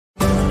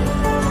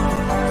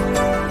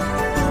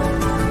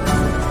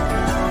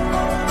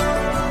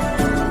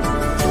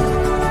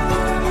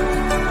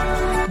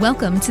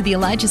Welcome to the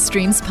Elijah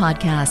Streams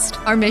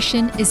podcast. Our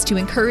mission is to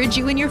encourage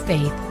you in your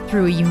faith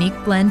through a unique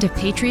blend of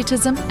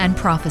patriotism and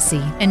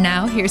prophecy. And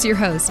now, here's your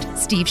host,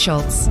 Steve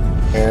Schultz.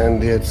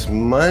 And it's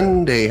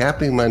Monday.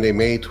 Happy Monday,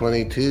 May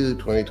 22,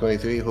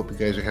 2023. Hope you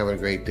guys are having a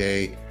great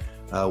day.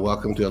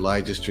 Welcome to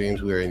Elijah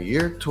Streams. We are in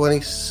year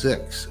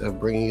 26 of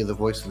bringing you the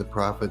voice of the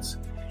prophets.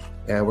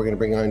 And we're going to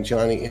bring on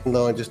Johnny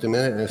Enlow in just a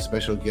minute and a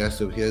special guest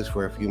of his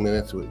for a few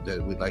minutes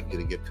that we'd like you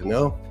to get to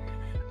know.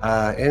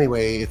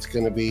 Anyway, it's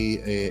going to be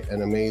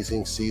an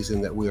amazing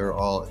season that we are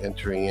all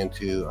entering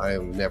into. I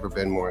have never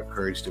been more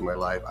encouraged in my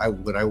life.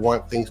 Would I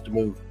want things to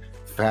move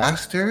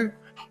faster?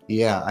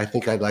 Yeah, I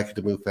think I'd like it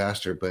to move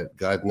faster, but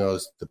God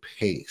knows the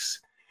pace.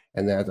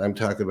 And that I'm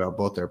talking about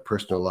both our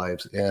personal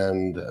lives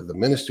and the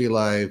ministry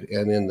life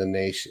and in the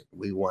nation.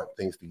 We want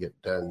things to get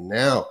done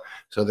now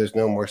so there's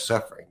no more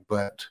suffering.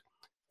 But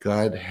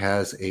God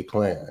has a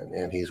plan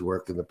and he's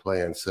working the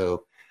plan.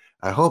 So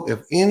I hope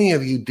if any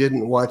of you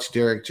didn't watch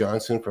Derek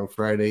Johnson from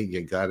Friday,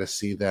 you got to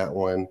see that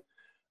one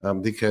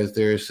because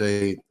there's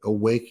a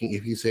waking.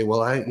 If you say,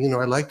 well, I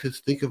like to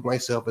think of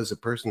myself as a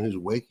person who's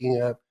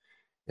waking up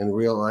and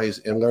realize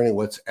and learning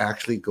what's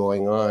actually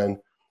going on,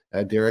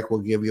 Derek will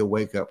give you a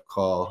wake up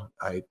call.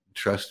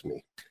 Trust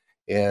me.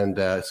 And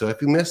so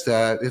if you missed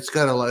that, it's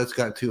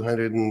got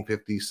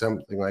 250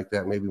 something like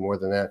that, maybe more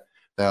than that,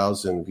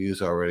 1,000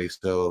 views already.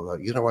 So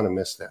you don't want to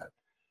miss that.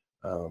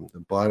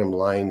 The bottom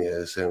line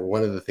is, and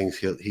one of the things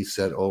he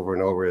said over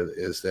and over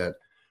is that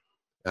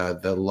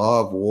the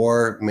Law of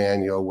War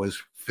manual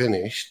was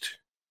finished,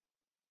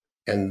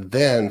 and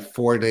then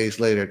 4 days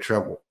later,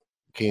 Trump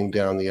came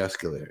down the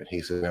escalator. And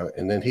he said,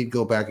 and then he'd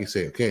go back and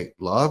say, okay,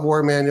 Law of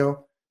War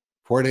manual,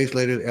 4 days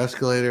later, the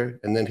escalator,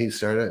 and then he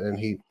started, and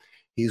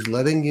he's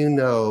letting you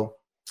know,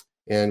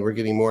 and we're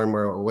getting more and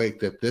more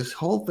awake, that this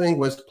whole thing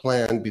was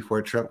planned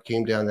before Trump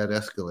came down that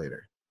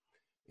escalator.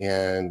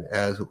 And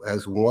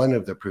as one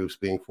of the proofs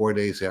being 4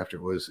 days after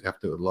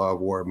the Law of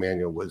War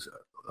manual was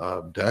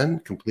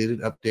done,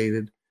 completed,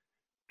 updated,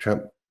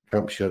 Trump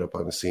showed up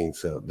on the scene.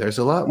 So there's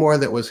a lot more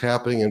that was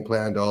happening and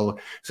planned.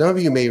 Some of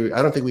you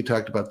I don't think we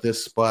talked about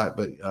this spot,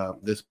 but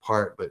this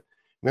part. But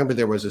remember,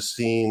 there was a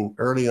scene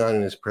early on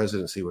in his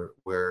presidency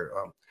where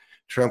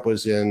Trump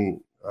was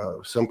in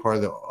some part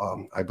of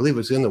the, I believe it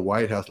was in the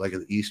White House, like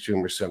at the East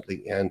Room or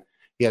something, and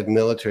he had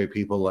military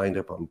people lined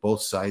up on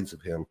both sides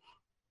of him.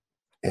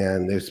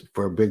 And there's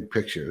for a big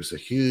picture, it's a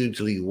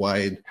hugely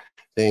wide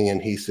thing. And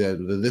he said,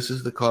 this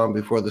is the calm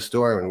before the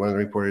storm. And one of the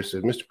reporters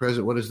said, Mr.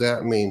 President, what does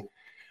that mean?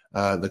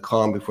 The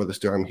calm before the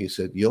storm. He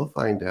said, you'll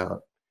find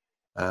out.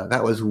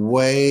 That was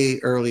way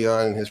early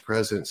on in his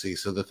presidency.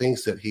 So the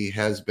things that he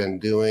has been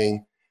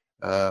doing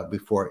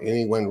before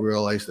anyone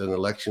realized that an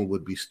election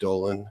would be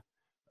stolen,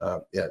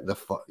 4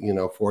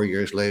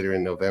 years later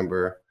in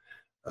November,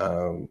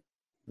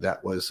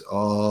 that was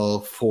all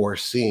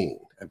foreseen.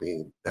 I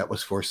mean, that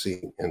was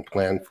foreseen and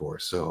planned for.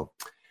 So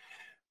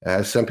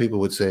as some people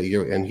would say,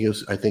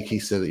 I think he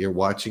said that you're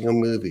watching a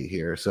movie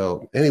here.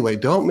 So anyway,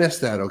 don't miss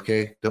that.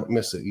 Okay. Don't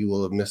miss it. You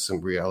will have missed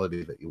some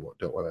reality that you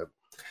don't want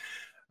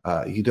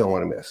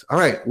to miss. All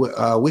right.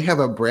 We have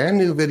a brand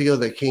new video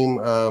that came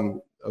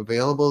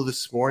available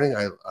this morning.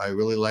 I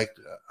really like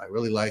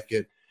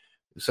it.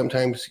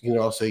 Sometimes,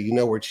 I'll say,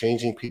 we're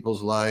changing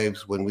people's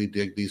lives when we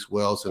dig these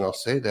wells, and I'll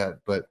say that,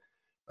 but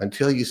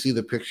until you see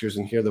the pictures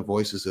and hear the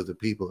voices of the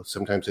people,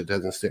 sometimes it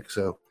doesn't stick.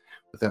 So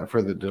without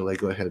further delay,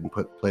 go ahead and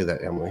play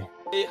that, Emily.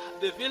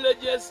 The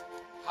villagers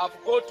have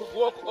got to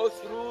walk all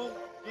through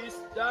this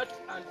dirt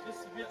and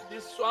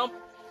this swamp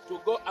to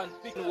go and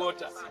pick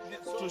water.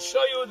 To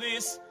show you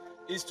this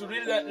is to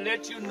really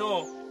let you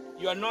know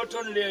you are not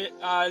only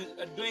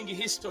doing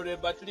history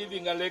but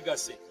leaving a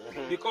legacy.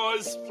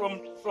 Because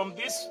from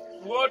this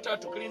water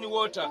to clean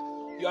water,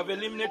 you have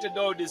eliminated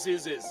all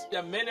diseases. There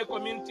are many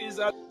communities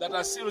that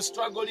are still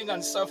struggling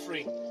and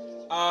suffering.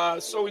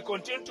 So we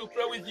continue to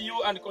pray with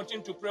you and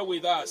continue to pray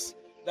with us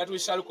that we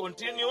shall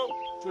continue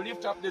to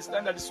lift up the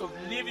standards of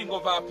living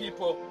of our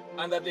people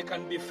and that they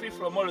can be free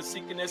from all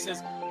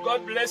sicknesses.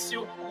 God bless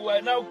you. We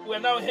are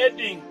now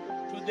heading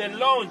to the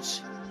launch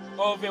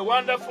of a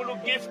wonderful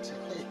gift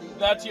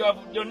that you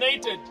have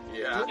donated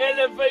to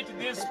elevate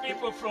these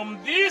people from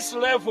this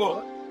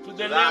level to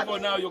the level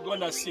now you're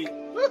going to see.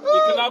 We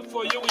clap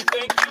for you. We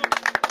thank you.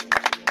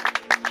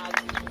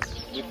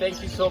 We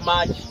thank you so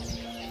much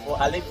for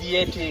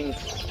alleviating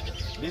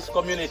this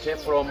community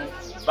from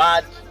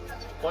bad,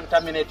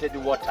 contaminated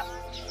water.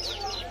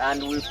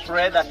 And we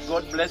pray that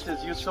God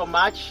blesses you so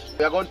much.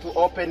 We are going to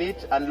open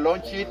it and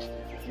launch it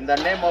in the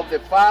name of the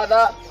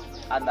Father,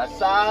 and the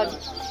Son,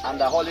 and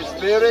the Holy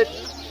Spirit.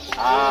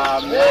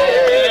 Amen.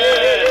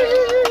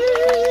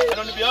 And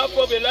on behalf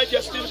of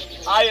Elijah Streams,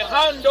 I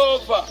hand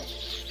over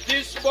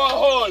this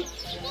borehole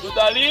to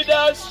the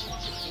leaders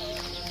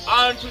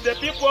and to the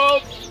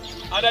people,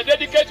 and I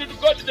dedicate it to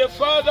God, the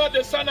Father,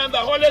 the Son, and the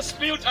Holy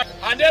Spirit,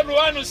 and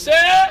everyone who say,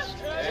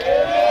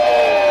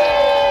 Amen.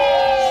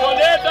 So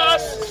let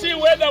us see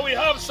whether we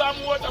have some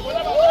water.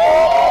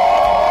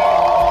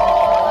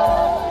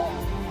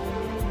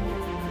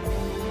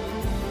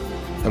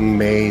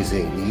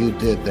 amazing. You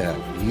did that.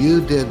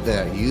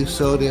 You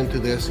sowed into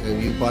this,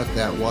 and you bought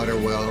that water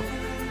well.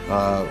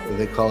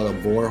 They call it a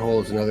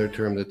borehole, is another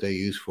term that they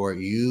use for it.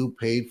 You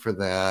paid for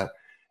that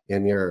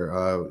in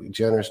your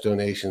generous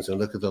donations, and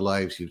look at the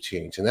lives you've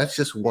changed. And that's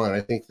just one.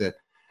 I think that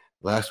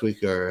last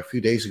week or a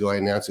few days ago, I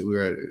announced that we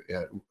were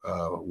at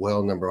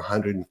well number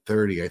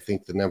 130, I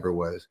think the number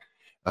was.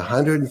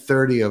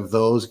 130 of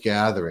those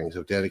gatherings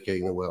of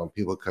dedicating the well and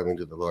people coming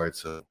to the Lord.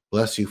 So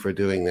bless you for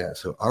doing that.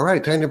 So, all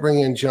right, time to bring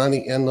in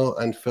Johnny Enlow,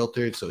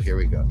 Unfiltered. So here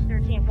we go.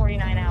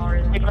 1349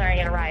 hours, declaring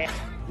it a riot.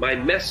 My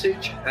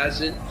message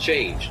hasn't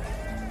changed.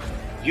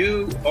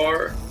 You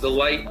are the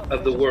light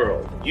of the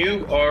world.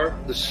 You are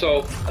the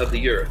salt of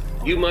the earth.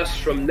 You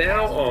must from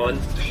now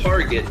on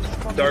target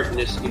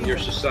darkness in your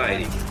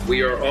society.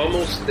 We are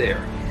almost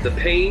there. The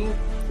pain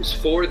is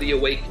for the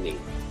awakening.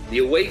 The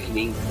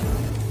awakening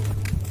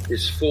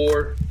is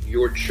for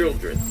your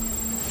children.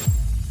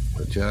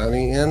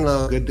 Johnny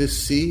Enlow, good to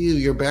see you.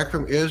 You're back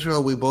from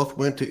Israel. We both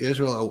went to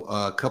Israel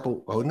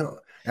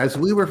as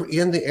we were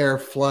in the air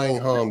flying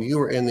home, you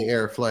were in the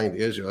air flying to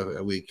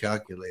Israel, we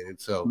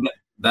calculated. So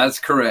that's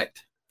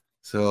correct.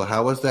 So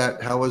how was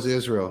that? How was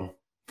Israel?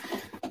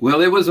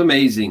 Well, it was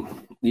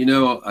amazing. You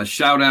know, a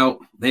shout out.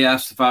 They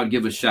asked if I would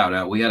give a shout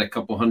out. We had a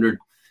couple hundred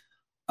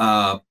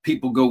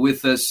people go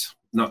with us.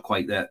 Not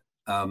quite that.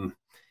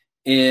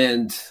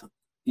 And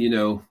you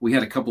know, we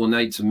had a couple of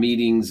nights of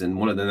meetings, and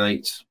one of the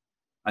nights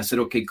I said,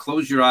 okay,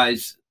 close your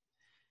eyes,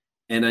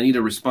 and I need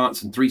a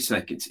response in 3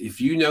 seconds. If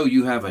you know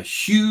you have a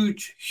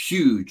huge,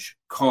 huge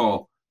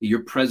call that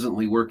you're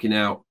presently working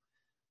out,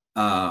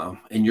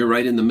 and you're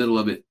right in the middle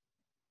of it,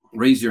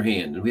 raise your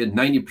hand. And we had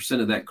 90%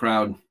 of that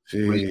crowd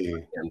raise their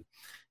hand.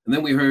 And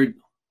then we heard,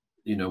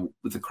 you know,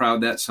 with a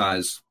crowd that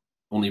size,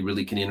 only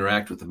really can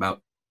interact with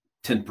about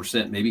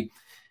 10% maybe.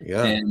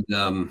 Yeah.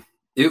 And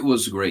it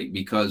was great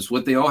because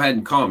what they all had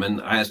in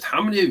common, I asked,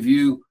 how many of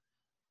you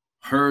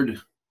heard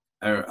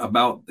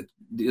about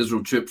the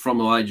Israel trip from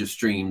Elijah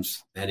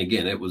Streams? And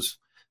again, it was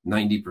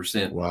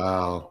 90%.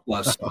 Wow.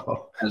 Plus.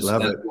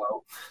 Love it.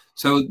 Well.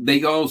 So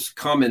they all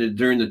commented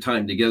during the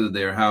time together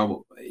there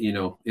how, you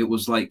know, it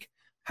was like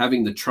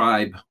having the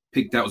tribe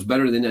picked out was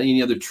better than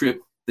any other trip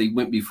they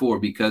went before,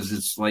 because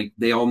it's like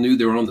they all knew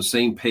they were on the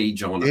same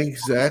page on it.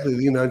 Exactly.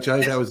 You know,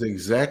 Johnny, that was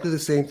exactly the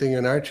same thing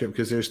in our trip,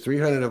 because there's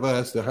 300 of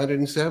us. The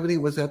 170,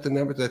 was that the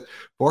number? The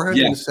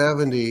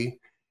 470.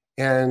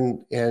 Yeah.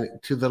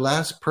 And to the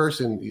last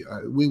person,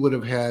 we would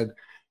have had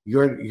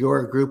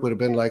your group would have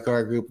been like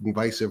our group and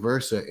vice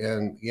versa.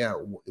 And yeah,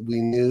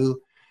 we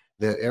knew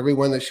that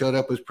everyone that showed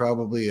up was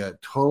probably a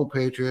total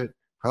patriot,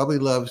 probably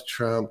loves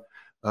Trump.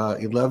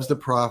 He loves the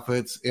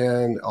prophets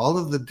and all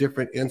of the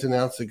different ins and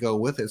outs that go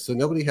with it. So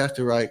nobody has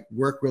to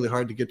work really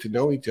hard to get to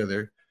know each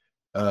other,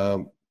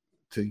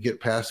 to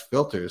get past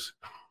filters.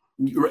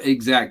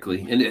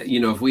 Exactly. And, you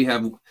know, if we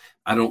have,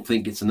 I don't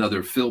think it's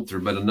another filter,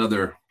 but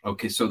another,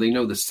 okay, so they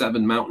know the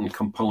 7 mountain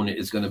component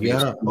is going to be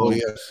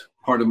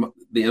part of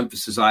the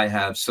emphasis I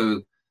have.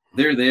 So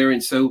they're there.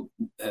 And so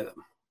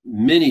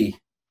many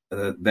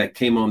that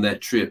came on that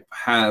trip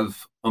have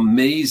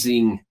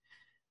amazing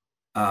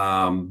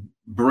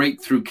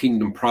breakthrough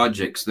kingdom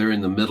projects they're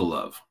in the middle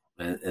of,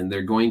 and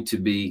they're going to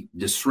be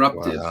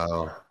disruptive.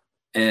 Wow.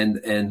 And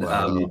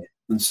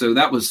so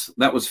that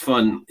was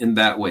fun in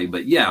that way.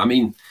 But yeah, I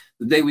mean,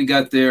 the day we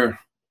got there,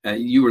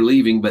 you were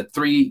leaving, but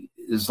 3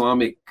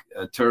 Islamic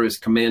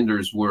terrorist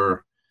commanders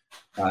were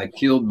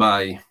killed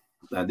by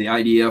the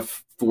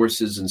IDF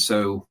forces, and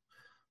so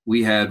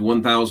we had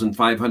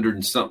 1,500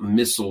 and something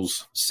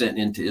missiles sent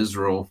into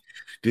Israel.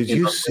 Did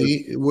you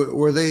see,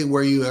 were they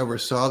where you ever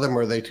saw them,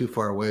 or are they too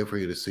far away for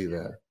you to see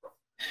that?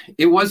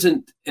 It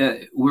wasn't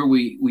where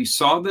we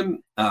saw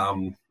them,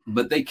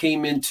 but they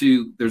came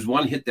into, there's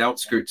one hit the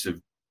outskirts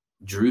of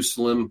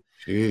Jerusalem,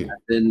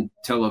 then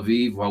Tel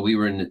Aviv while we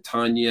were in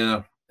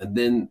Netanya, and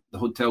then the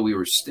hotel we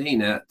were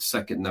staying at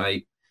second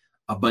night,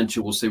 a bunch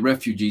of, we'll say,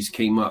 refugees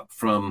came up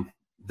from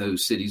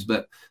those cities.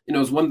 But, you know,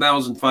 it was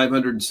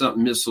 1,500 and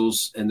something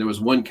missiles, and there was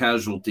one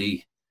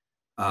casualty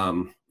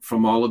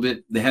from all of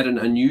it. They had an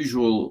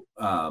unusual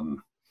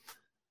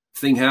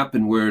thing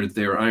happen where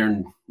their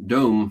Iron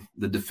Dome,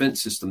 the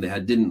defense system they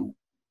had,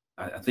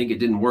 I think it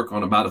didn't work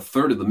on about a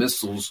third of the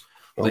missiles.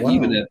 But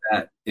even at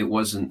that, it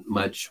wasn't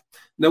much.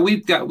 Now we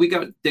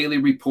got daily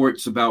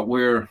reports about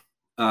where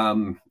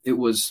it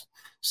was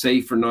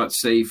safe or not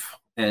safe,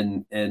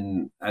 and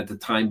at the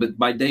time. But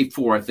by day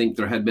 4, I think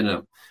there had been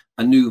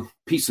a new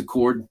peace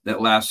accord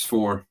that lasts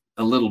for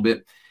a little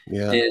bit.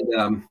 Yeah.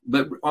 And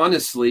but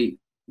honestly,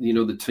 you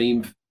know, the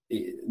team,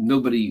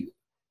 nobody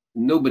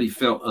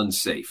felt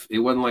unsafe. It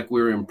wasn't like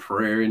we were in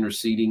prayer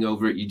interceding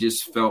over it. You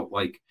just felt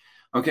like,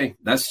 okay,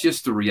 that's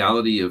just the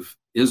reality of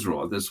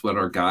Israel. That's what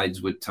our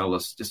guides would tell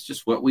us. It's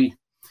just what we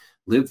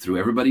live through.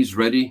 Everybody's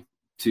ready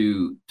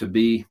to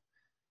be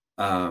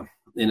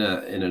in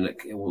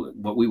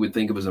what we would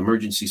think of as an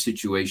emergency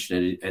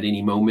situation at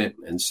any moment.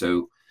 And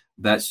so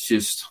that's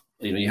just,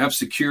 you know, you have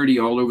security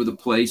all over the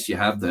place. You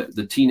have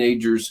the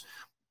teenagers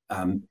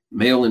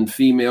male and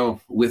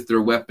female with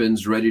their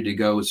weapons ready to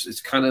go.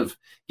 It's kind of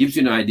gives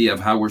you an idea of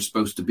how we're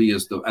supposed to be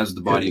as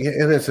the body.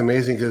 And it's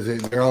amazing because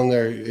they're on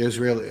their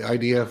Israel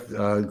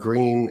IDF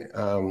green,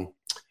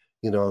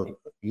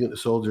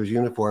 soldiers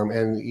uniform,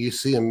 and you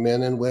see them,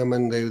 men and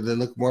women. They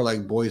look more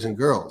like boys and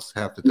girls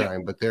half the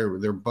time, but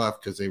they're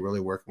buff because they really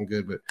work them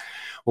good. But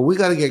we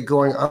got to get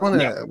going.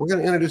 We're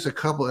gonna introduce a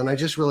couple, and I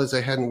just realized I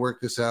hadn't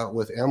worked this out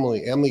with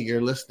Emily. Emily,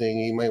 you're listening.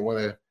 You might want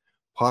to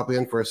pop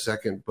in for a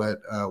second, but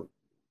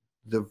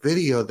the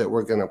video that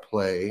we're gonna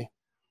play,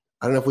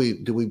 I don't know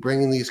if we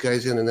bring these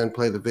guys in and then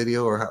play the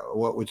video, or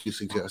what would you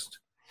suggest?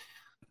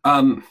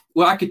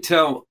 Well, I could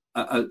tell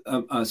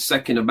a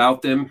second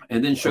about them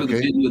and then show the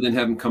video, then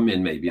have them come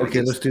in maybe.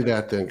 Okay, let's do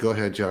that then. Go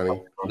ahead,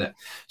 Johnny.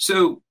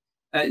 So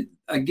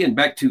again,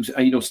 back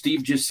to,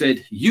 Steve just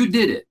said, you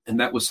did it. And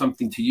that was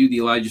something to you, the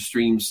Elijah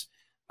Streams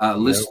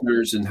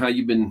listeners, and how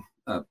you've been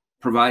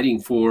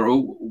providing for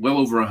well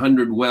over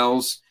 100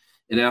 wells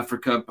in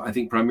Africa, I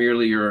think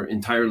primarily or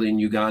entirely in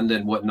Uganda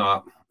and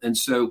whatnot. And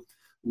so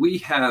we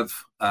have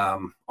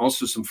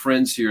also some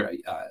friends here,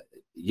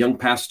 young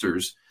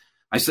pastors.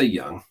 I say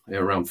young,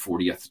 they're around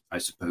 40, I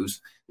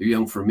suppose. They're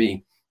young for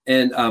me.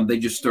 And they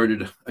just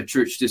started a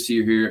church this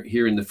year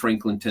here in the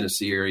Franklin,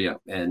 Tennessee area.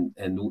 And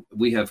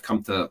we have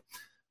come to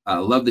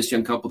love this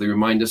young couple. They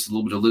remind us a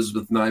little bit of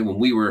Elizabeth and I when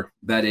we were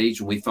that age,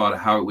 and we thought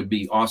how it would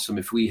be awesome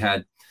if we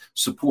had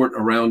support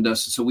around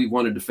us. So we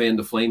wanted to fan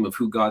the flame of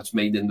who God's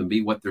made them to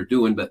be, what they're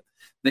doing. But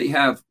they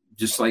have,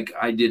 just like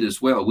I did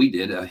as well, we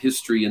did a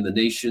history in the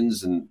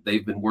nations, and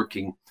they've been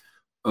working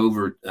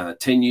over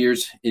 10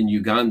 years in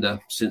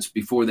Uganda since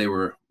before they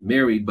were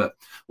married. But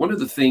one of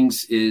the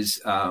things is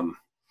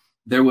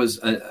there was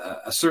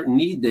a certain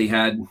need they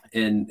had.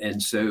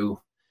 And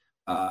so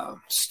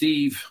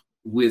Steve,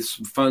 with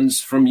funds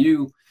from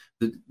you,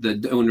 the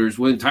donors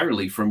were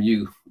entirely from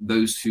you,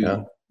 those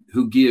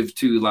who give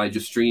to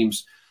Elijah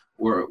Streams,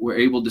 were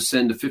able to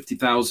send a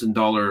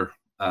 $50,000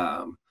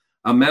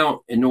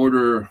 amount in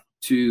order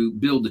to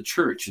build a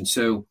church. And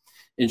so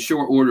in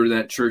short order,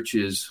 that church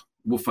is,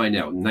 we'll find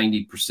out,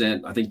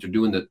 90%. I think they're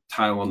doing the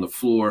tile on the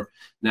floor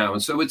now.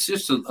 And so it's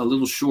just a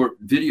little short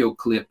video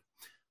clip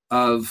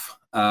of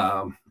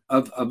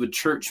a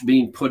church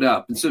being put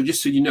up. And so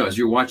just so you know, as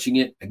you're watching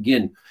it,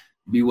 again,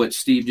 be what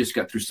Steve just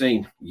got through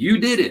saying, you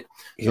did it.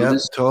 So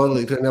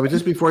totally. Now, but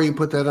just before you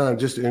put that on,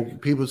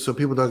 so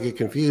people don't get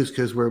confused,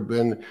 because we're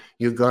in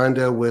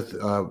Uganda with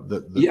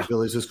the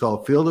village is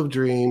called Field of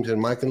Dreams,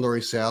 and Mike and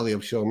Lori Sally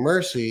of Show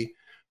Mercy,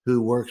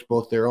 who works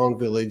both their own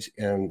village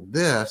and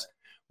this.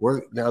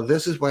 Now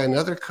this is by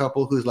another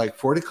couple who's like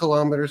 40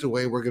 kilometers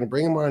away. We're going to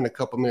bring them on in a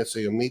couple minutes so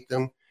you'll meet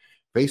them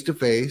face to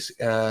face.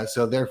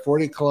 So they're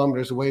 40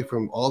 kilometers away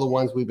from all the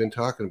ones we've been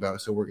talking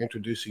about. So we're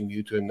introducing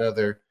you to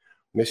another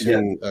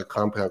mission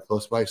compound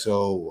close by.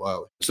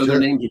 So their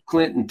names are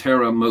Clint and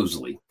Tara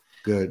Mosley.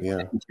 Good,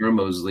 yeah. Tara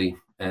Mosley,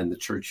 and the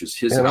church is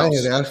his and house. I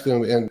had asked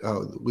him, and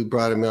we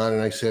brought him on,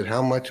 and I said,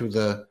 how much of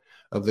the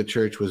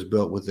church was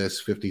built with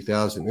this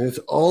 50,000? And it's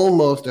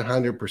almost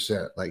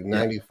 100%, like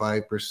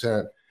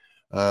 95%.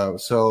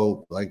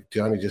 So like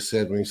Johnny just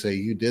said, when you say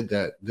you did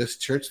that, this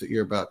church that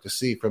you're about to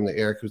see from the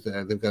air, because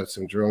they've got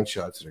some drone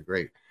shots that are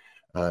great.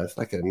 It's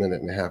like a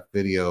 1.5-minute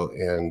video,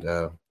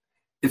 and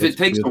if it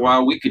takes beautiful. A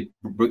while, we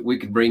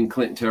could bring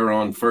Clint and Tara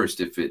on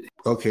first.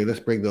 Okay,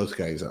 let's bring those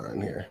guys on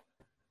here.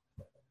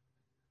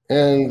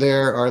 And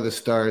there are the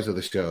stars of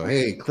the show.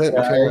 Hey, Clint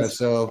and Tara.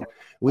 So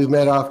we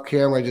met off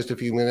camera just a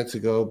few minutes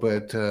ago,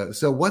 but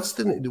so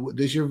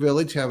does your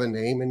village have a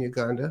name in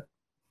Uganda?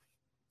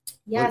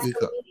 Yes.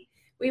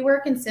 We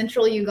work in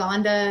central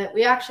Uganda.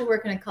 We actually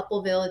work in a couple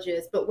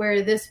villages, but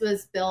where this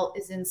was built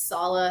is in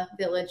Sala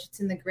village. It's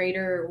in the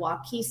greater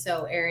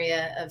Wakiso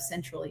area of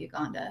central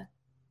Uganda.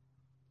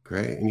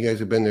 Great. And you guys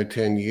have been there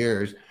 10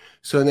 years.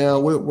 So now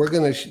we're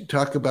going to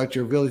talk about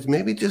your village.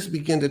 Maybe just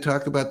begin to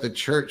talk about the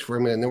church for a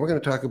minute. And then we're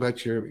going to talk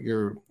about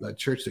your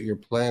church that you're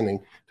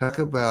planning. Talk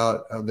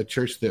about the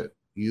church that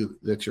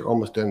you're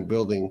almost done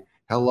building.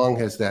 How long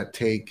has that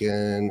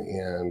taken?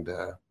 And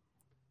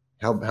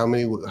how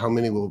many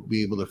will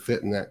be able to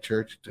fit in that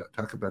church?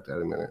 Talk about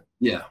that a minute.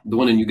 Yeah, the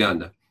one in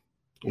Uganda.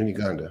 In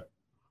Uganda.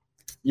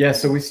 Yeah,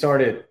 so we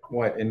started,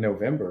 in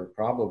November,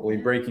 probably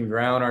breaking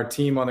ground. Our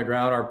team on the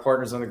ground, our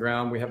partners on the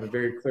ground, we have a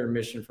very clear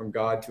mission from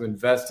God to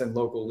invest in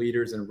local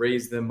leaders and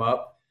raise them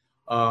up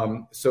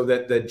so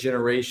that the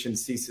generation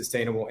sees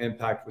sustainable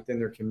impact within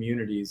their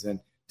communities.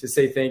 And to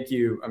say thank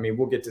you, I mean,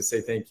 we'll get to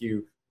say thank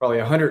you probably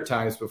 100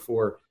 times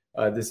before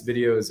this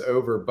video is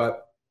over,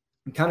 but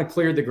we kind of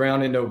cleared the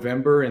ground in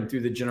November, and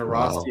through the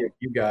generosity of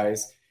you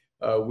guys,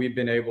 we've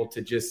been able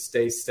to just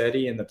stay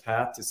steady in the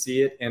path to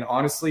see it. And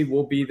honestly,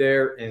 we'll be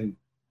there in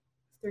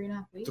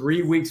 3.5 weeks.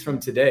 3 weeks from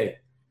today,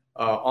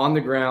 on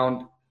the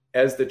ground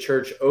as the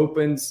church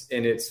opens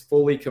and it's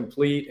fully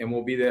complete, and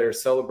we'll be there to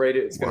celebrate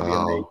it. It's going to be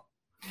amazing.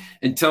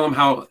 And tell them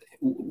how,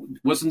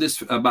 wasn't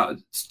this about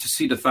to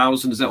seat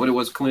 1,000? Is that what it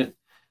was, Clint?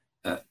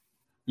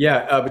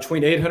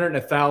 Between 800 and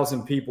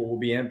 1,000 people will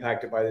be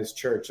impacted by this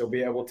church. They'll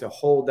be able to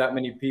hold that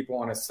many people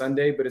on a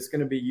Sunday, but it's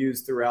going to be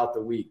used throughout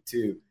the week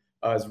too.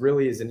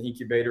 is an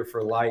incubator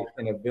for light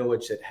in a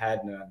village that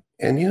had none.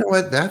 And you know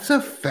what? That's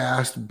a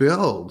fast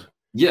build.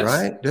 Yes.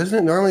 Right? Doesn't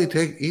it normally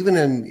take, even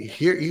in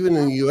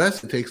the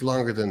US, it takes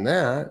longer than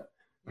that.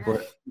 Yeah.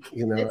 But,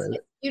 it's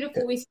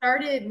beautiful. We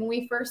started when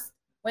we first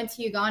went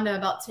to Uganda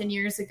about 10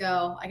 years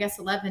ago, I guess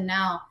 11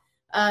 now.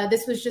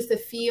 This was just a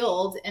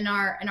field, and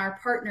our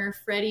partner,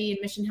 Freddie and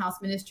Mission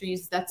House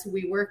Ministries, that's who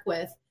we work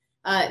with.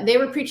 They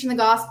were preaching the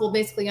gospel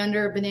basically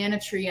under a banana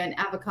tree, an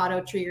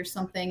avocado tree or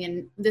something.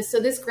 And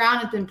this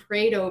ground had been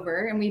prayed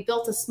over, and we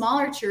built a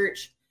smaller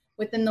church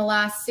within the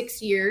last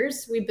 6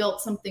 years. We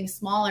built something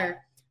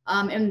smaller,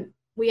 and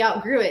we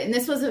outgrew it. And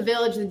this was a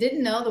village that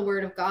didn't know the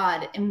word of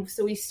God. And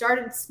so we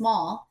started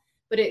small,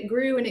 but it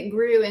grew and it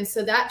grew. And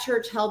so that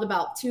church held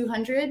about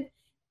 200,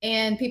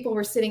 and people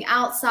were sitting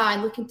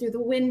outside looking through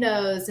the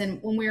windows.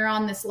 And when we were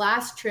on this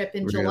last trip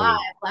in July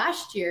of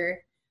last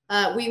year,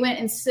 we went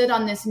and stood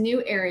on this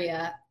new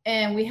area,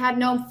 and we had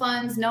no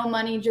funds, no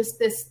money, just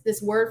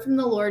this word from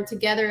the Lord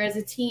together as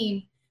a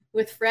team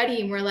with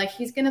Freddie. And we're like,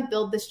 he's going to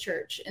build this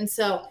church. And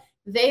so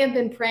they have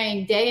been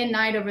praying day and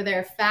night over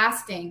there,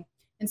 fasting.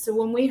 And so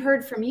when we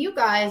heard from you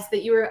guys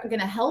that you were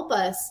going to help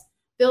us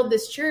build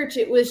this church,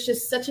 it was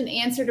just such an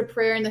answer to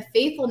prayer and the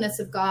faithfulness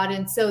of God.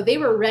 And so they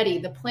were ready.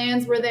 The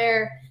plans were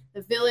there.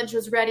 The village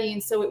was ready.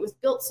 And so it was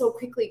built so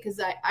quickly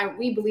because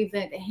we believe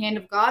that the hand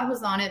of God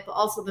was on it, but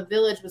also the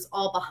village was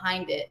all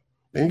behind it.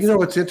 And you know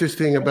what's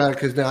interesting about it,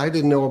 because now I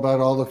didn't know about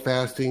all the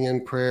fasting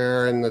and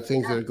prayer and the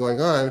things that are going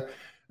on.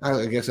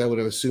 I guess I would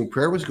have assumed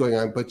prayer was going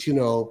on, but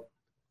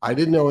I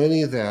didn't know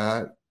any of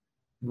that.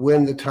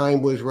 When the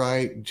time was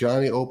right,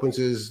 Johnny opens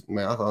his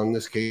mouth, on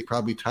this case,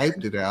 probably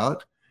typed it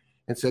out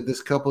and said,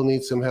 this couple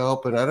needs some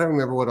help. And I don't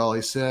remember what all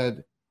he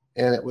said.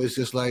 And it was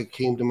just like,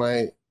 came to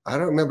my, I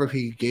don't remember if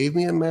he gave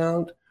me an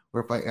amount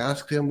or if I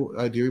asked him.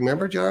 Do you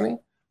remember, Johnny?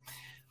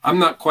 I'm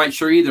not quite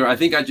sure either. I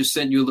think I just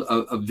sent you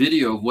a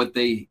video of what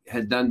they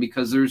had done,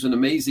 because there's an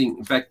amazing,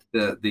 in fact,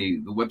 the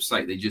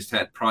website they just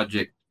had,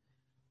 Project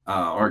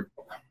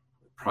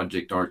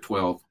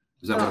R12.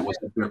 Is that what it was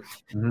up there?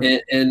 Mm-hmm.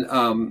 And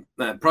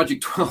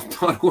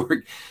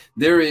project12.org,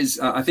 there is,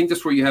 I think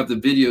that's where you have the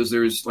videos.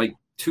 There's like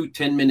 2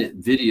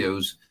 10-minute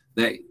videos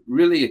that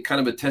really are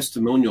kind of a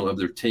testimonial of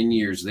their 10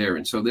 years there.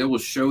 And so they will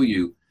show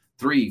you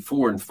 3,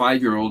 4, and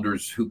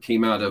 5-year-olders who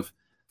came out of,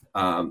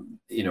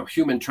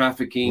 human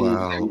trafficking.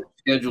 Wow. They were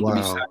scheduled to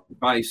be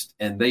sacrificed,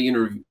 and they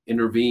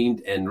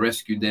intervened and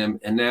rescued them.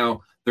 And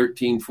now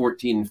 13,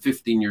 14, and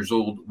 15 years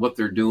old, what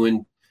they're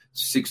doing,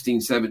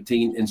 16,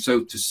 17. And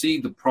so to see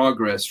the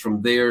progress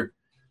from there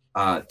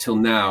till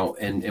now,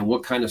 and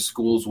what kind of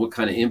schools, what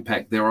kind of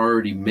impact they're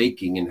already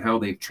making, and how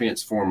they've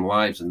transformed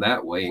lives in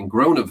that way and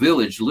grown a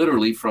village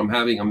literally from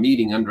having a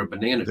meeting under a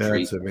banana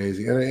tree. That's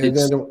amazing. And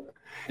then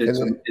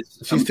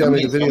she's telling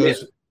me the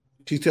videos.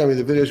 She's telling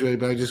me the videos ready,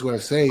 but I just want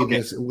to say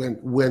this: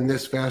 when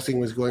this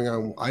fasting was going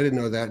on, I didn't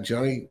know that.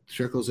 Johnny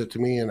circles it to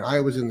me, and I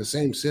was in the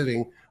same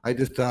sitting. I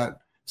just thought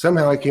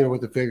somehow I came up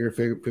with the figure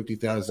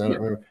 50,000. I don't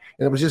remember,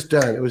 and it was just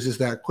done. It was just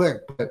that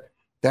quick. But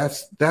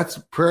that's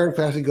prayer and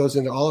fasting goes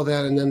into all of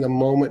that, and then the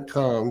moment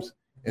comes,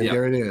 and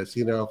there it is.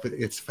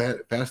 It's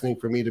fascinating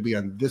for me to be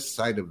on this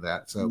side of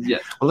that. So well,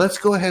 let's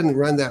go ahead and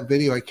run that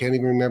video. I can't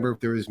even remember if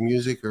there was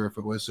music or if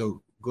it was.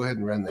 So go ahead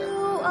and run that.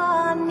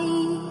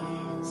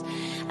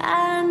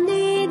 I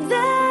need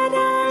that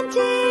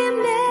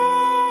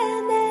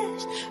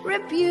undiminished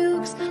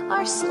rebukes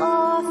our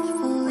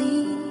slothful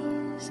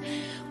ease.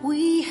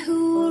 We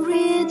who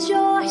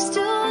rejoice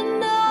to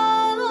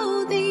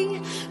know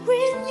thee,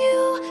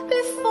 renew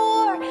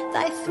before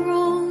thy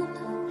throne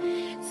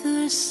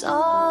the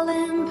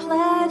solemn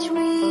pledge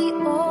we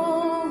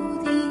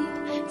owe thee,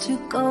 to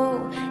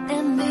go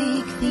and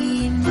make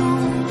thee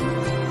known.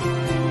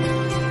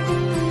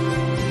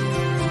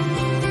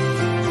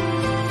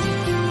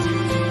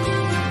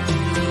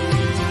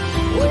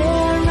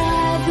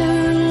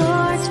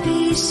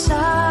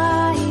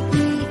 Beside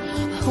me,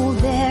 hold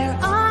their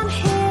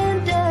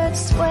unhindered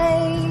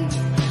sway,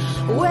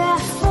 where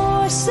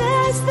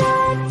forces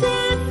that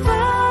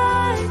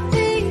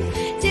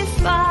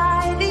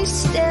defy thee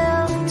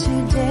still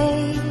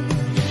today,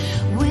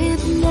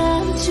 with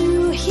none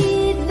to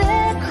heed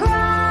their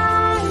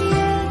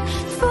crying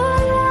for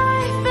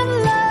life and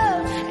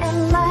love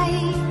and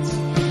light.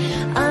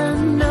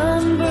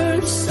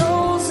 Unnumbered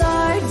souls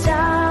are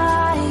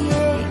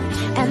dying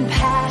and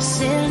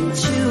passing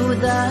to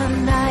the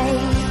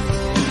night.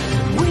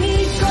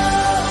 We go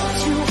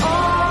to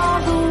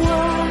all the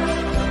world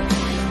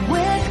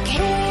with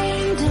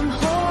kingdom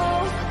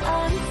hope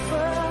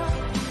unfurled.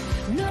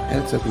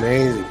 That's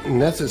amazing.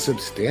 And that's a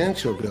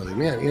substantial building,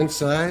 man.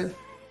 Inside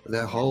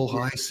that whole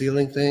high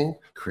ceiling thing,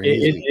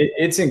 crazy.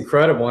 It's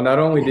incredible. And not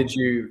only did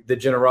the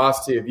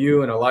generosity of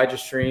you and Elijah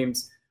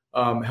Streams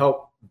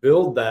help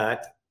build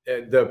that,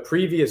 the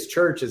previous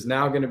church is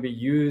now going to be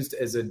used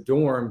as a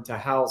dorm to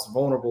house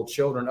vulnerable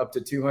children, up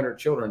to 200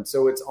 children.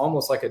 So it's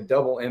almost like a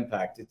double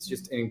impact. It's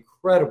just an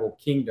incredible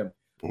kingdom.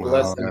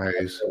 Wow,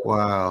 nice.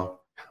 Wow.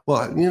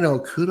 Well,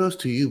 kudos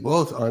to you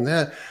both on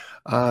that.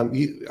 I'm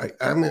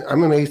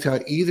amazed how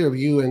either of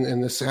you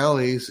and the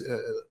Sallys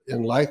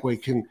in Likeway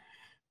can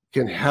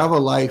have a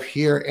life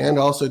here and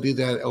also do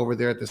that over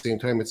there at the same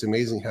time. It's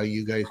amazing how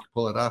you guys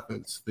pull it off.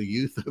 It's the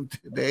youth of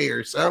today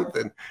or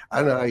something. I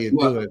don't know how you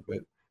do it, but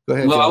go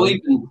ahead. Well,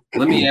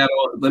 let me add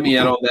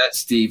on that,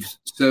 Steve.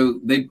 So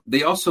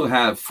they also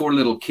have 4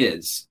 little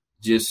kids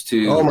just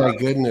to oh my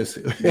goodness,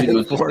 to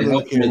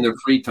help them in their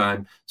free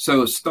time.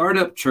 So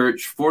startup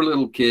church, 4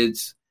 little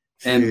kids,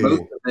 and both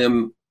of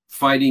them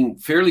fighting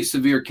fairly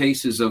severe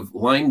cases of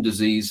Lyme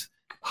disease.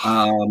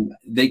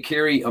 They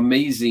carry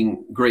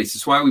amazing grace.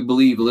 That's why we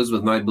believe,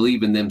 Elizabeth and I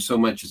believe in them so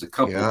much as a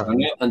couple. Yeah. They're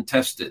not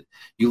untested.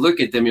 You look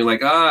at them, you're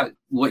like,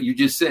 what you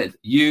just said,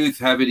 youth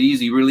have it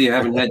easy, really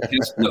haven't had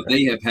tests. No,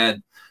 they have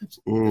had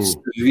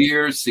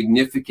severe,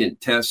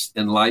 significant tests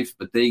in life,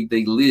 but they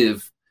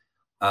live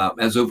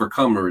as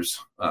overcomers.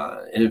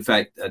 And in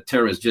fact,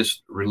 Tara has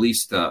just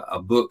released a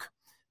book,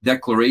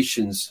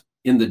 Declarations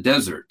in the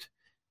Desert,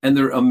 and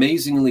they're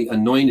amazingly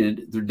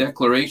anointed. Their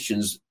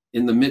declarations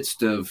in the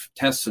midst of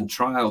tests and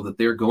trial that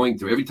they're going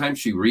through. Every time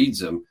she reads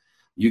them,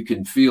 you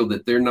can feel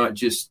that they're not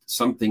just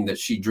something that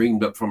she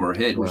dreamed up from her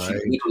head. Right. She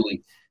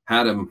literally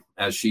had them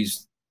as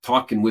she's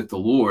talking with the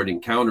Lord,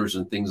 encounters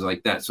and things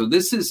like that. So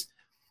this is,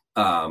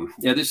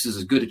 this is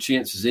as good a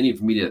chance as any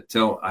for me to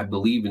tell. I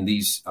believe in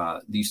these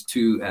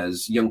 2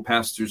 as young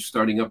pastors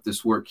starting up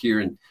this work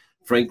here in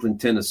Franklin,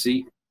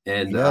 Tennessee.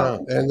 And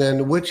and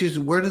then where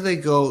do they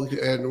go?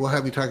 And we'll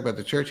have you talk about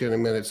the church in a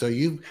minute. So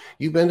you've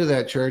been to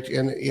that church,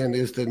 and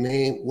is the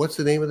name, what's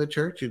the name of the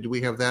church? Or do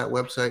we have that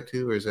website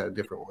too, or is that a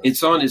different one?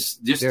 It's on his,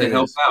 just there to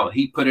help out.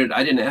 He put it,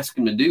 I didn't ask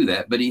him to do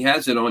that, but he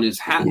has it on his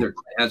hat. There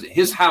has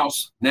his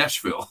house,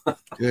 Nashville.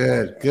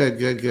 Good.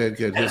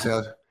 His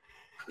house.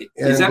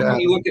 Is that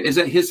when you look at, is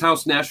that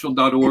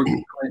hisHouseNashville.org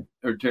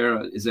or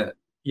Tara? Is that?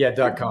 Yeah,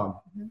 .com.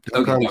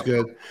 .com's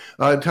good.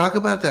 Talk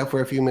about that for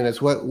a few minutes.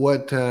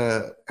 What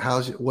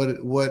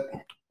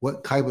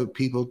type of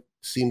people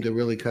seem to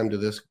really come to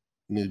this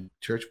new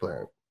church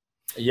plant?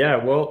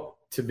 Yeah, well,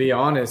 to be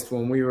honest,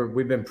 when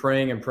we've been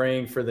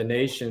praying for the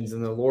nations,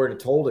 and the Lord had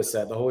told us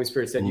that the Holy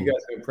Spirit said, you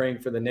guys have been praying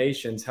for the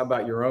nations. How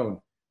about your own?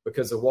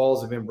 Because the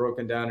walls have been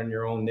broken down in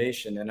your own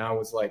nation. And I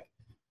was like,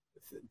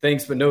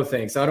 thanks, but no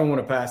thanks. I don't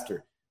want to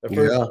pastor.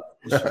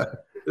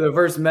 The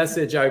first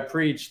message I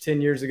preached 10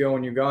 years ago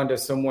in Uganda,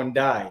 someone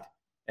died.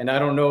 And I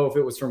don't know if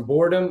it was from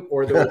boredom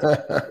or there was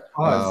a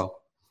cause. Wow.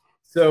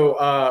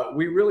 So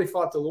we really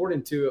fought the Lord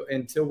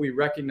until we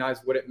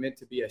recognized what it meant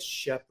to be a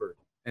shepherd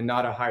and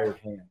not a hired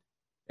hand.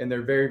 And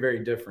they're very,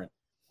 very different.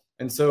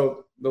 And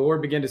so the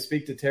Lord began to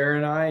speak to Tara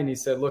and I, and he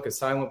said, look, a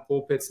silent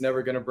pulpit's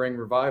never going to bring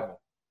revival.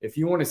 If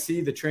you want to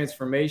see the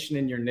transformation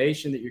in your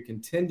nation that you're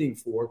contending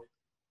for,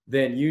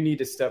 then you need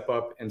to step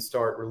up and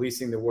start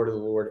releasing the word of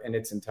the Lord in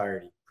its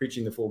entirety,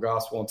 preaching the full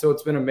gospel. And so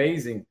it's been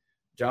amazing.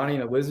 Johnny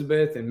and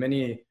Elizabeth and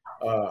many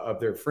of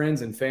their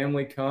friends and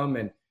family come,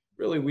 and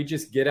really we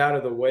just get out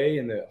of the way,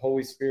 and the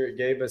Holy Spirit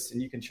gave us,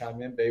 and you can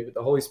chime in, babe, but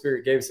the Holy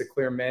Spirit gave us a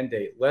clear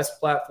mandate: less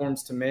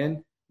platforms to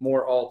men,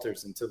 more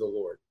altars unto the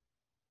Lord.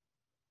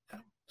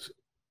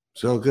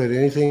 So good.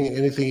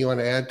 Anything you want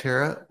to add,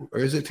 Tara? Or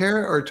is it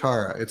Tara or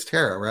Tara? It's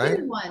Tara, right?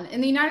 Either one.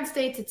 In the United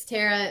States, it's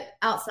Tara.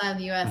 Outside of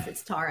the U.S.,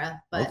 it's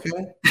Tara. But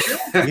okay.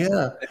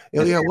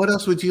 Yeah. What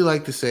else would you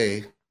like to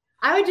say?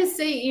 I would just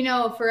say,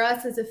 for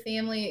us as a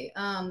family,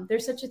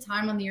 there's such a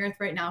time on the earth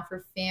right now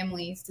for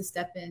families to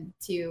step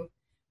into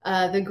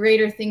the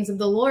greater things of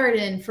the Lord.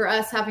 And for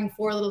us having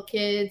 4 little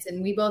kids,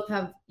 and we both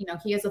have,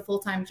 he has a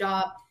full-time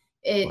job.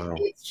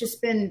 It's just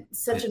been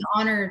such an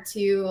honor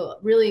to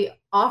really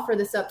offer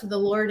this up to the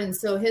Lord. And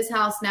so his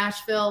house,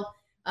 Nashville,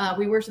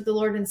 we worship the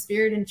Lord in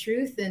spirit and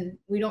truth. And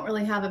we don't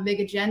really have a big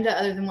agenda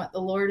other than what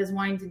the Lord is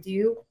wanting to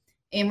do.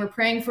 And we're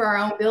praying for our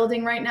own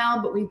building right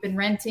now, but we've been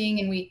renting,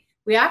 and we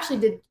actually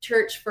did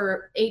church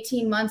for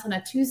 18 months on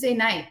a Tuesday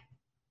night,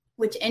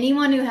 which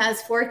anyone who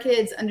has 4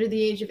 kids under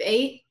the age of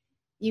 8,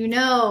 you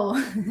know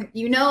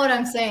what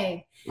I'm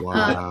saying.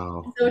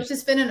 Wow. So it's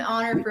just been an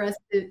honor for us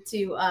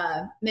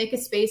to make a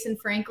space in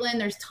Franklin.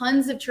 There's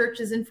tons of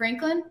churches in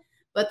Franklin,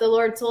 but the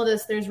Lord told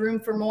us there's room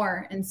for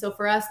more. And so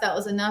for us, that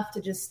was enough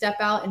to just step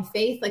out in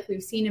faith, like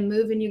we've seen him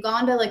move in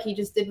Uganda, like he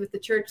just did with the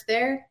church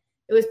there.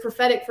 It was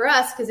prophetic for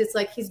us because it's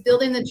like he's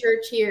building the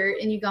church here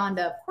in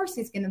Uganda. Of course,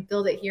 he's going to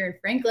build it here in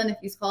Franklin if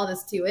he's called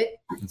us to it.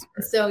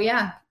 So,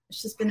 yeah,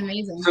 it's just been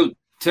amazing. So,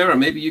 Tara,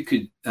 maybe you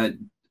could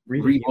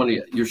read one of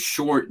your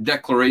short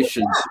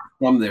declarations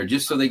from there,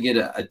 just so they get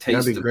a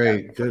taste. That'd be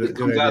great. Good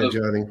idea,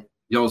 Johnny.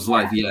 Y'all's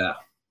life, yeah.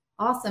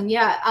 Awesome,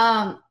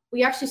 yeah.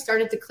 We actually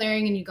started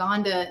declaring in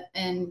Uganda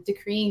and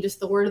decreeing just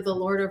the word of the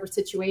Lord over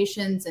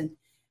situations. And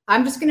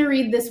I'm just going to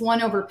read this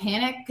one over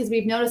panic, because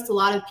we've noticed a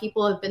lot of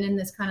people have been in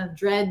this kind of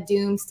dread,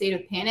 doom state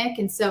of panic.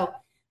 And so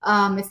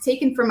it's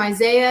taken from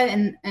Isaiah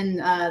and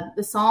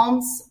the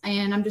Psalms.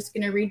 And I'm just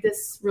going to read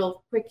this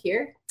real quick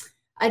here.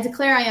 I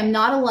declare I am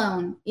not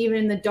alone. Even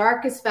in the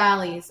darkest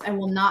valleys, I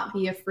will not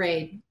be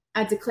afraid.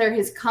 I declare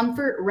his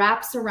comfort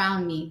wraps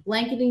around me,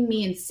 blanketing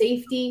me in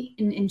safety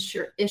and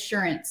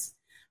assurance.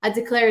 I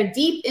declare a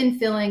deep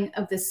infilling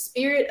of the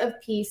spirit of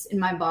peace in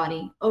my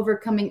body,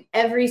 overcoming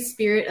every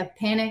spirit of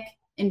panic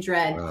and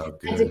dread. Wow,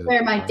 I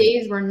declare my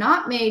days were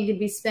not made to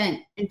be spent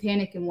in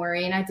panic and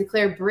worry, and I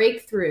declare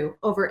breakthrough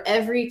over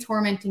every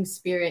tormenting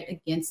spirit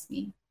against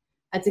me.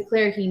 I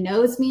declare he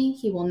knows me.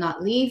 He will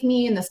not leave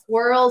me in the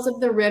swirls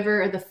of the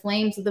river or the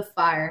flames of the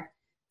fire,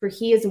 for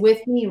he is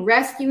with me,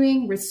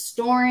 rescuing,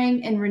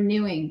 restoring, and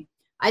renewing.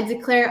 I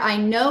declare I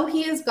know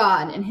he is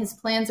God, and his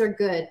plans are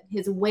good.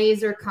 His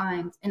ways are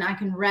kind, and I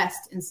can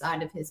rest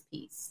inside of his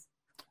peace.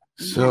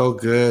 So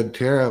good.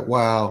 Tara,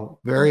 wow.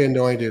 Very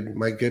anointed.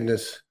 My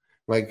goodness.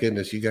 My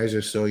goodness. You guys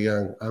are so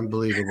young.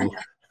 Unbelievable.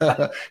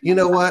 You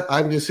know what?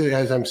 I'm just sitting,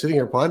 as I'm sitting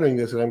here pondering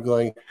this, and I'm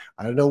going,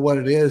 I don't know what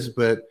it is,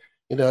 but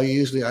you know, I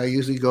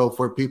usually go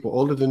for people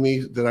older than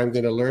me that I'm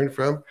going to learn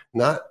from.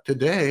 Not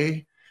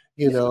today.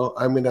 You know,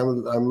 I mean,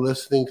 I'm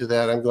listening to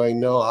that. I'm going,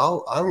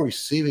 no, I'm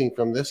receiving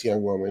from this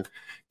young woman.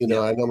 You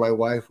know, I know my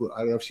wife. I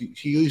don't know if she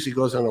usually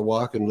goes on a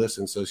walk and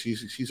listens. So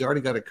she's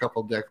already got a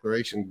couple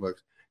declaration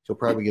books. She'll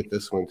probably get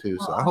this one too.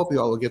 So I hope you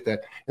all will get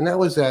that. And that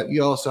was that.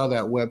 You all saw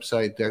that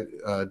website,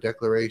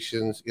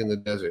 Declarations in the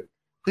Desert.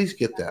 Please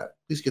get that.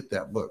 Please get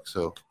that book.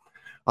 So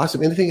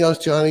awesome. Anything else,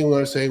 Johnny, you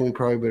want to say? We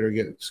probably better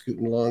get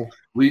scooting along.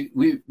 We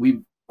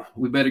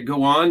better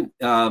go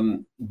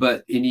on.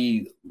 But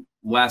any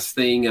last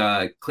thing,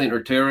 Clint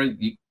or Tara,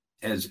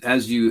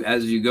 as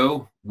you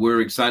go, we're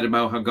excited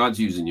about how God's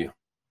using you.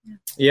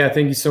 Yeah,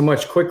 thank you so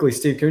much. Quickly,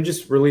 Steve, can we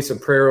just release a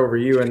prayer over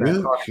you? And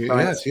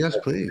yes,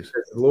 please.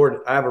 Lord,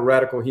 I have a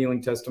radical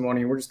healing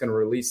testimony, and we're just going to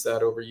release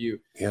that over you.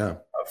 Yeah.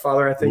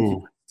 Father, I thank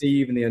you for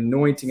Steve and the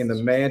anointing and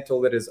the mantle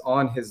that is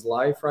on his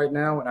life right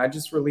now. And I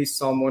just released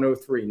Psalm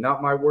 103,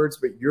 not my words,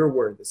 but your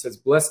word that says,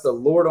 bless the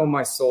Lord, O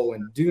my soul,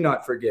 and do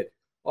not forget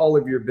all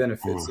of your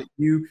benefits, that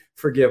you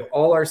forgive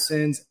all our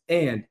sins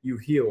and you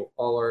heal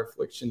all our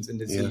afflictions and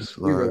disease. Yes,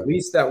 we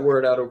release that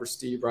word out over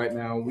Steve right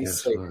now. We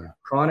say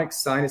chronic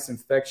sinus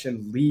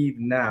infection, leave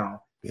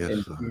now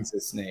in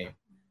Jesus' name.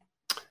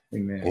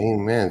 Amen.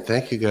 Amen.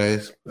 Thank you,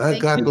 guys.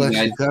 God bless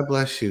you. God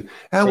bless you.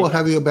 And we'll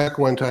have you back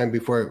one time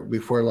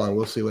before long.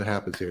 We'll see what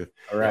happens here.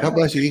 All right. God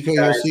bless you.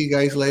 We'll see you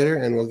guys later,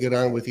 and we'll get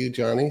on with you,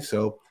 Johnny.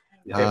 So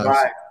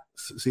bye.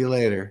 See you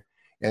later.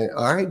 And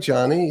all right,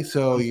 Johnny,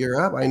 so you're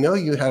up. I know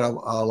you had a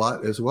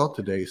lot as well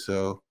today.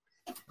 So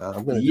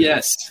I'm going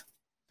to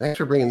thanks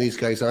for bringing these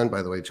guys on,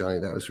 by the way, Johnny.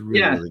 That was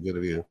really good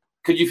of you.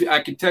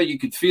 I could tell you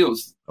could feel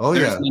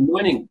there's an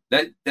anointing.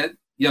 That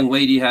young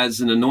lady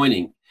has an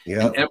anointing.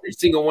 Yeah. And every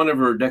single one of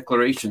her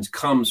declarations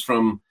comes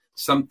from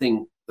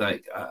something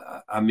like,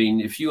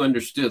 if you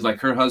understood, like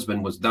her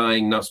husband was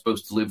dying, not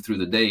supposed to live through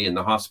the day in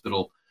the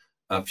hospital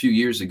a few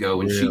years ago,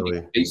 and she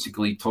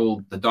basically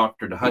told the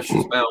doctor to hush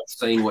his mouth,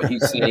 saying what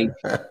he's saying,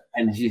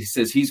 and he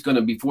says he's going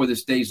to, before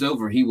this day's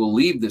over, he will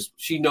leave this.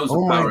 She knows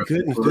the power. Oh my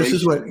goodness! This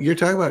is what you're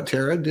talking about.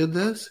 Tara did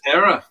this.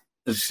 Tara.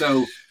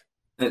 So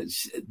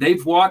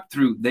they've walked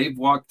through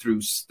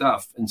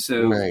stuff, and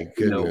so my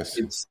goodness,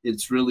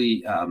 it's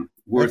really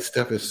that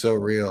stuff is so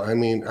real. I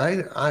mean,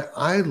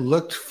 I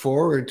looked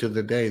forward to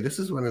the day. This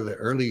is one of the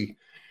early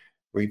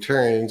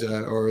returns,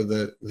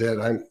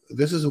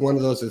 this is one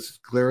of those that's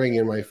glaring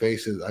in my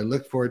face. I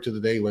look forward to the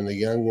day when the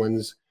young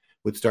ones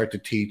would start to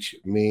teach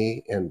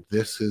me, and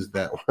this is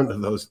that one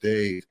of those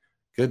days.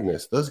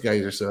 Goodness, those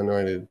guys are so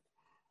anointed.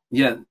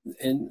 Yeah,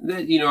 and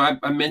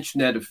I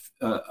mentioned that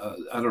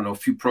a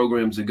few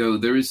programs ago.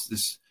 There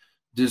is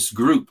this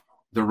group.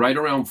 They're right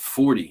around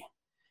 40,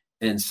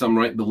 and some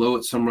right below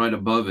it, some right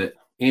above it.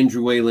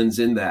 Andrew Whalen's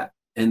in that,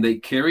 and they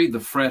carry the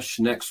fresh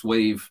next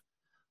wave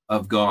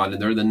of God,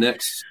 and they're the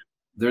next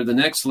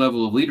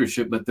level of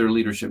leadership, but they're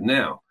leadership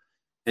now.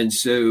 And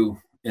so,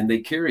 and they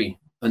carry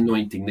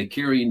anointing, they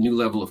carry a new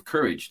level of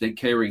courage, they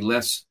carry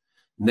less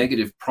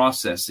negative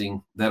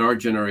processing that our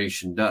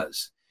generation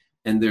does.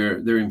 And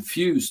they're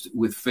infused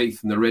with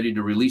faith, and they're ready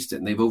to release it,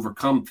 and they've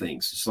overcome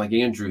things. It's like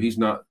Andrew, he's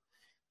not,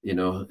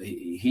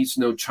 he's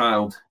no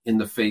child in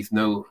the faith,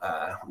 no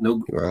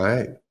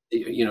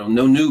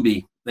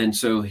newbie. And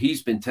so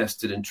he's been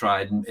tested and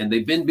tried, and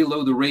they've been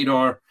below the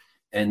radar.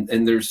 And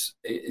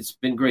it's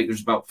been great.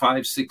 There's about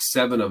 5, 6,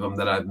 7 of them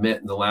that I've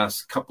met in the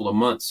last couple of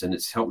months, and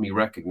it's helped me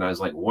recognize,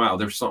 like, wow,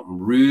 there's something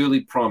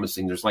really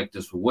promising. There's like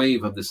this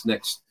wave of this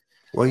next.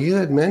 Well, you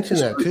had mentioned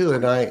that too,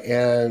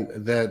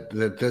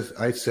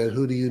 I said,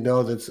 who do you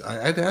know? I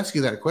had to ask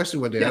you that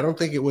question one day. Yeah. I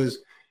think it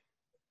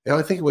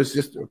was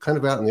just kind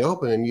of out in the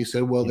open, and you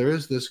said, well, there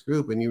is this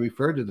group, and you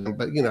referred to them,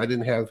 but I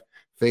didn't have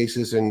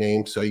faces and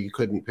names, so you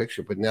couldn't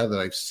picture. But now that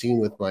I've seen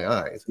with my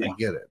eyes, I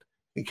get it.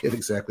 I get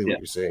exactly what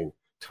you're saying.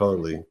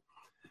 Totally.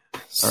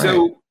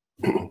 So,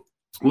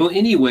 well,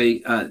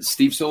 anyway,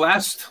 Steve, so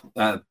last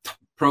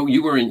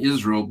you were in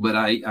Israel, but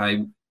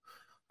I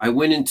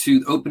went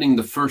into opening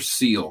the first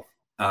seal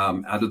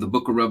out of the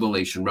book of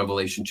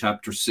Revelation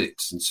chapter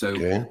 6. And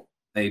so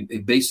a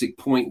basic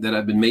point that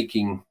I've been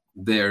making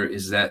there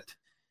is that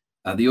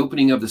the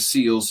opening of the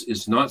seals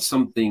is not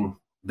something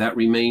that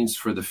remains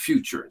for the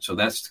future. So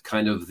that's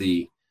kind of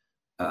the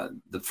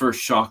the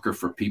first shocker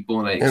for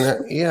people.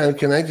 And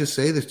can I just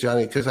say this,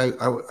 Johnny, because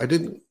I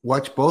didn't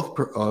watch both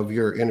of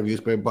your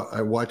interviews, but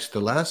I watched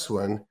the last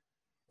one,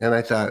 and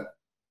I thought,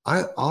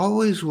 I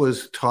always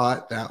was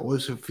taught that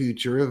was a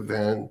future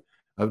event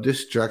of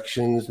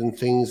destructions and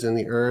things in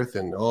the earth,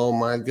 and oh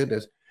my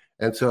goodness.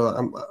 And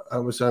so I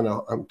was on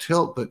a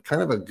tilt, but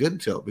kind of a good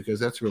tilt,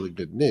 because that's really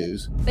good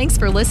news. Thanks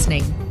for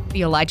listening.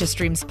 The Elijah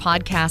Streams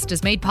podcast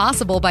is made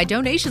possible by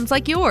donations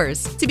like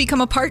yours. To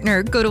become a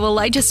partner, go to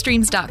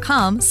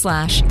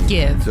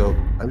ElijahStreams.com/give. So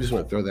I'm just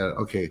going to throw that out.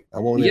 Okay, I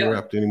won't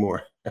interrupt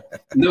anymore.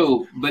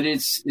 No, but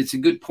it's a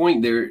good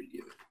point there,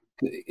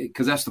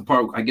 because that's the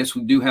part I guess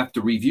we do have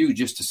to review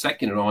just a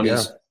second on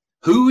is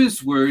who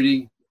is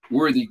worthy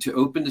to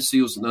open the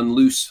seals and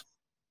unloose,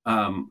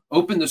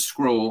 open the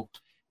scroll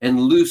and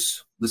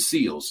loose the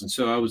seals. And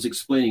so I was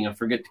explaining, I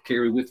forget to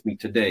carry with me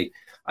today,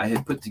 I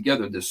had put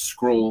together this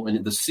scroll,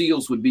 and the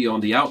seals would be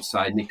on the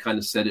outside, and it kind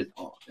of said it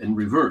in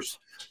reverse.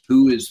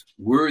 Who is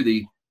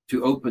worthy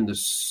to open the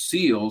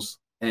seals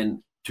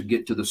and to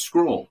get to the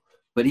scroll?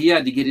 But he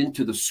had to get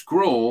into the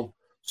scroll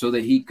so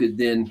that he could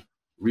then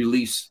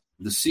release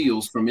the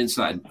seals from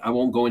inside. I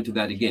won't go into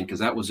that again,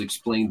 because that was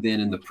explained then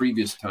in the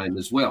previous time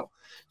as well.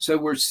 So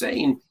we're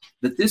saying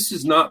that this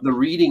is not the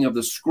reading of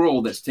the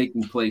scroll that's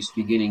taking place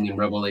beginning in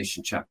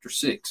Revelation chapter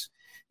 6.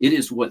 It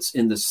is what's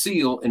in the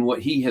seal and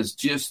what he has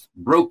just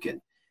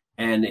broken.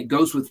 And it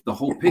goes with the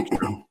whole picture.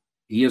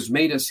 He has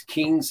made us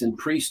kings and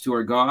priests to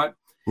our God.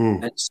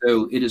 And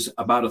so it is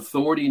about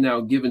authority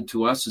now given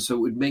to us. And so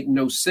it would make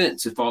no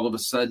sense if all of a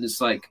sudden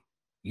it's like,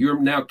 you're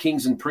now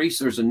kings and priests.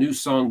 There's a new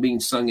song being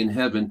sung in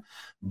heaven,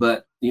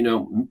 but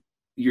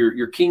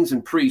you're kings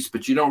and priests,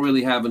 but you don't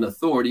really have an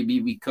authority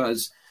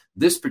because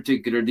this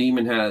particular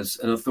demon has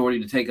an authority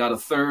to take out a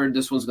third.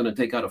 This one's going to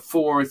take out a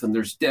fourth, and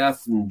there's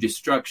death and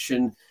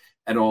destruction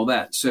and all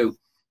that. So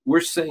we're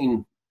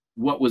saying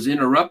what was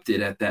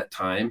interrupted at that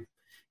time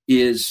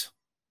is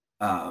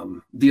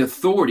the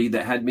authority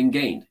that had been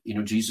gained.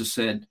 Jesus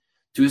said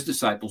to his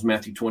disciples,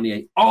 Matthew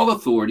 28, all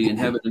authority in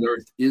heaven and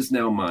earth is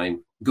now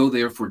mine. Go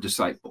therefore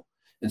disciple.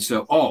 And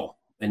so all,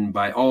 and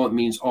by all it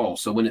means all.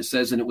 So when it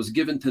says, and it was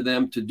given to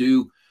them to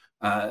do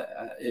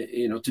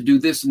to do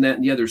this and that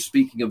and the other,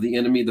 speaking of the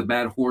enemy, the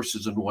bad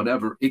horses and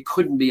whatever, it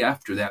couldn't be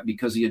after that,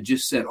 because he had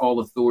just said all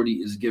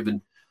authority is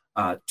given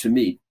to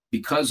me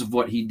because of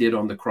what he did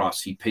on the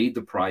cross. He paid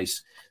the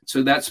price.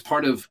 So that's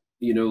part of,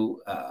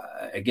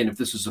 again, if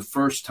this is the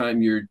first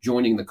time you're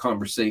joining the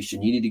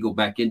conversation, you need to go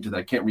back into that.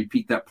 I can't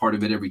repeat that part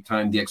of it every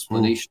time, the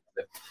explanation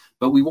of it.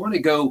 But we want to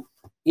go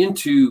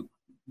into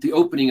the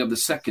opening of the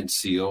second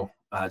seal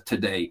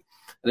today.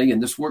 And again,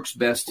 this works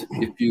best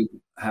if you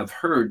have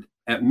heard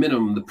at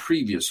minimum the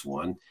previous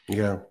one.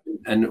 Yeah.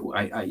 And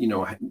I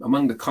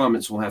among the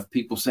comments, we'll have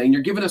people saying,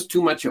 you're giving us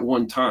too much at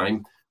one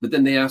time. But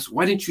then they ask,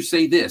 why didn't you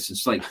say this?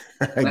 It's like,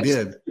 I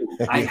did.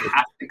 I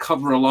have to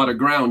cover a lot of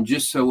ground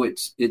just so it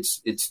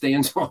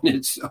stands on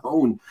its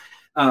own.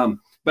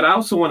 But I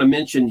also want to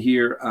mention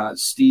here,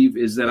 Steve,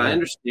 is that I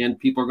understand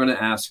people are going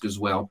to ask as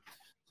well.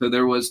 So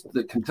there was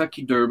the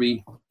Kentucky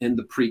Derby and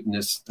the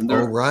Preakness. And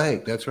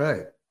right. That's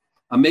right.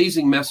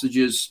 Amazing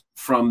messages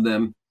from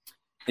them.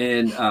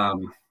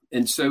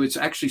 And so it's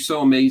actually so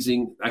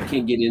amazing. I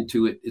can't get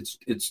into it.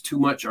 It's too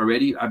much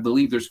already. I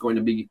believe there's going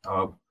to be,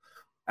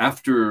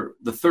 after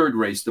the third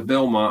race, the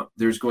Belmont,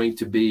 there's going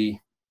to be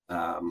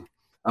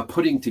a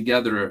putting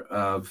together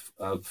of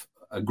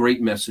a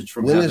great message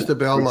from When heaven. is the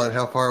Belmont?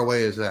 How far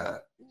away is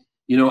that?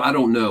 I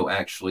don't know,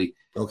 actually.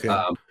 Okay.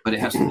 But it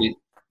has to be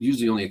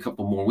usually only a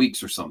couple more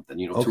weeks or something,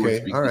 2 or 3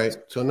 weeks. All right.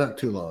 So not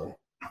too long.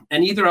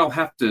 And either I'll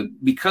have to,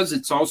 because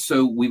it's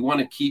also, we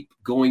want to keep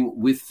going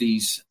with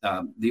these,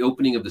 the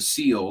opening of the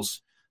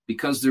seals,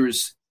 because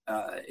there's,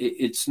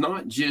 it's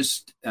not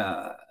just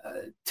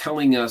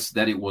telling us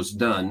that it was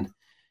done.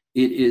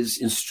 It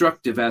is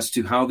instructive as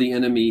to how the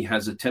enemy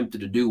has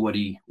attempted to do what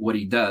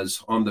he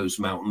does on those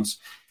mountains.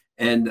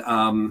 And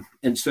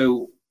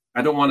so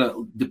I don't want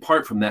to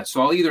depart from that.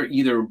 So I'll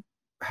either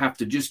have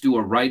to just do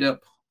a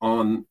write-up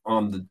on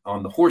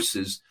the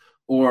horses,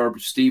 or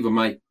Steve, I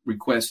might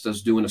request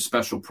us doing a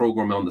special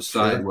program on the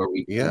side where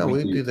we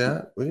can do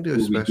that. We can do a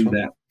special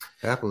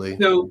happily.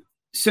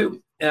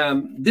 So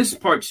this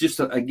part's just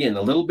again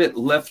a little bit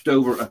left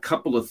over, a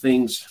couple of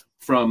things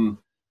from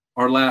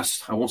our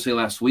last, I won't say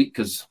last week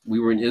because we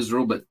were in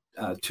Israel, but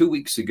 2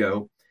 weeks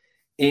ago.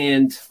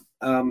 And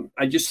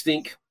I just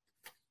think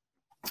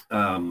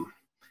that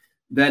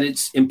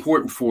it's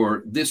important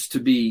for this to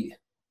be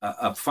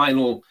a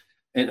final,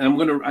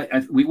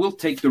 and we will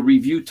take the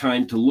review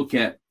time to look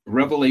at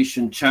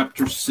Revelation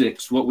chapter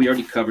 6, what we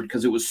already covered,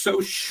 because it was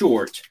so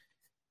short.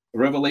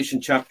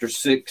 Revelation chapter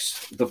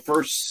 6, the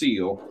first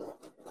seal.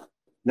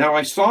 Now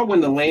I saw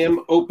when the Lamb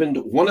opened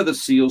one of the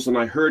seals, and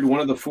I heard one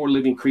of the 4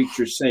 living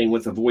creatures saying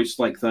with a voice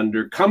like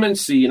thunder, "Come and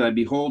see." And I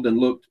behold and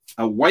looked,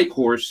 a white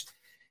horse,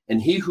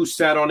 and he who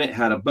sat on it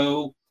had a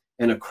bow,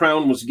 and a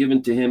crown was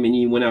given to him, and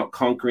he went out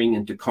conquering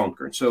and to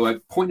conquer. And so I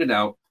pointed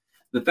out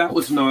that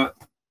was not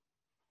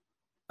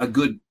a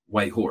good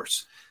white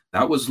horse.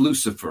 That was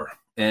Lucifer.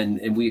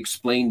 and we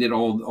explained it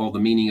all the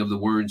meaning of the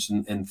words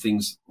and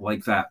things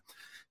like that.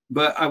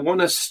 But I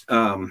want us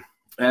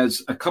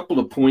as a couple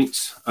of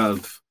points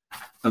of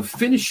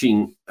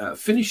finishing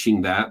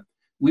that,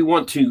 we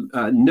want to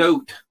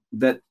note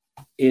that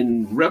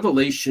in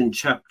Revelation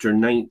chapter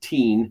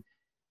 19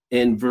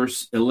 and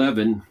verse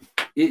 11,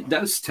 it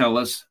does tell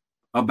us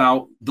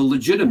about the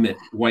legitimate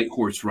white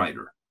horse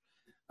rider,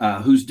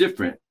 who's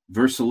different.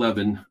 Verse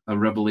 11 of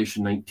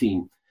Revelation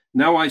 19.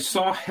 Now I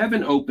saw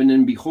heaven open,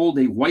 and behold,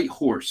 a white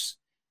horse,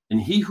 and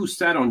he who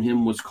sat on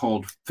him was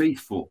called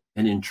Faithful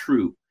and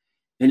True,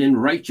 and in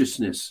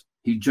righteousness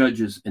he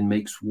judges and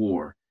makes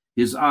war.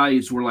 His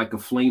eyes were like a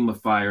flame of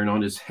fire, and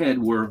on his head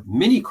were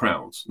many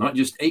crowns, not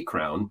just a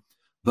crown,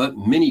 but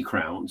many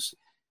crowns.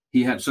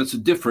 He had such a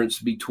difference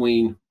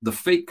between the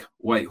fake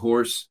white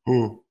horse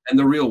and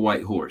the real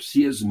white horse.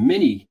 He has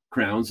many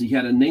crowns. He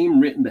had a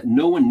name written that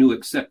no one knew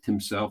except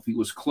himself. He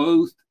was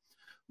clothed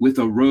with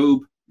a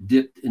robe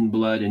dipped in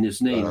blood, and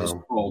his name is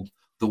called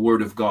the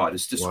Word of God.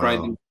 It's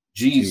describing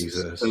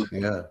Jesus. So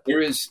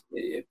there is,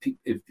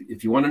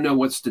 if you want to know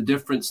what's the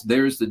difference,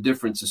 there's the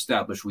difference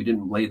established. We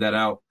didn't lay that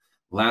out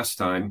last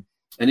time,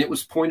 and it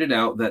was pointed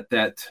out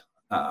that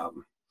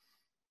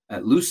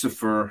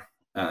Lucifer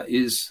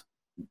is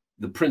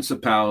the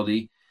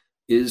principality,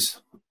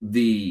 is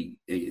the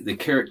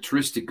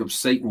characteristic of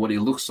Satan, what he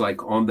looks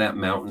like on that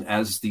mountain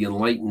as the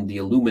enlightened, the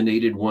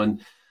illuminated one,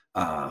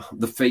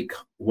 the fake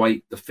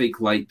white, the fake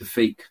light, the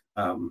fake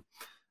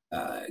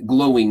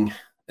glowing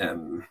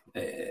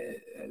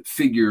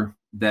figure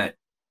that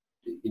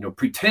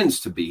pretends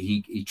to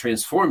be. He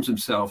transforms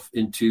himself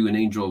into an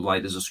angel of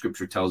light, as the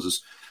scripture tells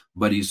us,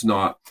 but he's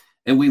not.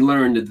 And we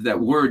learned that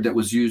word that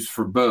was used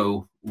for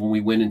bow, when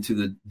we went into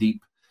the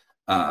deep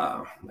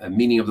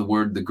meaning of the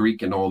word, the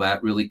Greek and all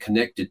that, really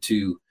connected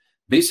to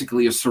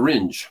basically a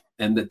syringe,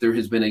 and that there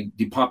has been a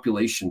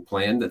depopulation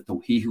plan, that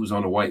he who was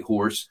on a white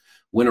horse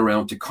went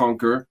around to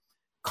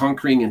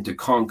conquering and to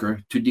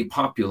conquer, to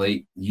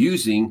depopulate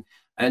using,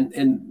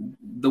 and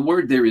the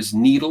word there is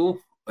needle.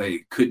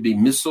 It could be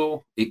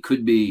missile. It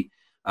could be,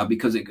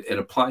 because it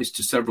applies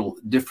to several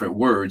different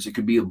words. It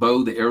could be a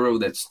bow, the arrow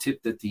that's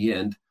tipped at the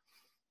end.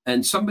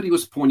 And somebody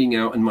was pointing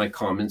out in my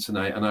comments, and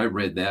I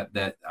read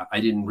that I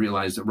didn't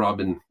realize that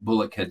Robin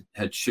Bullock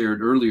had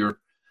shared earlier.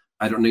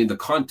 I don't know the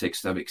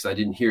context of it because I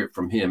didn't hear it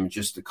from him.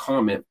 Just a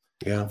comment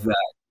that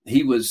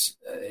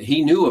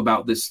he knew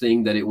about this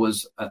thing, that it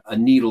was a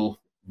needle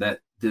that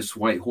this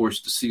white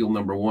horse, the seal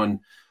number 1,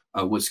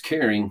 was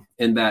carrying,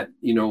 and that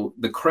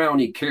the crown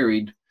he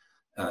carried,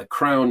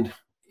 crown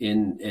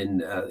in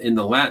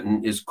the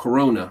Latin is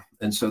corona,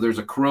 and so there's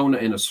a corona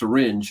in a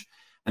syringe.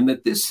 And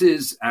that this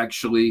is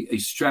actually a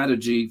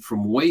strategy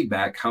from way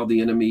back, how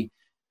the enemy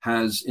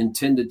has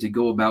intended to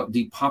go about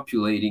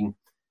depopulating.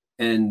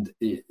 And,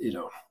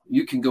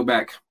 you can go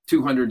back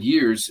 200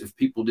 years if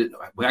people didn't,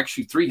 well,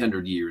 actually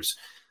 300 years,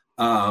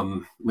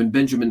 when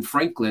Benjamin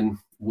Franklin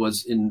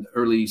was in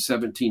early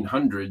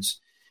 1700s,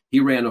 he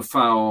ran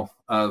afoul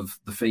of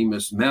the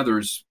famous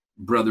Mathers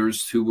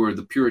brothers, who were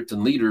the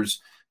Puritan leaders,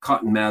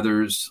 Cotton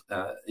Mathers,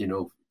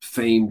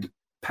 famed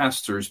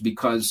pastors,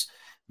 because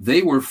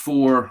they were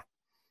for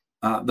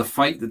the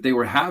fight that they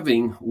were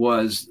having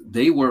was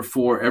they were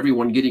for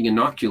everyone getting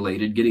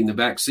inoculated, getting the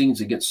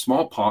vaccines against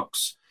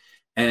smallpox.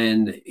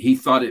 And he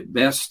thought it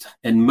best,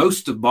 and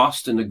most of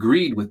Boston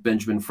agreed with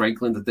Benjamin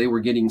Franklin, that they were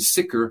getting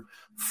sicker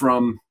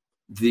from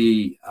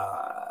the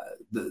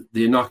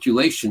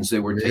inoculations they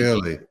were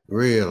taking.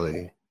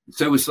 Really?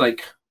 So it's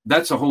like,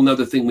 that's a whole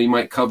nother thing we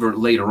might cover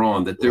later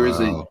on, that there is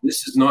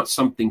this is not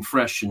something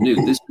fresh and new.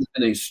 This has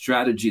been a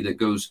strategy that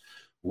goes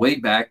way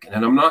back.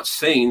 And I'm not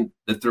saying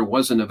that there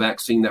wasn't a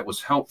vaccine that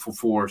was helpful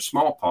for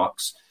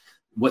smallpox.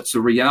 What's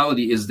the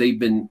reality is they've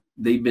been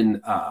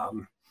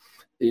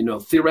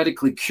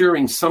theoretically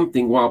curing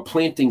something while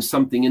planting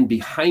something in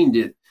behind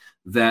it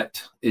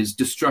that is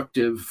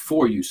destructive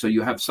for you. So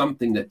you have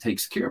something that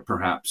takes care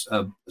perhaps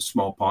of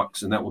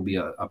smallpox, and that will be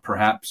a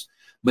perhaps,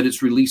 but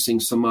it's releasing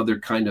some other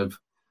kind of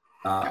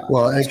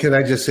well, and can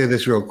I just say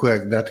this real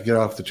quick, not to get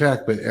off the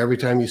track, but every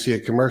time you see a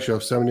commercial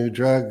of some new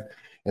drug,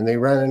 and they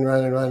run and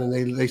run and run,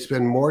 and they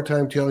spend more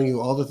time telling you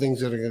all the things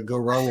that are going to go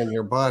wrong in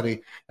your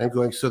body. And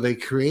going, so they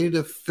created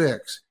a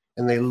fix,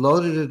 and they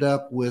loaded it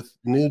up with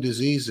new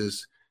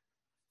diseases,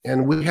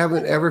 and we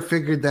haven't ever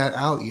figured that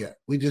out yet.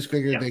 We just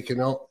figured they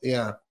can all,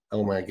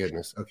 oh my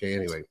goodness. Okay,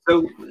 anyway.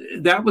 So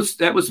that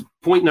was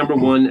point number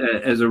 1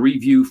 as a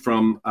review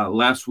from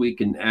last week,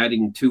 and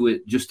adding to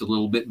it just a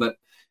little bit. But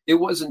it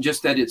wasn't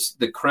just that it's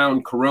the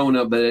crown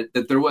corona, but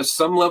that there was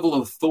some level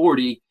of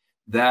authority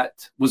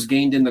that was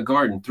gained in the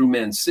garden through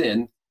man's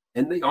sin.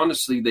 And they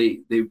honestly,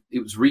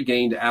 it was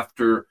regained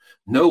after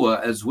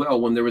Noah as well,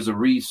 when there was a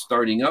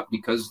restarting up,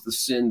 because the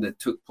sin that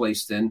took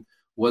place then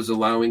was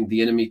allowing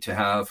the enemy to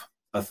have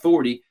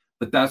authority.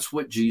 But that's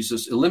what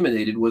Jesus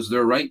eliminated, was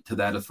their right to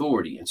that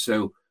authority. And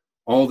so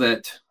all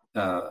that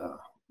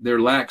there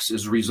lacks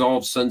is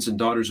resolved sons and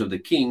daughters of the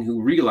King,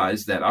 who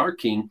realize that our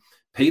King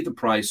paid the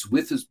price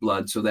with his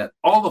blood so that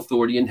all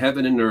authority in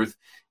heaven and earth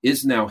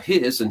is now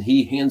his, and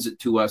he hands it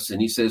to us.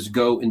 And he says,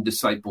 go and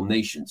disciple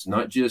nations,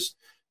 not just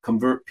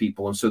convert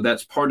people. And so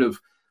that's part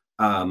of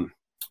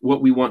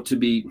what we want to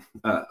be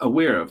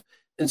aware of.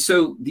 And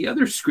so the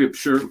other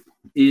scripture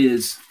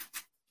is,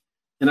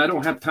 and I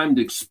don't have time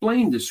to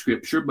explain the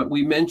scripture, but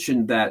we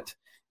mentioned that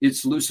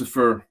it's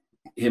Lucifer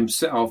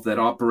himself that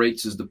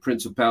operates as the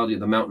principality of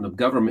the mountain of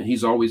government.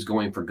 He's always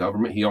going for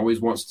government. He always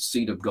wants the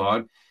seat of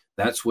God.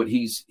 That's what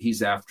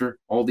he's after.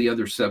 All the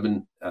other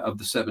seven of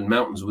the seven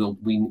mountains,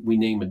 we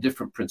name a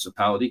different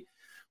principality.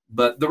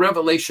 But the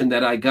revelation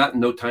that I got,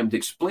 no time to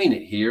explain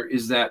it here,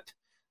 is that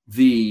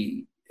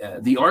the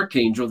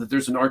archangel, that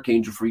there's an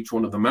archangel for each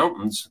one of the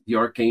mountains. The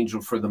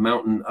archangel for the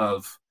mountain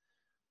of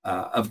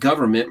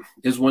government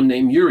is one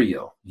named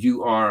Uriel,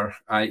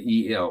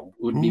 Uriel,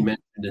 would be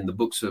mentioned in the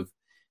books of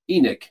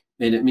Enoch,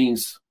 and it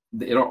means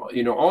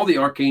all the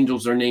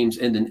archangels, their names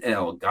end in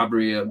L: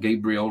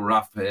 Gabriel,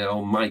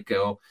 Raphael,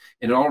 Michael,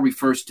 and it all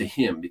refers to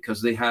him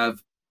because they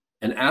have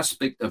an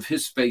aspect of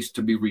his face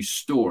to be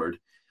restored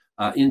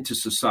into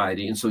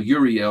society. And so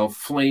Uriel,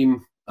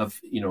 flame of,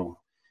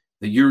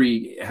 the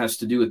Uri has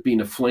to do with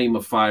being a flame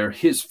of fire,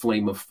 his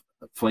flame of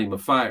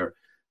fire.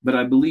 But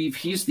I believe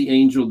he's the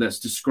angel that's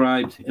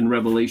described in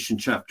Revelation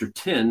chapter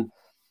 10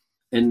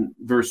 and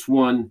verse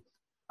 1.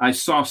 I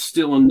saw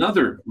still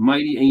another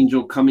mighty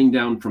angel coming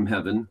down from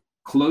heaven,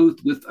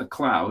 clothed with a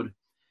cloud,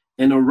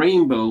 and a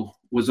rainbow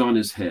was on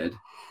his head.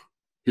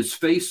 His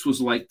face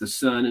was like the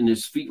sun, and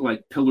his feet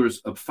like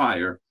pillars of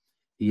fire.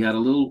 He had a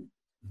little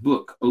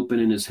book open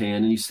in his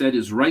hand, and he set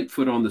his right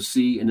foot on the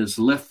sea and his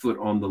left foot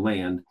on the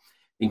land,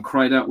 and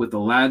cried out with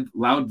a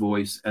loud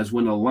voice as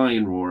when a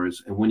lion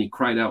roars. And when he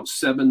cried out,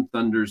 7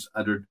 thunders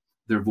uttered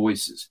their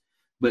voices.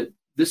 But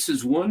this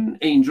is one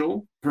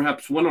angel,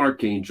 perhaps one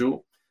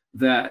archangel,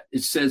 that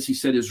it says he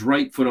set his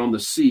right foot on the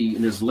sea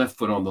and his left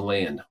foot on the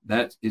land.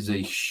 That is a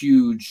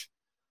huge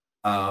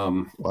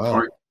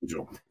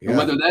archangel. Yeah. And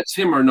whether that's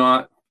him or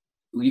not,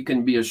 you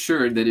can be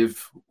assured that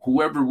if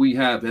whoever we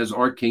have as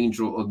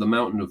archangel of the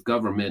mountain of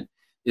government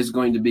is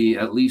going to be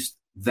at least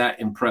that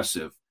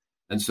impressive.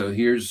 And so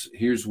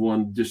here's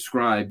one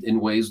described in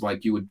ways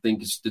like you would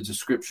think it's the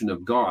description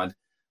of God.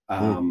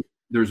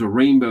 There's a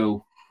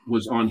rainbow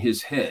was on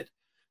his head,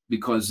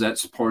 because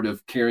that's part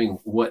of carrying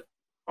what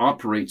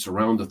operates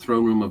around the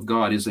throne room of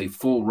God is a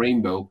full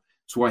rainbow.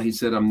 That's why he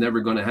said, I'm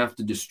never going to have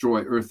to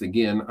destroy earth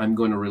again. I'm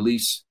going to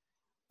release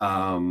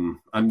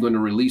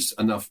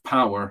enough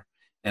power,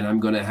 and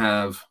I'm going to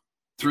have,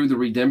 through the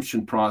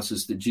redemption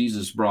process that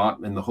Jesus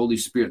brought and the Holy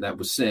Spirit that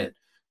was sent,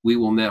 we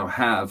will now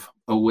have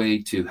a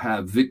way to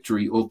have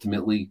victory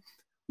ultimately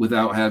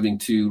without having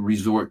to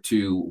resort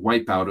to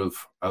wipeout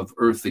of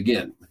earth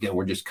again. Again,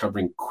 we're just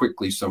covering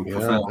quickly some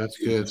profound. That's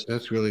good.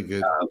 That's really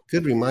good.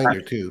 Good reminder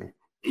too.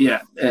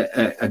 Yeah,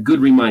 a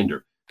good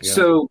reminder. Yeah.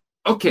 So,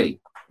 okay,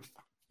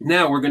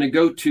 now we're going to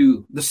go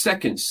to the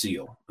second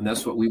seal, and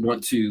that's what we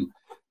want to,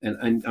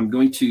 and I'm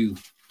going to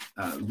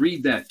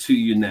read that to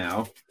you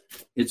now.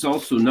 It's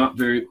also not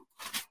very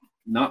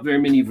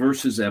many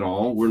verses at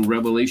all. We're in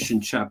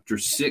Revelation chapter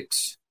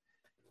 6,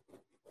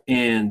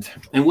 and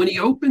when he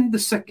opened the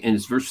second, and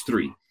it's verse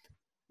 3.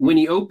 When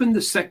he opened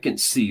the second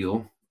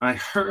seal, I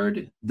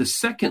heard the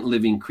second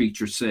living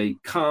creature say,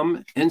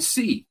 "Come and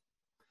see."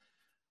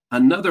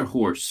 Another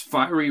horse,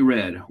 fiery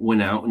red,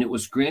 went out, and it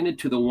was granted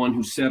to the one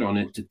who sat on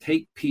it to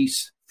take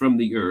peace from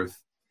the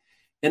earth,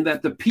 and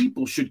that the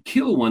people should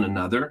kill one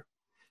another,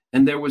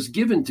 and there was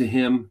given to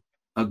him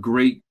a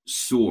great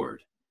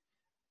sword.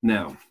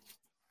 Now,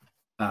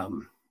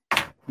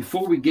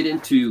 before we get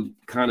into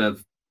kind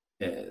of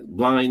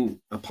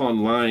line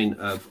upon line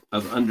of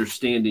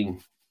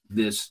understanding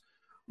this,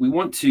 I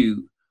want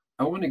to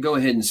go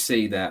ahead and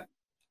say that,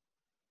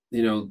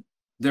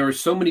 there are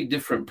so many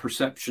different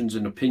perceptions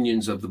and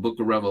opinions of the book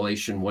of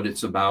Revelation, what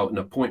it's about. And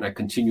a point I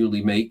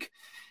continually make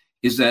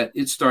is that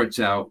it starts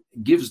out,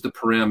 gives the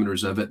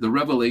parameters of it, the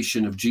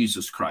revelation of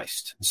Jesus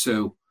Christ.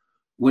 So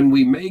when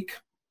we make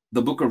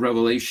the book of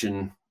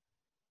Revelation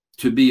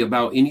to be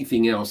about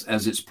anything else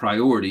as its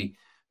priority,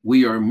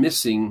 we are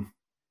missing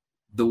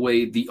the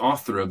way the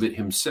author of it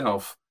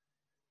himself,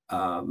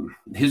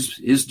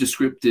 his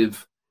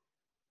descriptive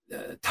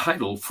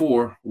title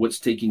for what's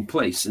taking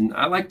place. And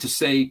I like to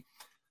say,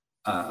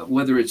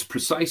 whether it's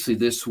precisely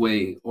this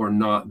way or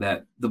not,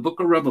 that the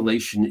book of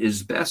Revelation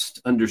is best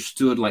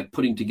understood like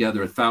putting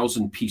together a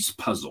 1,000-piece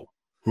puzzle.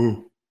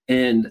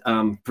 And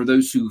for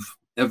those who've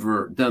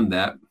ever done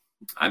that,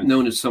 I'm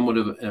known as somewhat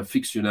of an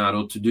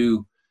aficionado to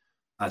do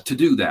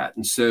that.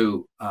 And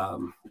so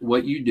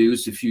what you do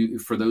is,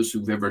 for those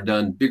who've ever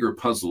done bigger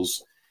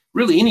puzzles,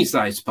 really any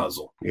size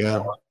puzzle,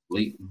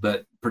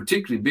 but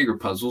particularly bigger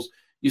puzzles,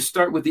 you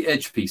start with the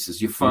edge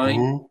pieces. You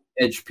find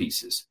edge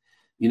pieces.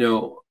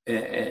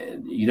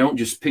 And you don't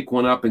just pick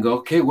one up and go,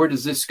 okay, where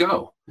does this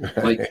go?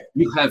 Like,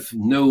 you have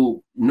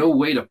no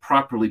way to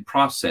properly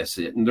process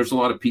it. And there's a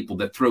lot of people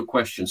that throw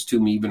questions to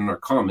me, even in our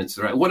comments.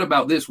 They're like, what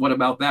about this? What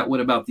about that? What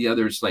about the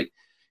other? It's like,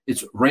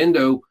 it's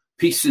rando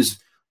pieces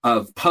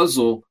of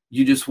puzzle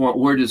you just want,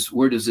 where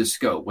does this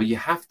go? Well, you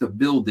have to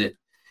build it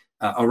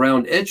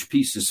around edge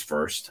pieces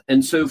first.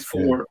 And so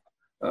for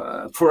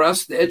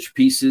us, the edge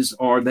pieces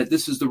are that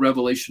this is the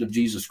revelation of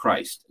Jesus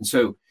Christ. And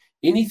so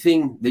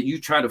anything that you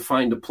try to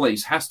find a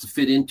place has to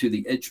fit into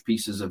the edge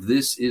pieces of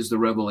this is the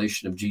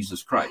revelation of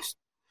Jesus Christ.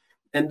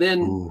 And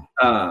then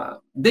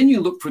you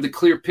look for the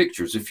clear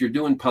pictures. If you're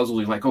doing puzzles,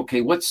 you're like,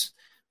 okay, what's,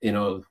 you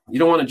don't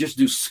want to just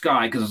do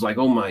sky because it's like,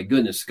 oh my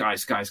goodness, sky.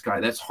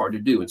 That's hard to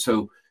do. And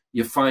so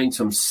you find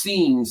some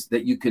scenes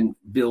that you can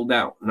build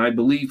out. And I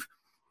believe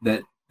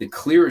that the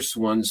clearest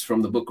ones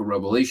from the book of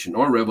Revelation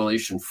are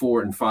Revelation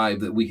 4 and 5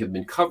 that we have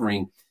been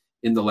covering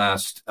in the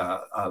last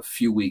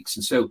few weeks.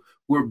 And so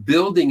we're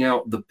building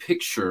out the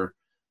picture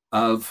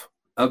of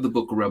the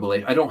book of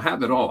Revelation. I don't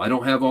have it all. I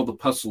don't have all the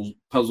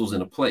puzzles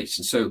in a place.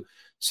 And so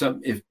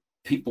if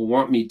people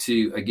want me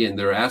to, again,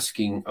 they're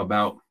asking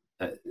about,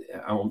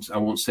 I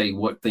won't say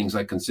what things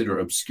I consider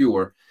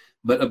obscure,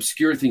 but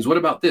obscure things. What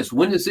about this?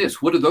 When is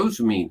this? What do those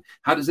mean?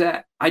 How does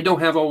that? I don't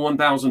have all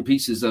 1,000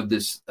 pieces of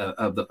this,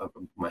 of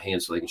my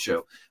hand so they can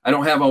show. I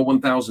don't have all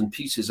 1,000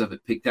 pieces of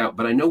it picked out,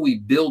 but I know we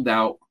build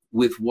out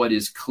with what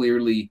is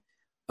clearly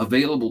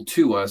available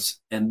to us.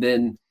 And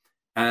then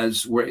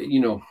as we're,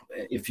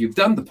 if you've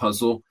done the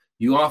puzzle,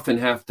 you often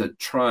have to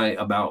try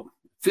about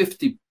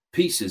 50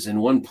 pieces in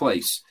one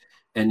place.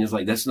 And it's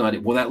like, that's not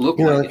it. Well, that looked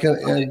like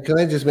can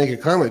I just make a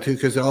comment too?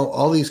 Because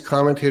all these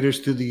commentators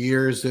through the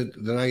years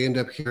that I end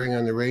up hearing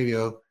on the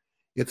radio,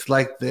 it's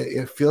like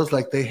it feels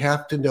like they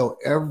have to know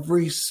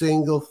every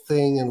single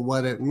thing and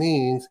what it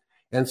means.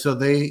 And so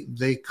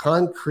they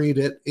concrete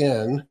it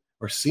in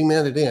or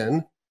cement it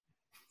in.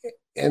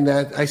 And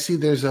that I see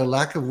there's a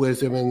lack of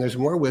wisdom, and there's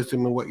more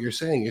wisdom in what you're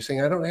saying. You're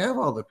saying, I don't have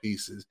all the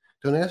pieces.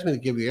 Don't ask me to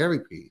give you every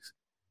piece,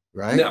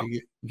 right? No.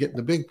 You're getting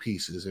the big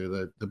pieces or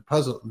the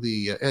puzzle,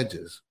 the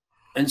edges.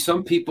 And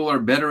some people are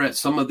better at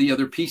some of the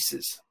other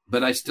pieces,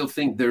 but I still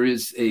think there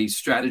is a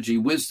strategy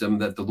wisdom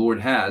that the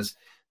Lord has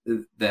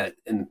that,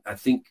 and I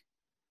think,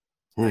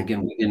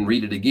 again, we didn't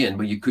read it again,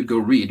 but you could go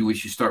read. We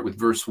should start with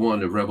verse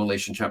 1 of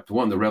Revelation chapter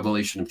 1, the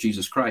revelation of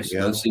Jesus Christ,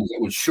 and those things that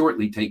would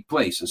shortly take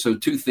place. And so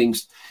two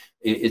things,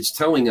 it's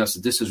telling us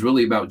that this is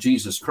really about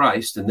Jesus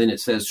Christ, and then it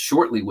says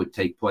shortly would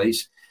take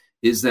place,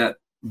 is that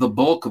the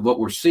bulk of what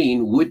we're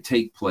seeing would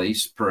take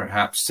place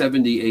perhaps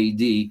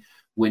 70 AD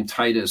when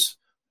Titus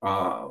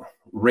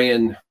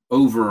ran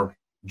over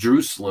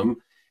Jerusalem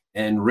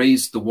and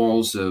raised the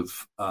walls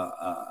of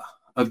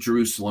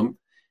Jerusalem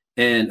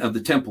and of the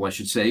temple, I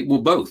should say.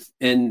 Well, both.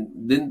 And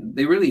then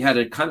they really had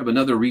a kind of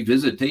another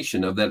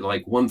revisitation of that,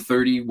 like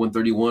 130,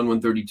 131,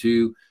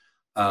 132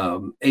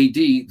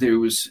 AD. There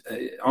was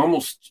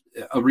almost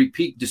a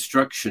repeat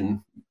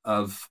destruction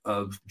of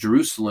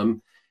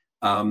Jerusalem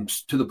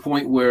to the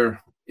point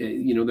where,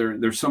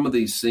 there's some of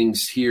these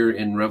things here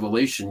in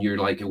Revelation. You're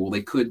like, well,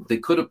 they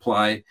could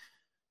apply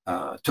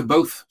to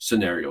both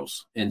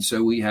scenarios. And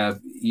so we have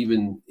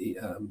even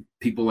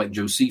people like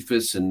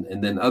Josephus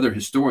and then other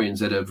historians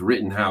that have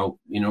written how,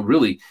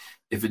 really,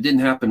 if it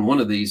didn't happen one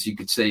of these, you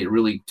could say it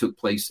really took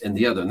place in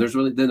the other. And there's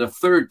really then a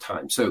third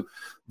time. So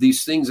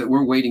these things that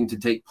we're waiting to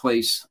take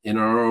place in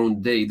our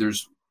own day,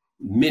 there's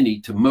many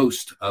to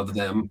most of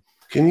them.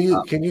 Can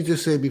you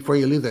just say, before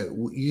you leave that,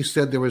 you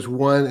said there was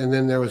one and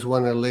then there was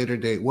one at a later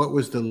date. What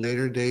was the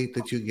later date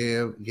that you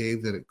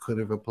gave that it could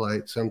have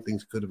applied, some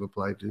things could have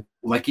applied to?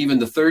 Like even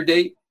the third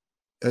date?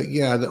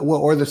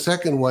 Or the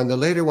second one, the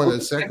later one,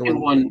 the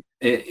second one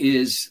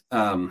is,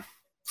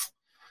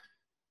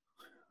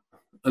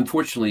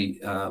 unfortunately,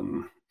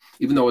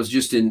 even though I was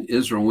just in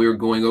Israel, we were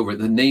going over,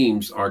 the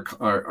names are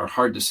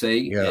hard to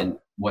say and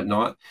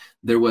whatnot.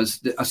 There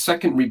was a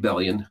second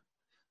rebellion.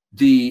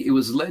 It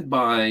was led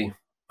by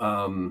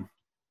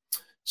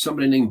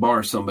somebody named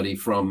somebody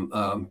from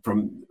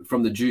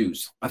the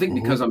Jews. I think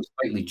because I'm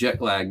slightly jet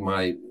lagged,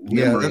 my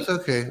memory that's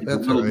okay.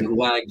 That's a little right. bit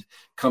lagged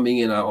coming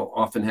in. I'll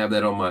often have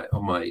that on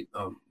my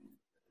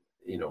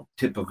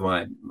tip of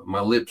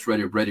my lips,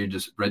 ready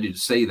to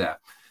say that.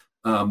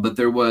 But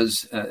there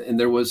was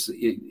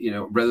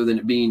rather than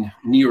it being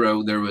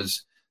Nero, there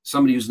was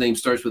somebody whose name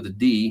starts with a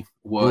D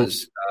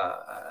was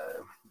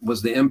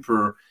the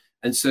emperor.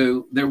 And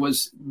so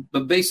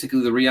but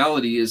basically the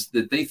reality is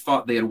that they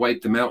thought they had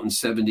wiped them out in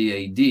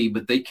 70 AD,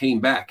 but they came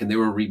back and they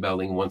were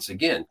rebelling once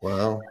again.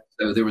 Wow.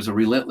 So there was a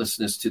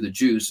relentlessness to the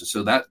Jews. And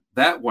so that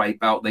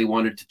wipeout, they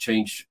wanted to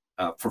change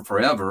for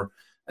forever.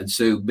 And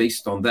so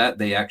based on that,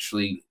 they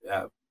actually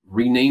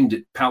renamed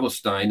it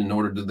Palestine in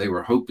order that they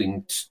were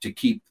hoping to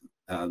keep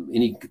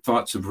any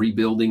thoughts of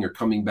rebuilding or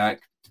coming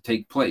back to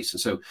take place.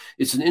 And so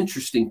it's an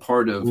interesting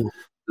part of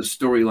the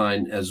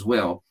storyline as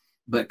well.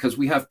 But because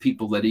we have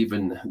people that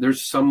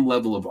there's some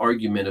level of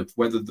argument of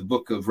whether the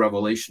book of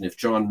Revelation, if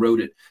John wrote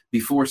it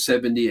before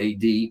 70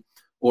 AD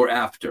or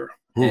after.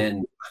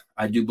 And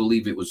I do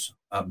believe it was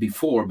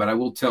before, but I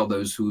will tell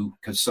those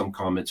because some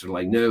comments are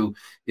like, no,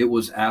 it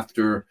was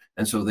after.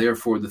 And so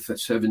therefore the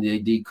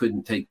 70 AD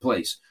couldn't take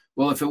place.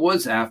 Well, if it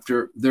was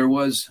after, there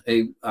was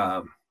a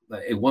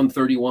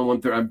 130,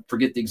 I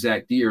forget the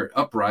exact year,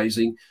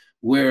 uprising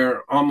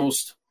where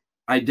almost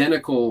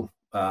identical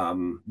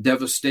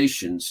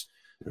devastations.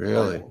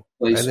 Really?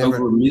 Place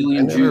over 1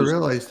 million Jews. I never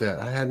realized that.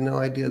 I had no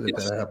idea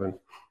that happened.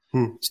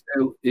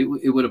 So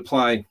it would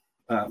apply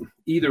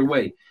either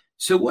way.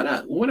 So what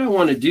I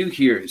want to do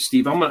here,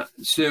 Steve,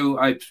 so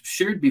I've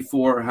shared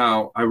before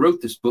how I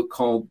wrote this book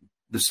called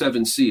The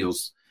Seven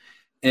Seals,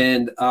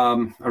 and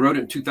I wrote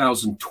it in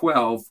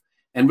 2012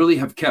 and really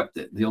have kept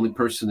it. The only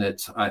person that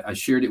I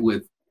shared it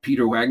with,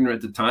 Peter Wagner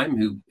at the time,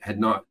 who had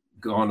not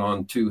gone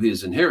on to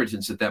his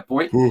inheritance at that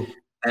point.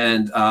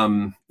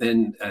 And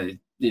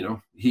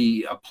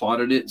he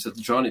applauded it and said,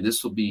 Johnny,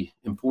 this will be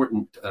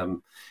important.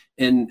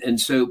 And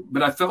so,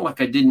 but I felt like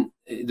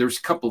there's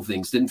a couple of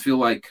things. Didn't feel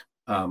like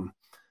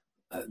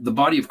the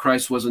body of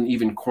Christ wasn't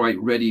even quite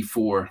ready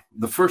for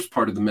the first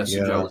part of the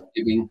message I was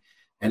giving.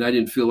 And I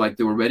didn't feel like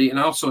they were ready. And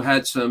I also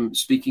had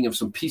speaking of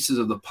some pieces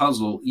of the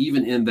puzzle,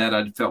 even in that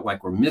I felt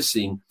like were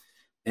missing.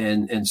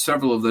 And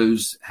several of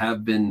those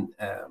have been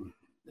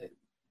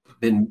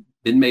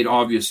made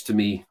obvious to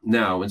me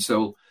now. And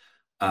so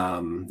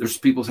there's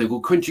people say, well,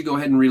 couldn't you go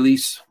ahead and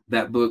release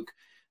that book?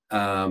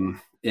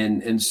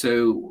 And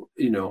so,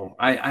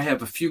 I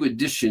have a few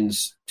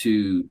additions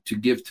to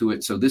give to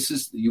it. So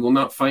you will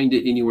not find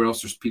it anywhere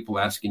else. There's people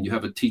asking, you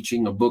have a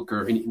teaching, a book,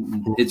 or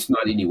it's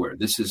not anywhere.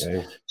 This is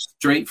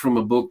straight from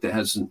a book that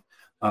hasn't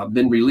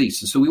been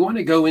released. And so we want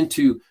to go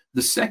into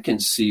the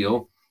second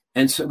seal.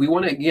 And so we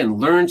want to, again,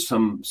 learn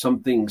some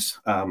things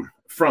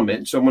from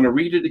it. So I'm going to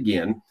read it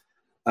again.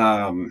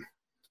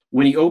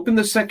 When he opened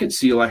the second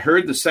seal, I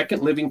heard the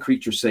second living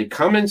creature say,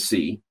 come and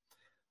see.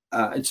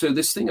 And so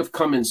this thing of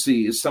come and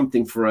see is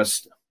something for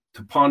us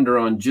to ponder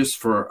on just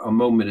for a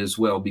moment as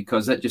well,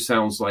 because that just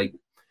sounds like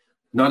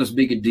not as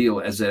big a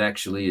deal as it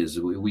actually is.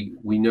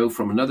 We know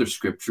from another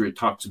scripture, it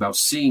talks about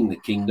seeing the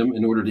kingdom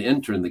in order to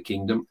enter in the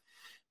kingdom.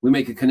 We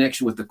make a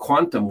connection with the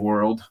quantum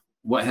world,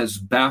 what has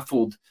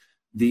baffled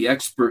the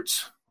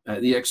experts,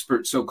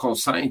 so-called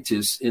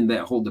scientists in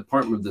that whole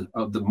department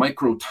of the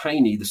micro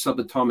tiny, the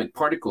subatomic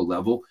particle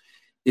level,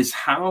 is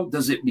how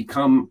does it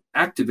become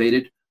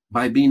activated?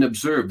 By being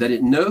observed, that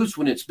it knows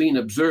when it's being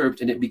observed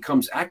and it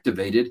becomes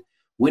activated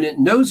when it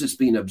knows it's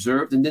being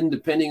observed. And then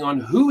depending on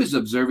who is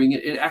observing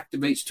it, it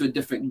activates to a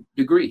different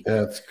degree.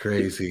 That's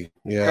crazy.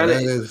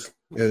 It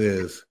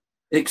is.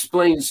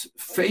 Explains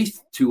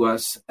faith to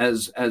us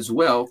as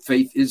well.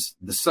 Faith is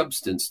the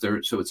substance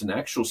there. So it's an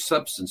actual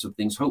substance of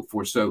things hoped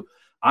for. So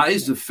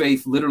eyes of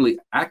faith literally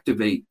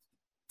activate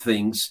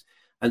things.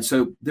 And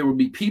so there will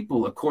be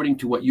people, according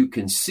to what you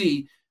can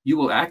see, you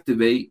will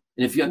activate.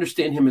 And if you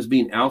understand him as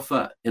being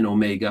Alpha and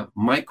Omega,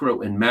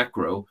 micro and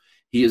macro,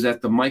 he is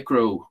at the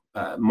micro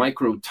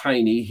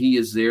tiny. He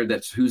is there.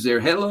 That's who's there.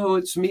 Hello,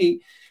 it's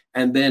me.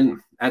 And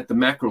then at the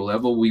macro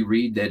level, we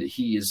read that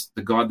he is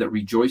the God that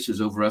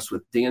rejoices over us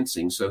with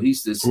dancing. So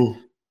he's this,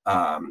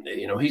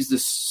 he's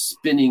this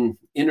spinning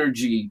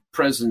energy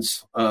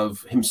presence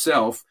of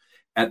himself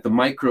at the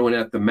micro and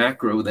at the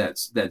macro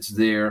that's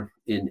there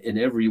in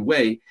every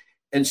way.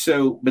 And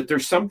so, but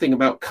there's something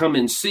about come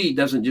and see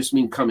doesn't just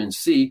mean come and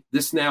see.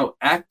 This now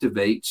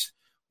activates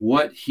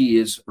what he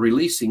is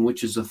releasing,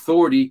 which is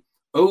authority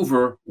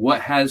over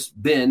what has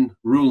been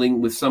ruling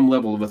with some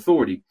level of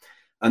authority.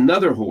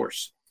 Another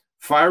horse,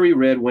 fiery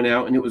red, went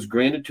out, and it was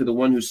granted to the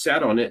one who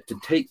sat on it to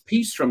take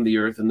peace from the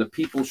earth, and the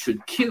people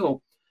should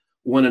kill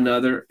one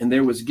another. And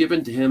there was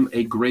given to him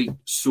a great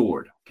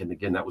sword. And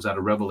again, that was out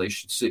of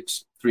Revelation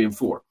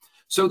 6:3-4.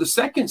 So the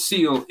second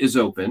seal is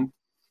open.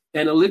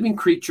 And a living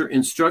creature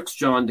instructs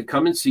John to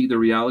come and see the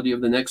reality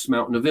of the next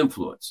mountain of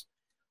influence.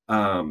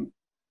 I'll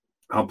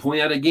point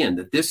out again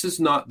that this is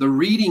not the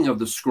reading of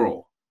the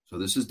scroll. So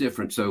this is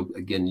different. So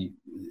again,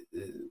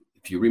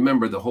 if you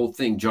remember the whole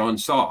thing John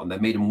saw and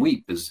that made him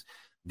weep, is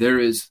there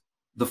is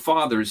the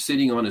Father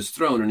sitting on his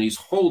throne and he's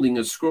holding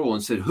a scroll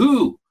and said,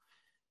 who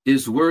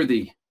is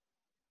worthy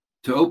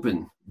to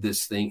open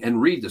this thing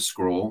and read the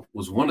scroll,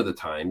 was one of the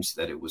times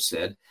that it was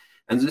said.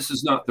 And this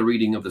is not the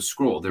reading of the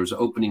scroll. There's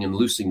opening and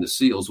loosing the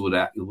seals.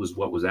 It was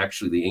what was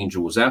actually the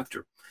angel was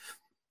after.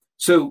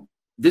 So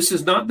this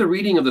is not the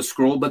reading of the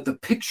scroll, but the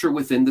picture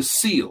within the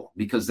seal,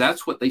 because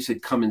that's what they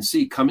said, come and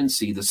see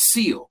the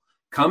seal.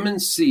 Come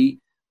and see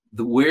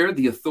where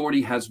the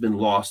authority has been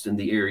lost in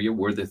the area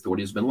where the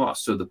authority has been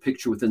lost. So the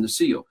picture within the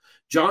seal.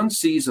 John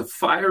sees a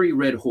fiery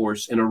red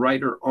horse and a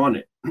rider on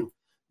it.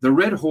 The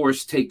red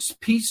horse takes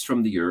peace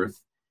from the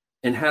earth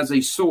and has a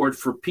sword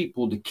for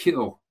people to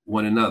kill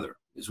one another,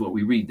 is what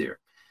we read there.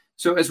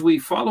 So as we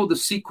follow the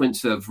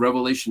sequence of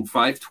Revelation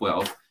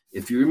 5:12,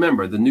 if you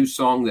remember the new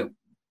song that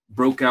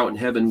broke out in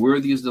heaven,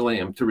 worthy is the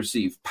Lamb to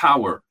receive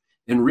power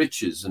and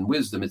riches and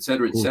wisdom, et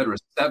cetera,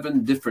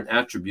 7 different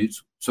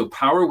attributes. So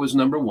power was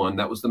number one.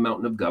 That was the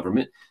mountain of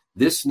government.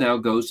 This now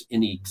goes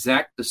in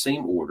the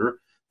same order.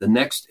 The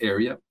next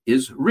area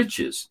is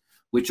riches,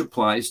 which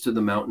applies to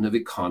the mountain of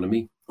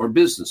economy or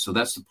business. So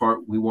that's the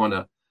part we want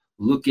to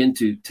look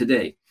into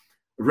today.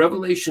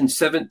 Revelation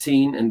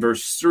 17 and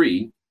verse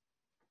 3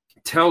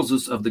 tells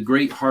us of the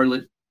great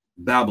harlot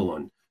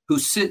Babylon, who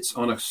sits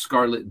on a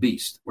scarlet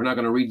beast. We're not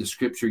going to read the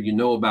scripture, you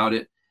know about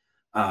it.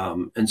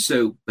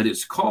 But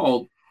it's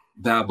called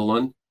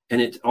Babylon,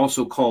 and it's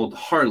also called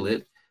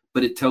harlot,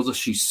 but it tells us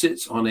she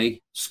sits on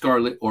a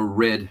scarlet or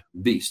red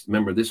beast.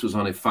 Remember, this was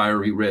on a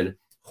fiery red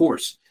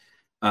horse.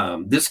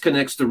 This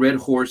connects the red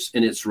horse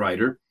and its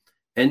rider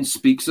and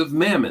speaks of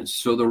mammon.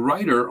 So the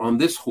rider on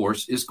this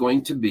horse is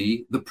going to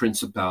be the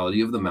principality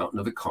of the mountain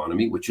of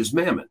economy, which is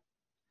mammon.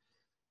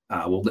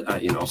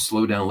 I'll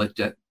slow down, let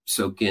that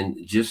soak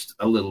in just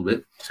a little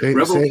bit. Say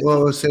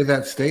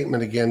that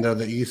statement again, though,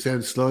 that you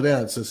said slow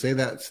down. So say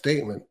that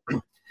statement.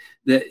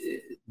 That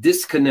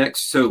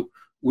disconnects. So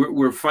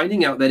we're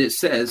finding out that it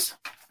says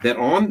that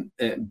on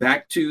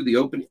back to the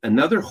open,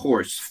 another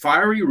horse,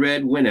 fiery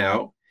red, went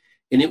out,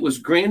 and it was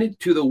granted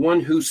to the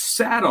one who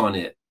sat on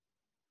it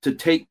to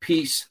take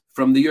peace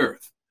from the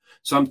earth.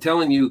 So I'm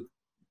telling you,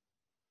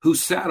 who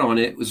sat on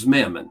it was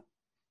Mammon.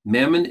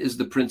 Mammon is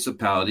the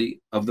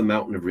principality of the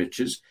mountain of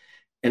riches.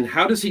 And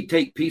how does he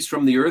take peace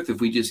from the earth?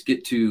 If we just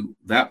get to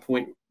that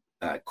point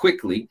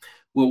quickly,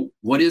 well,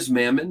 what is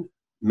Mammon?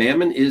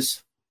 Mammon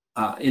is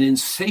an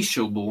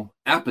insatiable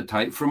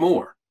appetite for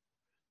more.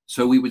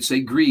 So we would say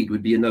greed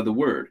would be another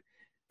word.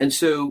 And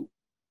so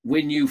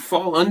when you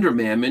fall under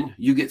Mammon,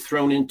 you get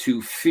thrown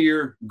into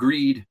fear,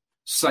 greed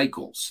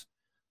cycles.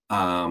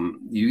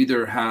 You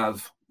either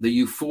have the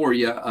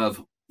euphoria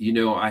of,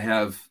 I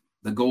have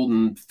the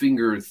golden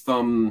finger,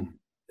 thumb,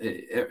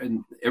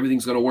 and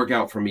everything's going to work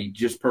out for me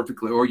just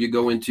perfectly, or you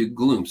go into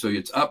gloom. So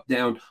it's up,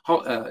 down.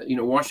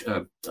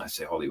 I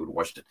say Hollywood,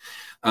 Washington.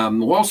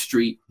 Wall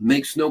Street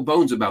makes no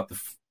bones about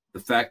the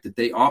fact that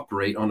they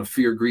operate on a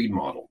fear greed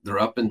model. They're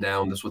up and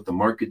down. That's what the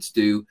markets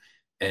do.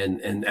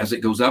 And as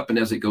it goes up and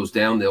as it goes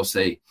down, they'll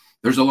say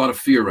there's a lot of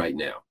fear right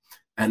now.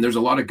 And there's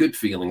a lot of good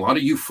feeling, a lot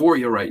of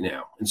euphoria right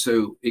now. And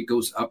so it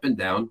goes up and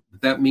down.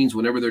 But that means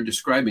whenever they're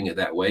describing it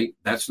that way,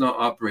 that's not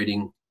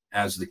operating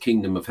as the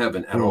kingdom of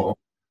heaven at all.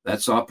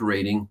 That's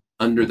operating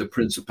under the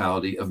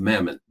principality of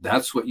Mammon.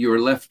 That's what you are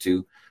left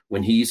to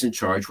when he's in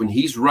charge, when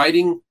he's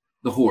riding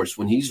the horse,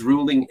 when he's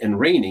ruling and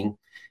reigning.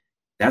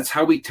 That's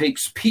how he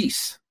takes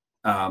peace.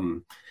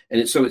 So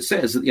it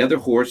says that the other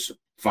horse,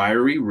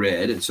 fiery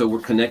red. And so we're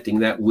connecting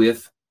that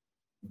with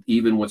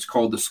even what's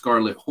called the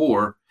scarlet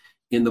whore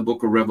in the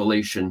book of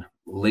Revelation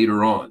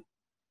later on.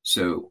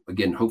 So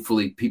again,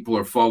 hopefully people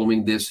are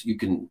following this. You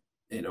can,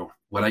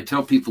 what I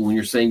tell people when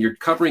you're saying you're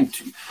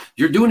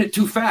doing it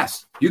too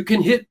fast, you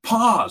can hit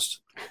pause.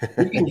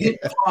 You can hit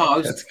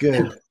pause. That's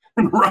good.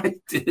 And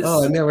write this.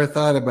 Oh, I never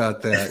thought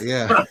about that.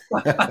 Yeah.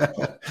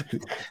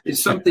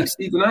 It's something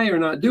Steve and I are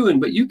not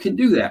doing, but you can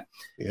do that.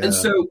 Yeah. And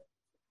so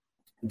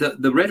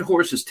the red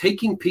horse is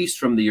taking peace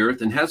from the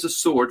earth and has a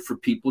sword for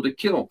people to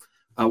kill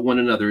one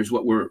another, is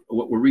what we're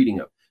reading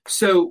of.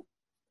 So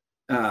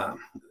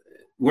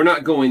we're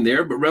not going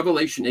there, but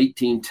Revelation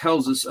 18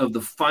 tells us of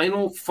the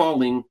final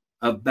falling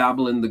of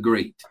Babylon the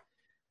Great.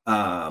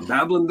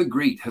 Babylon the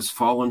Great has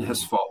fallen.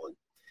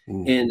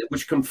 And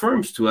which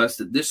confirms to us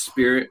that this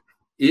spirit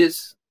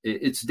its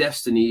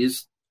destiny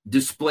is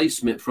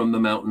displacement from the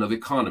mountain of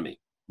economy.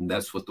 And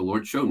that's what the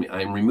Lord showed me.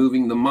 I am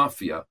removing the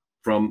mafia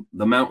from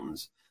the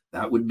mountains.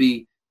 That would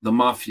be the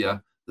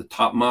mafia, the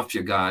top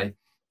mafia guy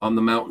on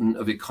the mountain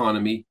of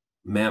economy,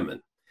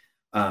 Mammon.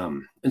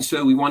 And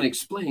so we want to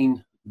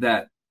explain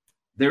that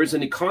there is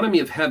an economy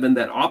of heaven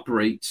that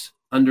operates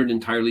under an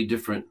entirely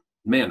different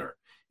manner.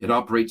 It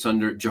operates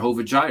under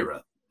Jehovah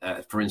Jireh,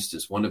 for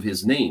instance, one of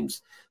his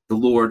names, the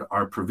Lord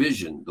our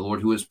provision, the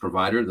Lord who is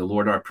provider, the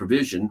Lord our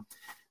provision.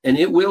 And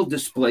it will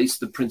displace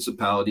the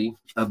principality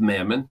of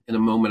Mammon. In a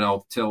moment,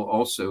 I'll tell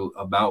also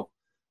about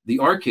the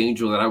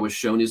archangel that I was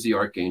shown is the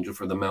archangel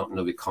for the mountain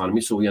of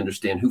economy. So we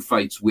understand who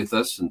fights with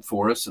us and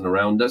for us and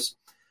around us.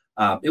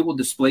 It will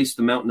displace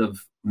the mountain of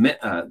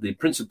the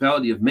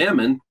principality of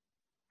Mammon,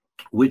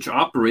 which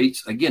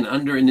operates, again,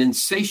 under an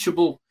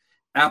insatiable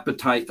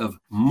appetite of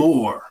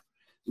more.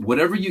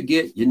 Whatever you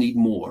get, you need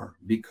more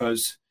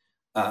because,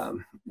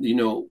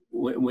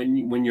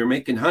 when you're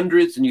making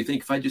hundreds and you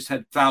think if I just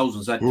had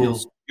thousands, I'd feel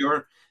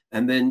secure.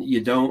 And then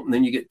you don't, and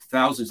then you get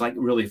thousands. Like,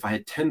 really, if I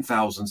had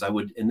 10,000s, I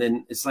would. And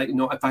then it's like,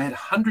 no, if I had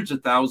hundreds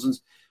of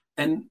thousands,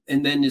 and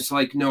then it's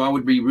like, no, I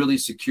would be really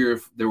secure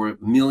if there were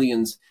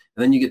millions.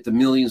 And then you get the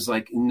millions,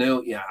 like,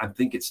 no, yeah, I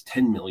think it's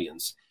 10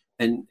 millions.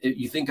 And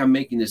you think I'm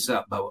making this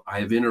up, but I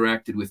have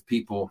interacted with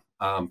people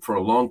for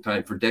a long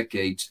time, for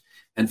decades,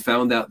 and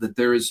found out that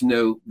there is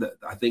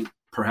I think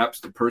perhaps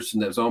the person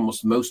that's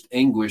almost most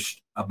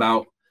anguished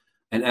about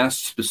and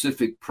asked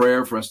specific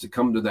prayer for us to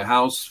come to the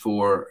house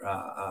for,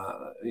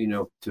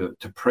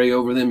 to pray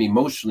over them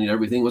emotionally and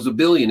everything was a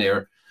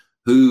billionaire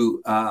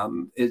who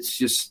it's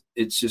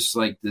just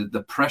like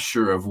the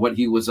pressure of what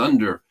he was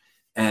under.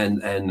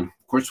 And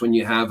of course, when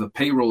you have a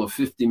payroll of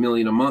 50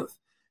 million a month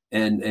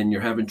and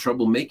you're having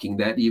trouble making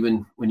that,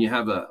 even when you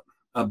have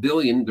a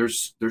billion,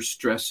 there's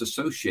stress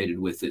associated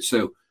with it.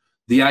 So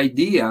the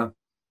idea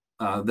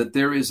that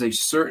there is a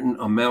certain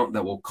amount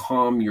that will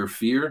calm your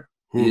fear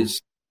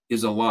is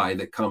a lie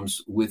that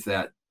comes with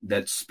that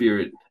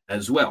spirit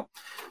as well.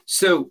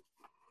 So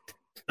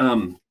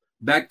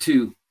back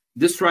to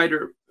this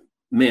rider,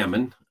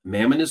 Mammon.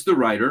 Mammon is the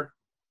rider.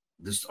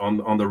 this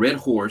on the red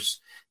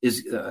horse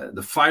is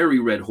the fiery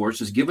red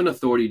horse is given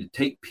authority to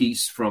take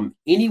peace from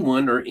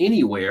anyone or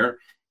anywhere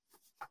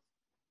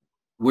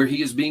where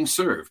he is being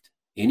served,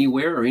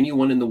 anywhere or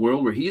anyone in the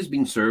world where he is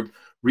being served,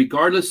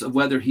 regardless of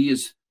whether he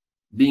is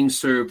being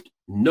served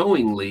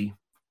knowingly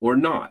or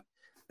not.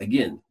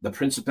 Again, the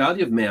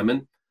principality of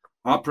Mammon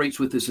operates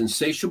with this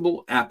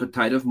insatiable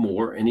appetite of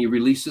more, and he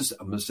releases,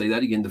 I'm going to say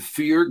that again, the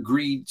fear,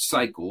 greed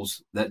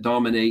cycles that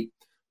dominate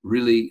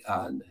really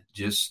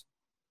just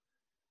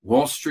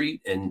Wall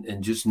Street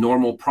and just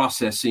normal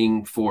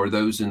processing for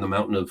those in the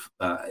mountain of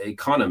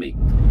economy.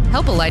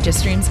 Help Elijah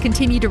Streams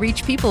continue to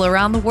reach people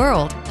around the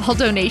world. All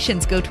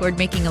donations go toward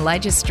making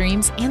Elijah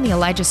Streams and the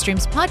Elijah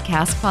Streams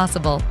podcast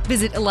possible.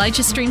 Visit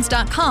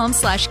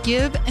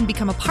ElijahStreams.com/give and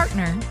become a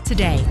partner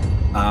today.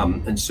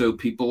 And so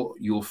people,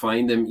 you'll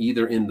find them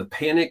either in the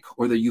panic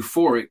or the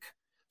euphoric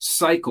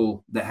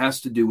cycle that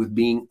has to do with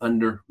being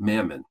under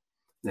Mammon.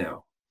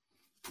 Now,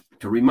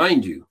 to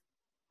remind you,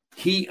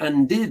 he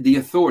undid the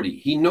authority.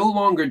 He no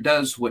longer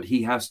does what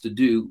he has to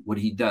do, what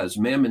he does.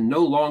 Mammon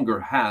no longer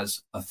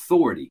has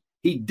authority.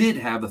 He did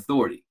have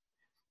authority.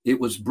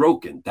 It was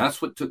broken.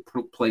 That's what took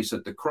place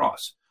at the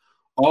cross.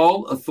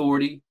 All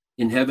authority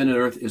in heaven and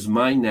earth is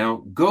mine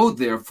now. Go,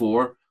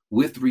 therefore,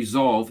 with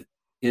resolve,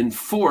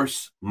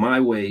 enforce my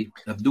way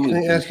of doing things.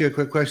 Can I things. ask you a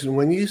quick question?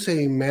 When you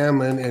say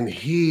Mammon and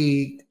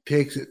he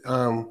takes it,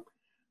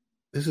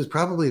 this is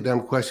probably a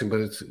dumb question,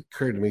 but it's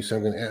occurred to me, so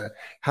I'm going to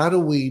ask.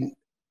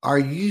 Are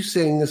you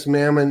saying this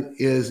Mammon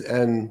is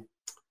a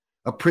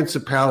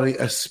principality,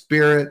 a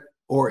spirit,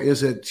 or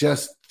is it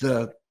just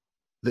the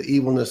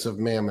evilness of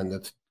Mammon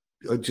that's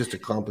just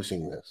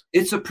accomplishing this?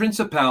 It's a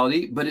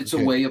principality, but it's a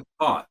way of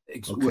thought.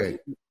 Okay.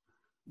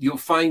 You'll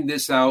find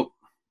this out.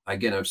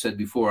 Again, I've said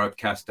before, I've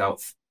cast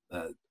out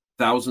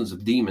thousands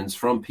of demons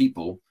from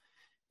people,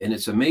 and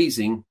it's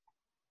amazing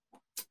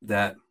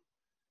that,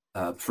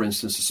 for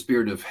instance, the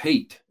spirit of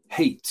hate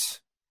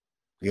hates.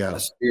 Yeah. A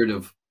spirit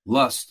of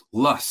lust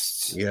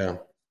lusts. Yeah.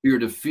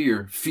 Spirit of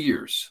fear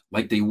fears.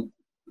 Like the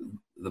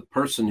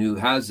person who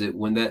has it,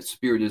 when that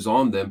spirit is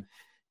on them,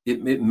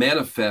 it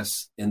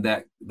manifests in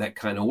that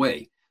kind of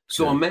way.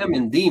 So a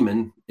Mammon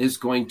demon is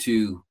going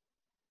to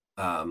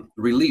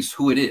release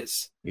who it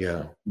is.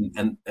 Yeah.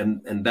 And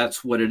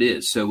that's what it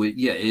is. So it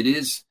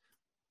is.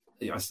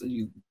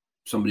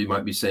 Somebody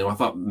might be saying, well, I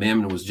thought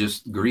Mammon was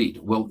just greed.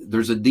 Well,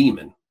 there's a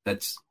demon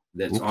that's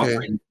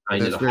operating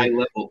at a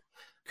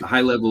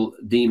high level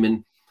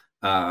demon.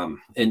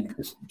 And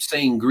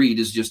saying greed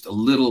is just a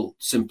little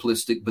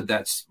simplistic, but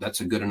that's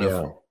a good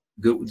enough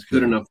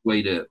good enough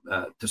way to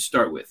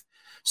start with.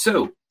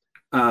 So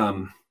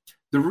the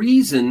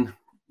reason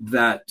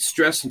that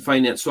stress and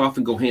finance so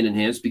often go hand in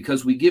hand is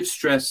because we give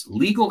stress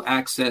legal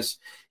access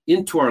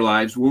into our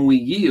lives when we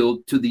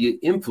yield to the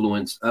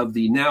influence of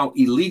the now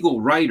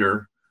illegal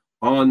rider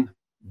on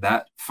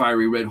that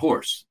fiery red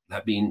horse,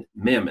 that being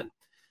Mammon.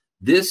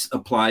 This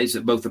applies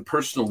at both a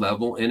personal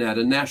level and at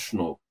a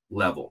national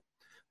level.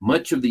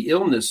 Much of the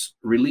illness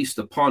released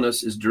upon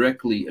us is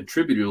directly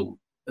attributable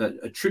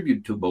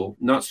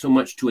not so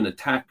much to an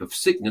attack of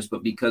sickness,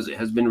 but because it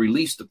has been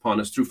released upon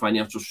us through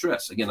financial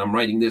stress. Again, I'm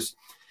writing this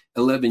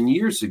 11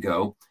 years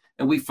ago,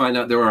 and we find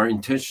out there are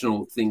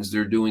intentional things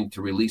they're doing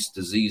to release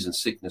disease and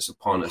sickness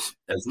upon us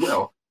as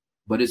well.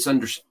 But it's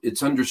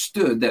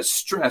understood that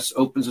stress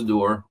opens the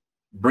door,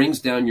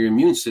 brings down your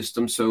immune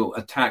system, so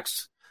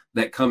attacks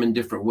that come in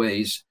different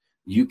ways,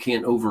 you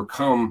can't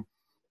overcome.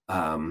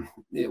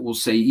 It will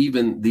say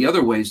even the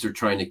other ways they're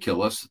trying to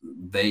kill us,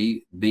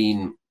 they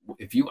being,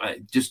 if you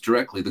just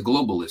directly, the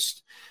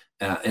globalist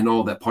and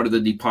all that part of the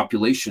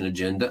depopulation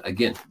agenda.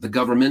 Again, the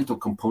governmental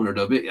component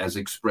of it, as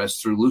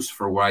expressed through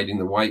Lucifer riding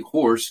the white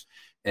horse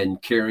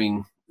and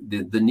carrying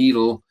the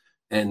needle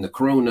and the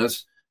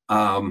coronas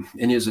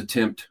in his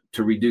attempt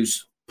to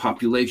reduce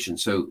population.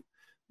 So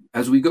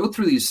as we go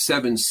through these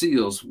 7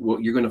 seals,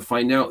 what you're going to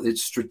find out,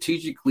 it's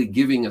strategically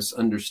giving us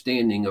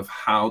understanding of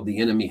how the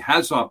enemy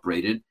has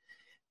operated.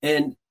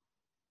 And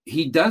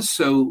he does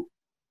so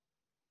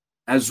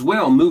as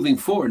well moving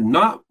forward,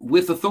 not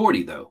with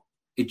authority, though.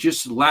 It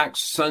just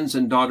lacks sons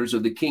and daughters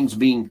of the kings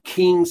being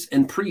kings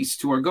and priests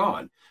to our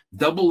God.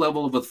 Double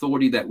level of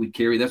authority that we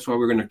carry. That's why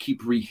we're going to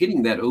keep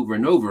re-hitting that over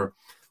and over.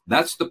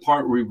 That's the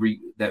part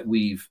that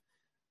we've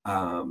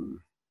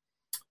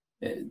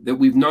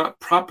not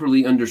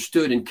properly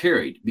understood and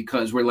carried,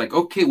 because we're like,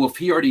 okay, well, if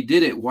he already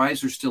did it, why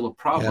is there still a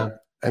problem? Yeah.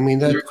 I mean,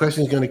 that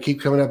question is going to keep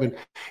coming up. And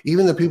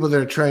even the people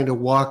that are trying to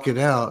walk it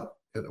out,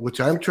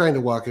 which I'm trying to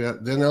walk it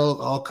out, then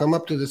I'll come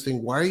up to this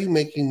thing. Why are you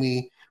making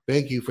me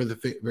beg you for the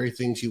very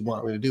things you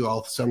want me to do?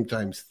 I'll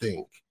sometimes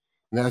think.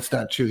 And that's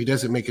not true. He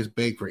doesn't make us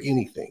beg for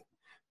anything.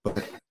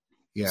 But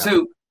yeah.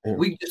 So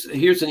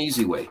here's an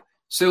easy way.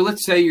 So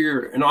let's say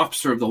you're an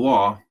officer of the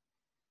law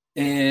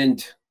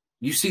and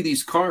you see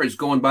these cars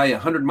going by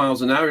 100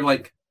 miles an hour. You're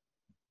like,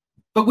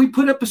 but we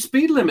put up a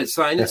speed limit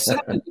sign at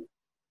 70.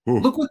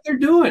 Look what they're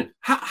doing.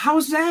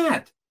 How's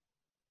that?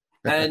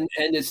 And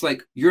it's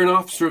like, you're an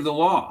officer of the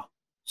law.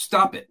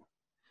 Stop it.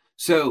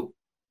 So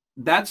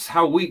that's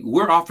how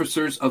we're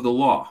officers of the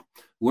law.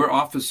 we're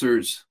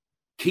officers,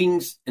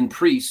 kings and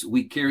priests.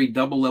 We carry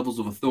double levels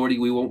of authority.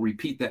 We won't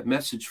repeat that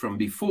message from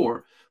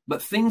before,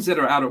 but things that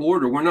are out of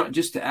order, we're not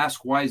just to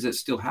ask, why is that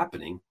still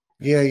happening?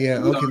 Yeah.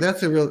 Okay,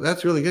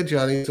 that's really good,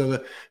 Johnny.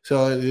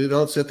 So you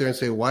don't sit there and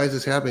say, why is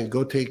this happening?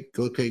 Go take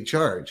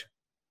charge.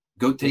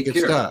 Go take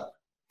care. Stop.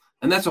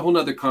 And that's a whole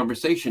nother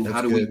conversation. That's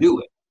How do good. we do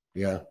it?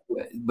 Yeah.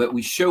 But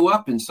we show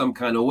up in some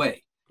kind of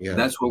way. Yeah.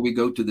 That's where we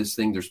go to this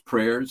thing. There's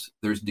prayers,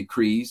 there's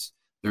decrees,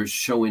 there's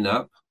showing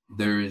up,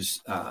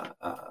 there's,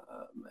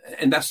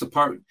 and that's the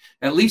part,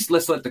 at least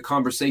let's let the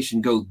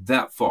conversation go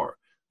that far.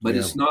 But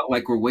it's not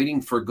like we're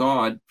waiting for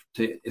God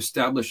to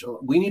establish.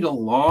 We need a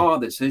law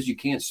that says you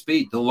can't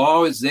speak. The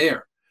law is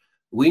there.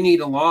 We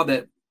need a law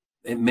that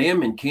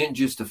mammon can't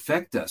just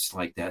affect us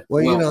like that.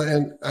 Well,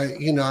 and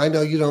I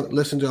know you don't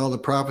listen to all the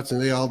prophets,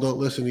 and they all don't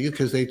listen to you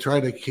because they try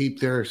to keep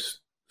their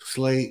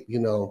slate,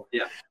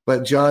 Yeah.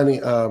 But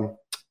Johnny,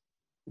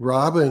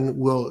 Robin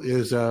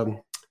is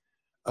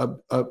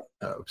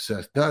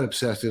obsessed, not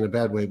obsessed in a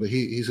bad way, but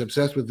he's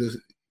obsessed with this.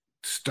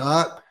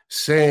 Stop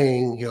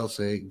saying, he'll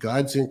say,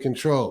 God's in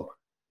control.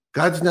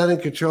 God's not in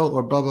control,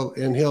 or blah, blah,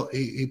 and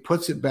he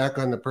puts it back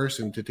on the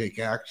person to take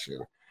action.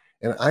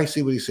 And I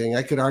see what he's saying.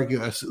 I could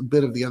argue a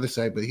bit of the other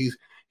side, but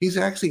he's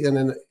actually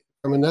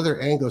from another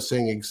angle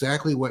saying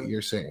exactly what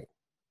you're saying.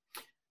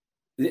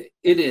 It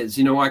is.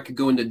 I could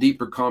go into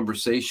deeper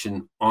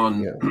conversation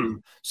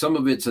on some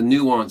of it's a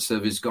nuance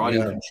of, is God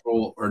in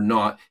control or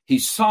not?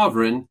 He's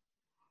sovereign,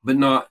 but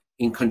not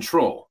in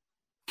control.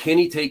 Can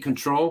he take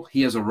control?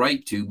 He has a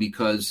right to,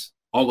 because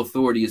all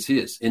authority is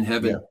his in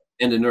heaven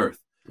and in earth.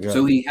 Yeah.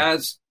 So he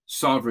has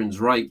sovereign's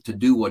right to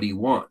do what he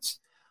wants.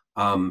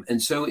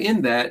 And so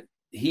in that,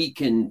 he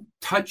can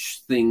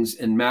touch things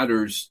and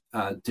matters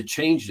to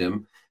change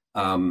them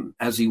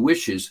as he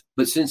wishes.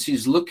 But since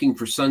he's looking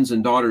for sons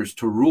and daughters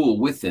to rule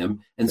with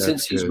him, and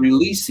since he's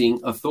releasing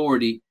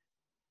authority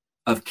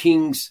of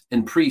kings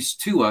and priests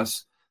to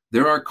us,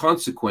 there are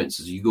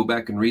consequences. You go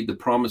back and read the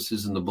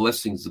promises and the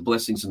blessings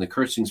and the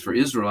cursings for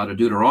Israel out of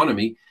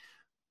Deuteronomy.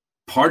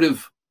 Part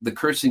of the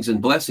cursings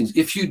and blessings,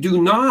 if you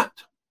do not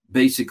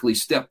basically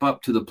step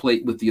up to the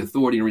plate with the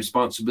authority and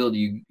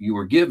responsibility you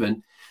were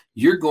given,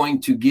 you're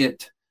going to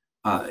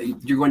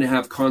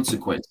have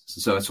consequences.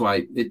 So that's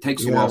why it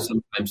takes a while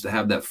sometimes to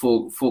have that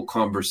full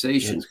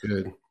conversation. That's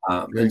good.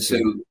 And so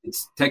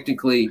it's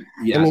technically,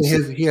 I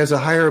mean, he has a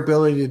higher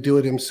ability to do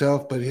it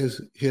himself, but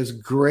his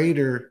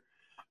greater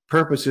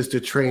purpose is to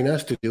train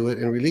us to do it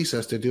and release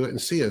us to do it and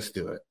see us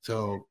do it.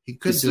 So he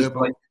could do it,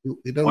 but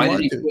he doesn't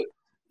want to.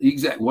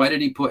 Exactly. Why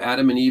did he put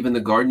Adam and Eve in the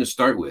garden to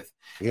start with?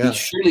 Yeah. He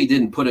surely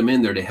didn't put them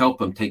in there to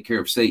help him take care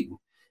of Satan.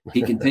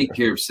 He can take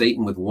care of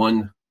Satan with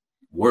one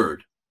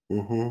word,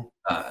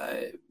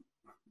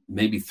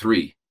 maybe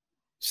three.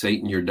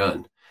 Satan, you're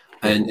done.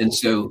 And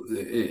so,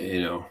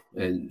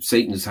 and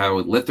Satan is how,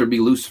 let there be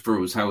Lucifer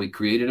was how he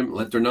created him.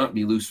 Let there not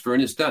be Lucifer,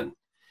 and it's done.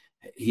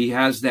 He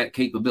has that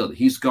capability.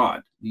 He's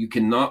God. You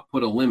cannot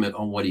put a limit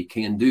on what he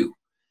can do.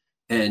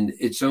 And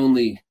it's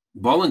only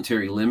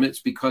voluntary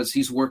limits because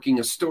he's working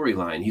a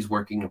storyline. He's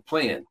working a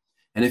plan.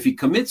 And if he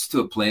commits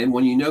to a plan,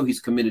 when he's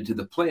committed to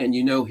the plan,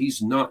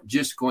 he's not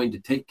just going to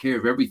take care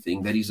of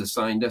everything that he's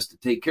assigned us to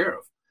take care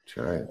of.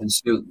 Right. And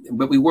so,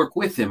 but we work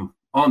with him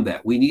on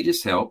that. We need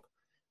his help.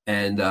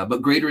 And,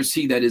 but greater is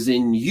he that is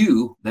in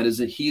you, that is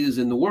he is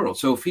in the world.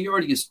 So if he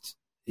already is,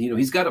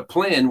 he's got a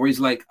plan where he's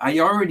like, I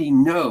already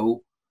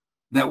know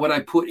that what I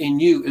put in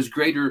you is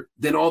greater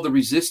than all the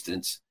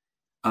resistance.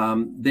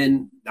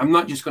 Then I'm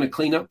not just going to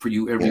clean up for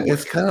you everywhere.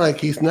 It's kind of like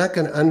he's not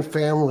going to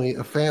unfamily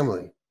a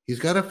family. He's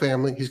got a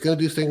family. He's going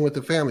to do something with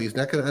the family. He's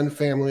not going to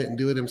unfamily it and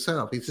do it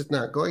himself. He's just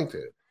not going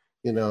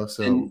to,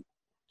 so. And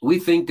we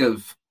think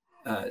of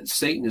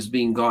Satan as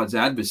being God's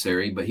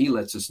adversary, but he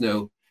lets us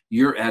know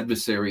your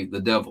adversary, the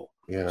devil.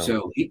 Yeah.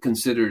 So he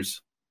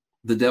considers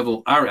the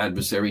devil our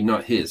adversary,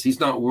 not his.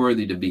 He's not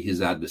worthy to be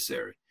his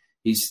adversary.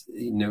 He's,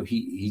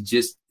 he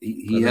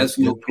has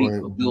no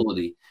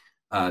capability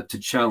to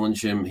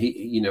challenge him.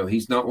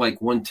 He's not like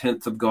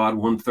 1/10 of God,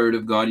 1/3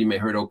 of God. You may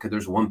have heard, okay,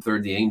 there's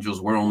 1/3 the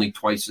angels. We're only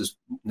twice as,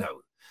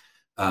 no.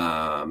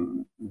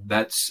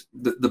 That's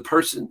the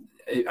person.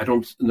 I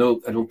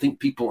don't think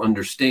people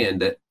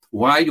understand that.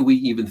 Why do we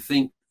even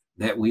think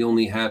that we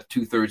only have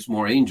 2/3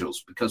 more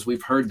angels? Because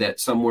we've heard that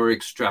somewhere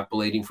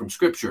extrapolating from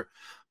scripture.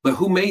 But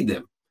who made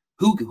them?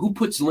 Who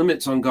puts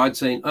limits on God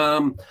saying,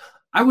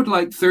 I would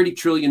like 30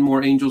 trillion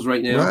more angels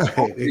right now.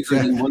 Right,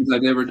 exactly. Than ones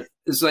I've ever.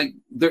 It's like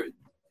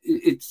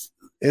it's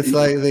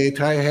like they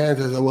tie hands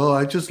and say, well,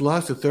 I just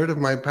lost 1/3 of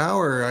my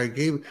power. I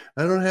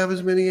don't have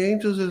as many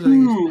angels as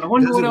I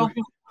wonder what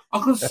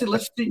else.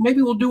 Let's see.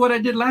 Maybe we'll do what I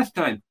did last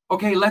time.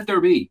 Okay, let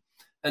there be.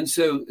 And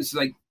so it's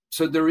like,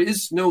 so there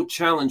is no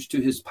challenge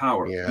to his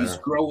power. Yeah. He's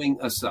growing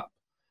us up,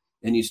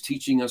 and he's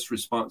teaching us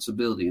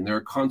responsibility. And there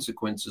are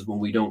consequences when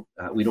we don't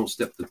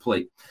step to the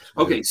plate.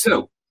 Okay,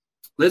 so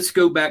let's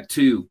go back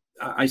to.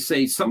 I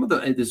say some of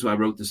I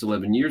wrote this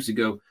 11 years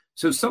ago.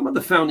 So some of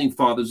the founding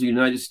fathers of the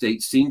United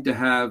States seem to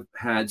have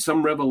had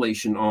some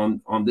revelation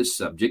on this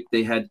subject.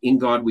 They had "In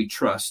God We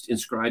Trust"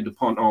 inscribed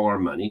upon all our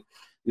money.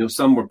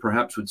 some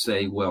perhaps would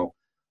say, well,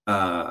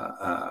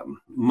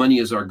 money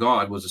is our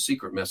God was a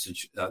secret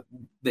message.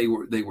 They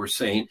were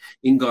saying,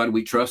 in God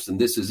we trust, and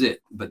this is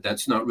it. But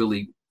that's not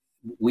really.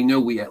 We know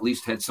we at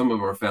least had some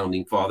of our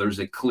founding fathers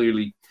that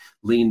clearly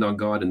leaned on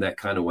God in that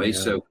kind of way. Yeah.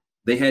 So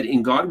they had,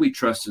 in God we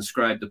trust,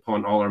 inscribed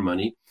upon all our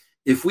money.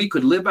 If we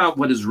could live out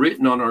what is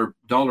written on our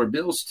dollar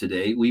bills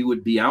today, we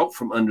would be out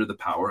from under the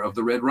power of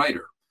the Red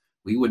Rider.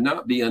 We would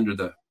not be under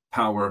the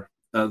power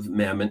of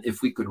mammon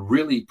if we could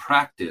really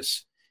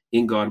practice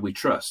in God we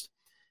trust.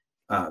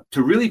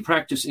 To really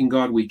practice in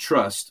God we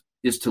trust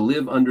is to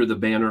live under the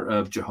banner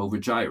of Jehovah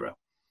Jireh.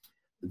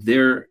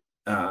 We're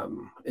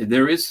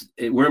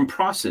in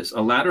process.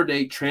 A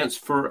latter-day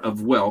transfer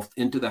of wealth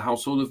into the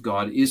household of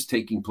God is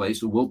taking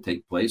place and will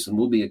take place and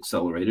will be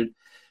accelerated,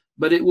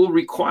 but it will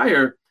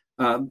require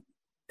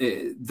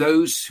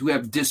those who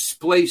have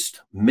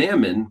displaced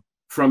mammon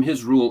from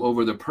his rule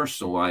over their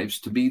personal lives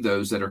to be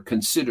those that are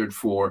considered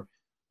for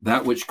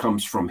that which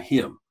comes from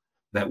him,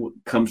 that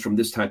comes from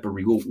this type of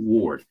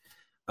reward.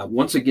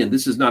 Once again,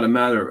 this is not a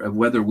matter of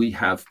whether we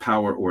have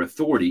power or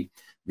authority.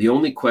 The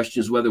only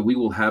question is whether we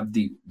will have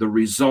the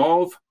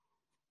resolve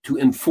to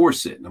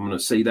enforce it. I'm going to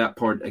say that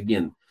part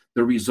again,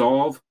 the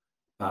resolve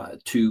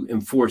to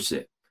enforce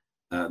it.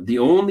 The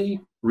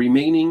only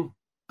remaining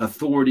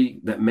authority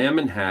that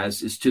mammon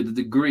has is to the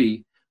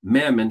degree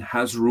mammon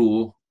has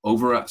rule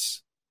over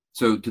us.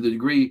 So to the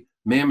degree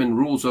mammon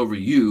rules over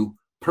you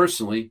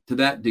personally, to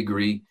that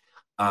degree,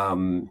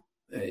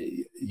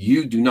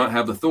 you do not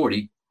have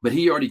authority, but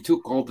he already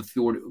took all the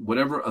authority,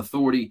 whatever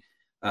authority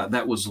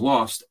that was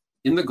lost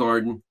in the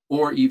garden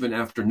or even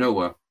after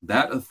Noah,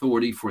 that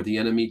authority for the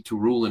enemy to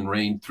rule and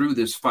reign through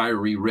this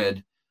fiery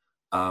red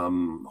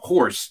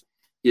horse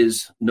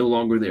is no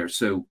longer there.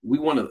 So we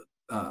want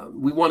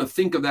to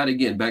think of that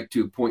again, back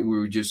to a point we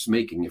were just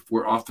making. If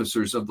we're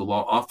officers of the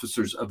law,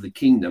 officers of the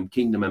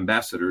kingdom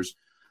ambassadors,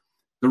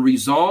 the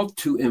resolve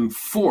to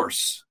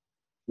enforce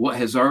what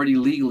has already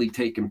legally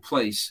taken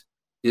place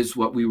is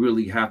what we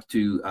really have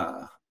to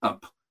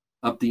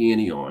up the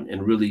ante on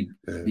and really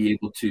be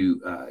able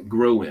to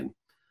grow in.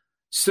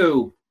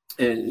 So,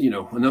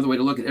 another way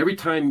to look at it, every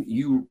time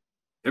you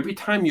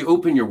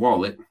open your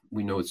wallet,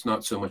 we know it's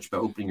not so much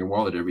about opening your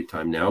wallet every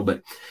time now,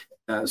 but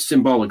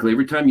symbolically,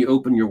 every time you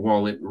open your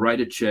wallet, write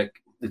a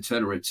check, et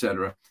cetera,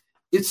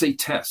 it's a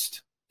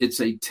test.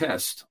 It's a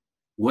test.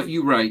 What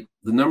you write,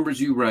 the numbers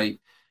you write,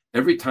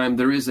 every time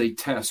there is a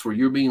test where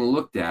you're being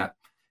looked at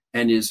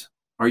and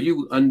are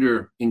you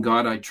under in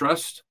God I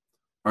trust?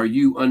 Are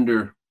you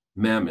under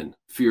mammon,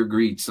 fear,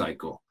 greed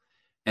cycle,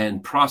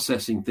 and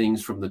processing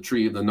things from the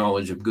tree of the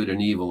knowledge of good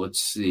and evil? Let's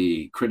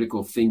see,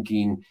 critical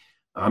thinking.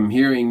 I'm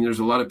hearing there's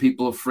a lot of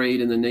people afraid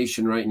in the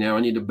nation right now.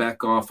 I need to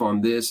back off on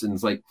this. And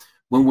it's like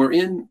when we're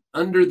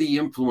under the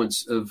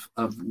influence of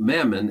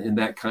mammon in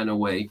that kind of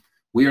way,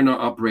 we are not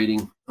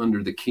operating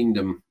under the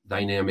kingdom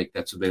dynamic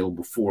that's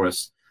available for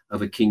us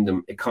of a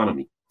kingdom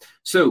economy.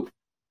 So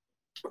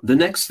the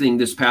next thing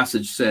this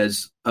passage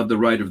says of the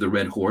rider of the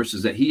red horse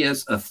is that he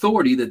has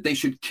authority that they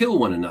should kill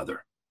one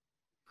another.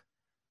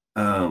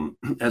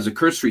 As a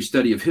cursory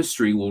study of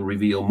history will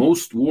reveal,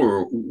 most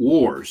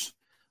wars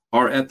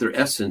are at their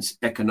essence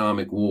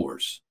economic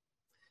wars.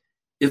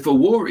 If a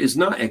war is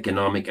not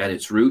economic at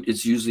its root,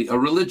 it's usually a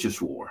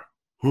religious war.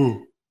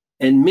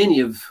 And many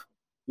of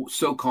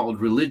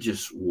so-called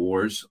religious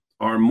wars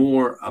are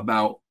more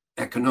about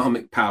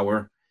economic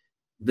power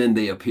than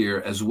they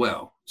appear as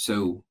well.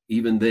 So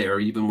even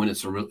when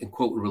it's a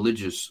quote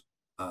religious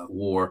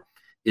war,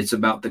 it's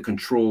about the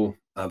control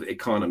of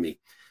economy.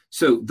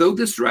 So though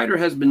this rider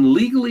has been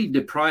legally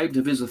deprived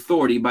of his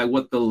authority by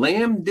what the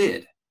Lamb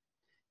did,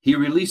 he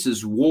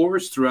releases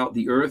wars throughout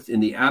the earth in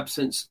the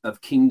absence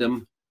of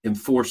kingdom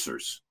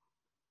enforcers.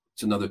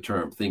 It's another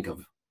term. Think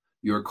of,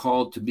 you're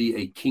called to be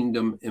a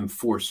kingdom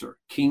enforcer.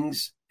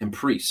 Kings and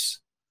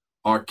priests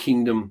are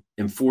kingdom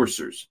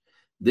enforcers.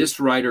 This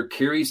rider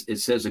carries, it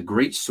says, a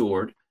great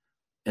sword,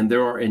 and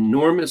there are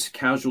enormous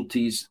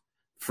casualties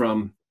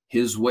from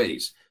his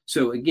ways.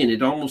 So again,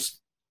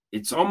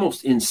 it's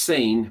almost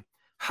insane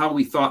how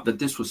we thought that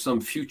this was some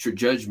future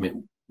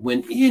judgment,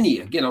 when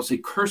I'll say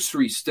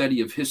cursory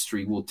study of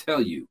history will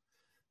tell you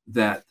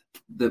that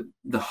the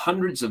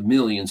hundreds of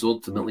millions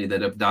ultimately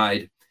that have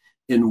died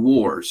in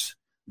wars,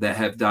 that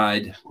have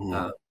died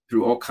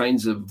through all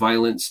kinds of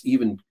violence,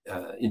 even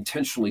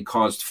intentionally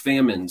caused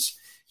famines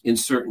in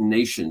certain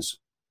nations.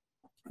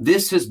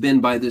 This has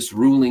been by this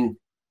ruling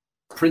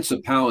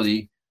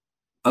principality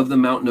of the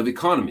mountain of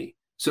economy.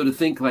 So to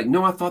think like,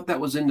 no, I thought that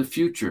was in the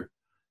future.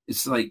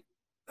 It's like,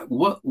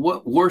 what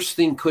worse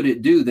thing could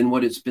it do than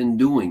what it's been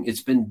doing?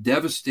 It's been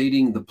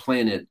devastating the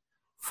planet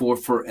for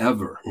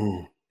forever.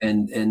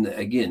 And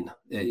again,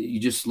 you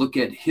just look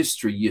at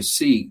history, you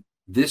see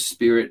this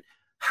spirit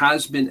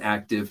has been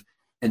active.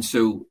 And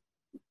so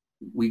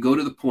we go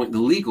to the point, the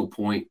legal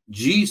point,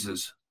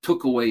 Jesus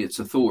took away its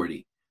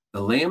authority.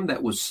 The lamb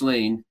that was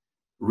slain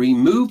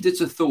removed its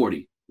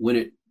authority.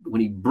 When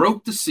he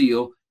broke the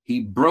seal,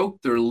 he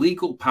broke their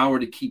legal power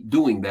to keep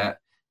doing that.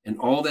 And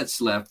all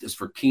that's left is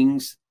for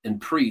kings and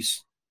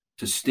priests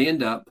to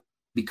stand up,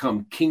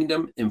 become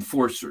kingdom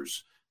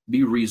enforcers,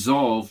 be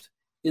resolved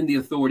in the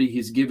authority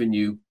he's given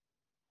you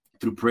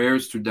through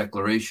prayers, through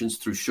declarations,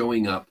 through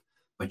showing up.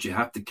 But you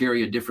have to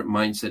carry a different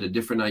mindset, a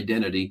different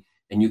identity,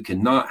 and you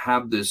cannot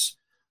have this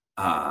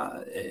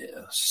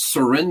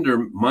surrender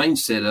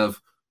mindset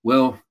of,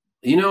 well,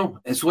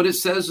 it's what it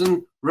says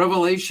in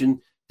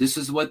Revelation. This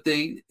is what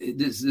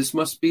this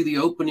must be the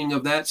opening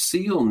of that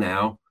seal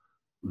now.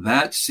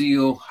 That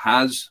seal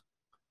has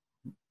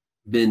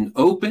been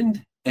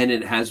opened and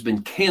it has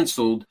been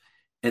canceled.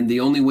 And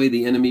the only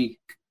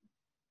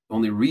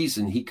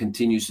reason he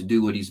continues to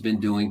do what he's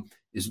been doing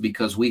is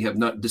because we have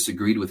not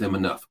disagreed with him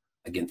enough.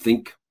 Again,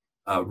 think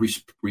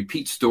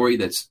repeat story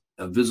that's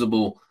a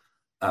visible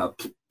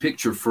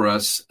picture for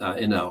us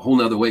in a whole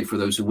nother way. For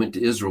those who went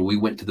to Israel, we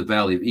went to the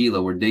valley of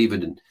Elah where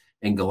David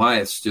and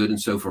Goliath stood.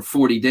 And so for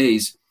 40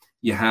 days,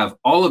 you have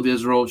all of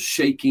Israel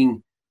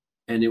shaking,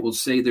 and it will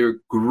say they're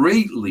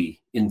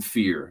greatly in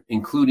fear,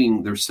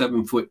 including their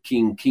 7-foot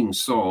King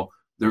Saul.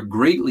 They're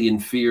greatly in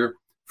fear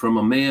from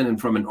a man and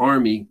from an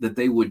army that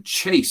they would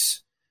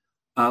chase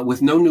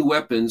with no new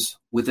weapons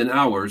within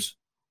hours.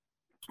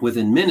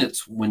 Within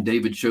minutes, when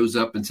David shows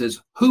up and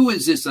says, "Who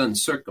is this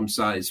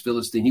uncircumcised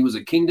Philistine?" He was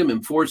a kingdom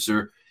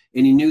enforcer,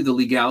 and he knew the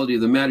legality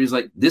of the matter. He's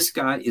like, this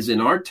guy is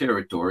in our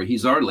territory.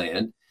 He's our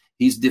land.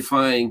 He's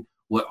defying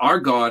what our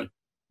God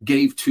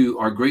gave to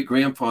our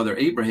great-grandfather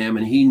Abraham,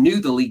 and he knew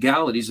the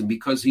legalities. And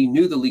because he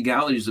knew the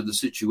legalities of the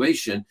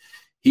situation,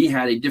 he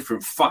had a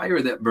different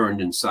fire that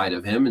burned inside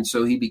of him. And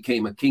so he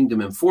became a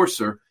kingdom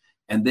enforcer.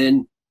 And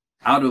then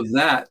out of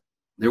that,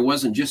 there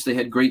wasn't just they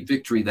had great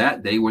victory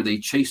that day where they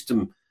chased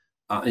him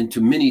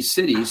into many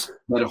cities,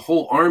 but a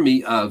whole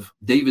army of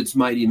David's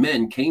mighty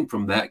men came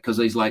from that, because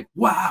he's like,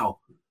 wow,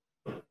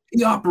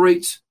 he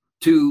operates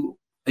to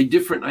a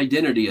different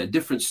identity, a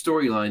different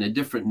storyline, a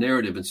different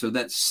narrative. And so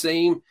that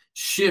same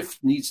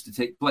shift needs to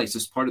take place.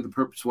 As part of the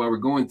purpose why we're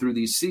going through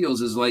these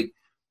seals is like,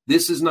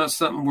 this is not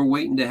something we're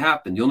waiting to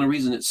happen. The only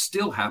reason it's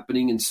still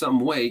happening in some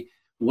way,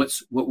 what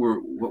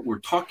we're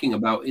talking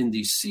about in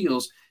these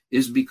seals,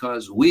 is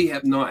because we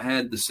have not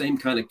had the same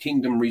kind of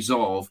kingdom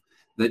resolve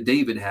that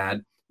David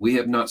had. We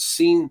have not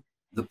seen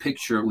the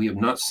picture. We have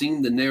not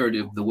seen the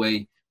narrative the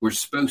way we're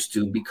supposed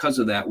to. Because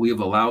of that, we have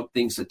allowed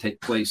things to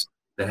take place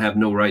that have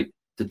no right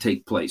to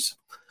take place.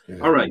 Yeah.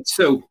 All right.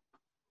 So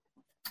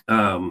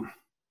the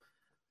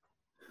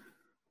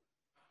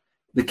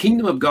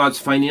kingdom of God's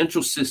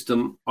financial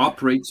system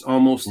operates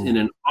almost in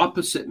an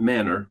opposite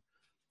manner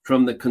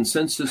from the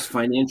consensus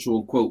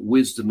financial, quote,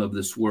 wisdom of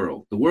this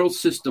world. The world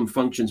system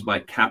functions by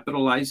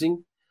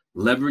capitalizing,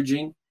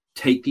 leveraging,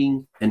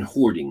 taking, and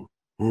hoarding.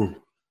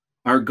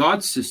 Our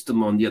God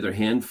system, on the other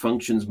hand,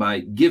 functions by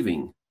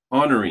giving,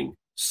 honoring,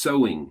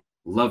 sowing,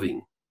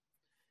 loving.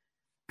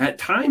 At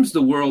times,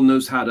 the world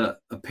knows how to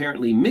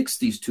apparently mix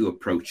these two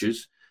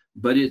approaches,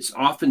 but it's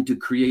often to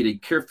create a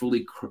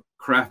carefully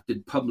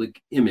crafted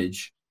public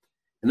image.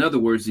 In other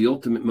words, the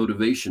ultimate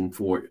motivation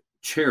for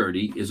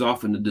charity is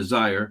often a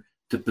desire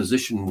to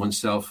position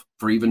oneself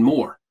for even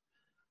more.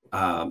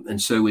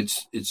 And so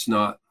it's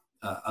not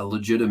a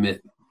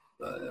legitimate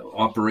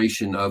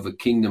operation of a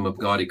kingdom of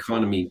God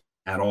economy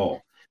at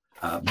all.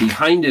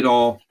 Behind it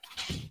all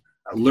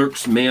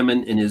lurks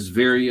mammon in his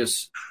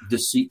various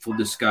deceitful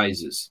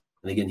disguises.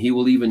 And again, he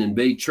will even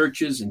invade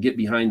churches and get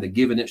behind the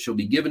given it shall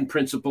be given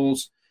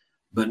principles,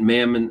 but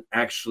mammon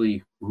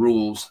actually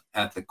rules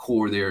at the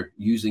core there,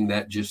 using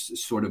that just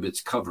as sort of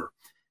its cover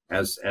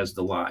as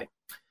the lie.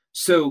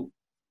 So,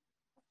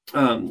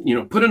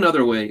 put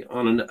another way,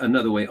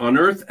 on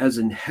earth as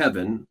in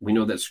heaven, we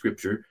know that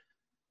scripture,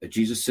 that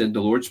Jesus said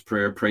the Lord's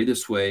Prayer, pray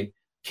this way,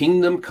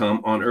 kingdom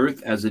come on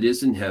earth as it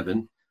is in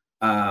heaven.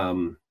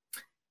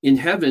 In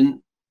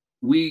heaven,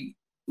 we're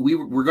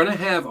going to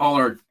have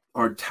all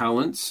our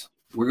talents.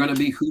 We're going to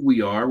be who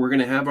we are. We're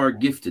going to have our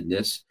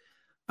giftedness.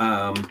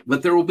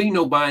 But there will be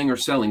no buying or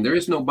selling. There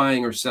is no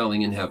buying or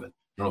selling in heaven.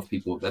 I don't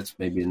know if that's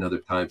maybe another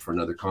time for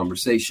another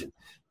conversation.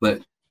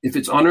 But if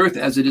it's on earth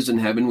as it is in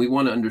heaven, we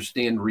want to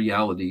understand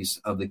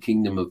realities of the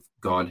kingdom of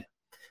God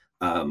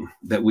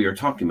that we are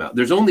talking about.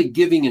 There's only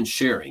giving and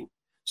sharing.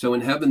 So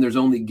in heaven, there's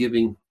only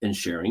giving and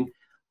sharing.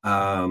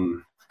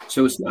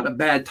 So it's not a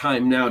bad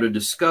time now to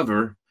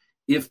discover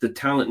if the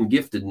talent and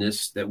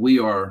giftedness that we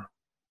are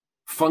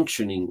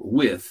functioning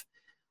with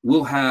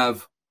will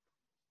have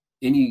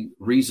any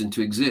reason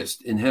to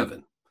exist in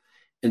heaven.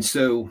 And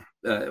so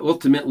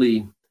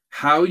ultimately,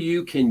 how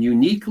you can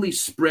uniquely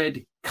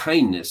spread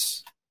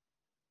kindness,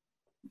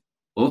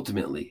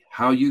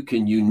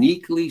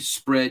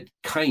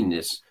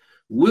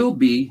 will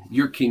be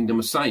your kingdom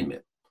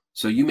assignment.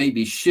 So you may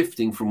be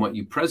shifting from what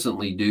you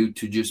presently do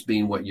to just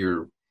being what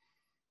you're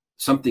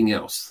something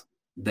else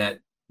that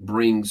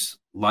brings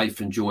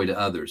life and joy to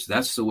others.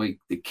 That's the way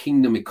the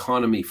kingdom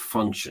economy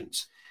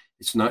functions.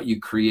 It's not you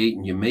create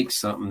and you make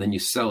something, then you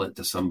sell it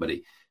to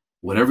somebody.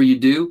 Whatever you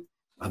do,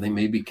 I think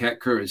maybe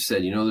Kat Kerr has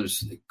said,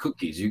 there's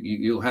cookies.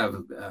 You'll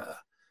have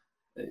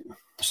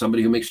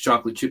somebody who makes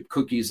chocolate chip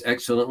cookies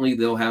excellently.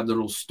 They'll have their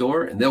little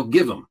store and they'll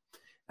give them.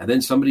 And then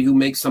somebody who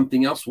makes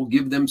something else will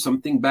give them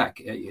something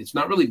back. It's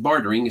not really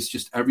bartering. It's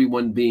just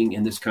everyone being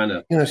in this kind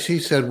of... She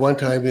said one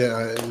time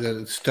that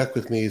it stuck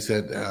with me is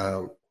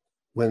that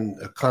when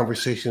a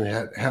conversation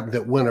happened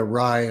that went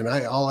awry, and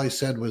all I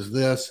said was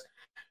this,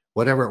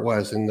 whatever it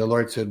was. And the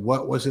Lord said,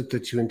 what was it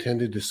that you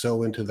intended to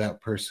sow into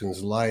that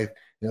person's life?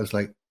 And I was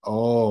like,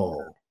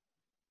 oh,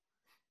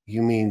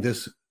 you mean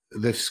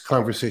this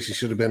conversation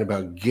should have been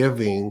about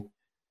giving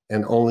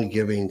and only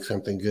giving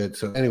something good.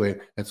 So anyway,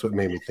 that's what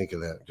made me think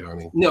of that,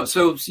 Johnny. No,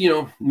 so,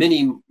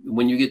 many,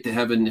 when you get to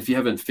heaven, if you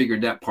haven't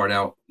figured that part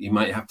out, you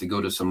might have to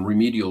go to some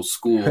remedial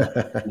school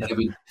in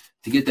heaven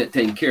to get that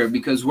taken care of,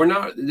 because we're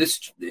not,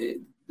 the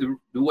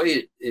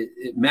way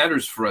it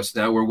matters for us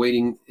now, we're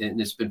waiting,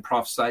 and it's been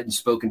prophesied and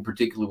spoken,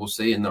 particularly, we'll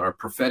say, in our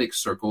prophetic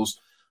circles,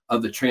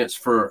 of the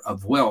transfer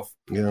of wealth.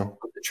 Yeah.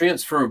 The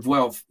transfer of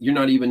wealth, you're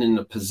not even in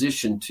a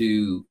position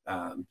to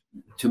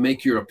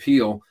make your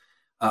appeal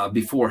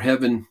before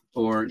heaven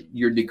or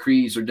your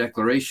decrees or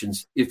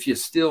declarations if you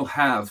still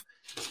have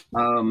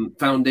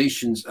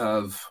foundations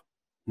of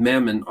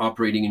mammon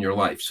operating in your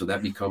life. So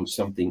that becomes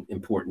something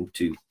important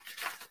to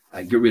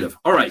get rid of.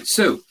 All right,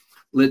 so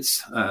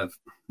let's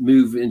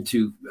move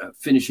into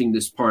finishing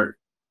this part.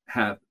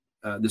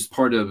 This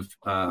part of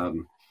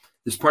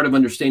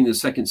understanding the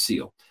second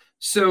seal.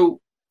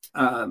 So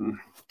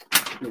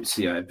let's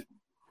see.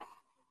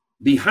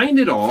 Behind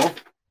it all,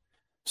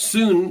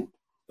 soon.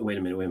 Wait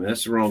a minute.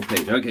 That's the wrong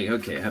page. Okay.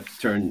 I have to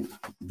turn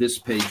this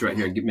page right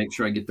here and make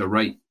sure I get the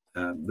right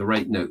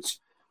notes.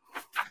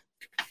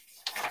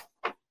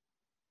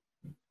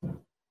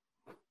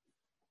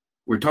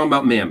 We're talking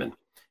about mammon.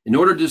 In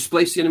order to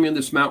displace the enemy on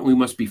this mountain, we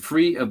must be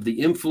free of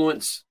the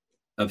influence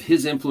of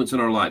his influence in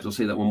our lives. I'll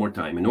say that one more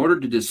time. In order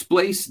to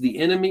displace the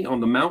enemy on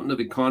the mountain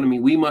of economy,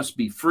 we must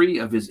be free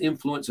of his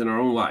influence in our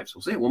own lives.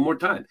 I'll say it one more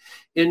time.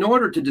 In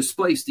order to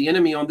displace the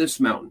enemy on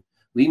this mountain,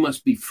 we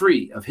must be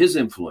free of his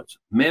influence,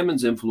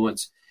 mammon's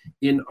influence,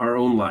 in our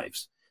own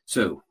lives.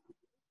 So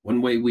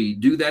one way we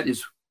do that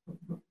is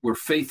we're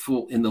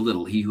faithful in the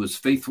little. He who is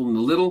faithful in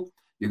the little,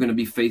 you're going to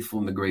be faithful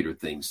in the greater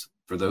things.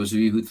 For those of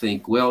you who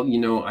think, well,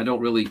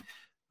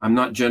 I'm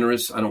not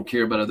generous. I don't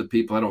care about other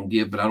people. I don't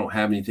give, but I don't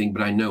have anything.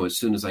 But I know as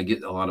soon as I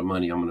get a lot of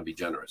money, I'm going to be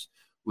generous.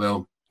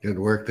 Well, it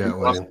doesn't work that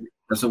way.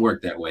 Doesn't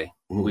work that way.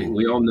 Mm-hmm.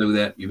 We all know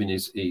that. Even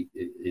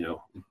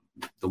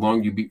the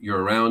longer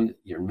you're around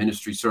your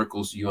ministry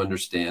circles, you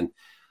understand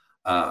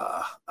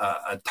a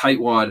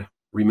tightwad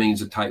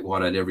remains a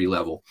tightwad at every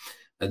level.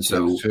 And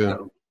so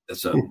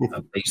that's a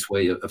base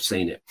way of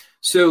saying it.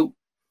 So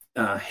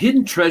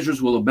hidden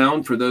treasures will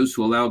abound for those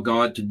who allow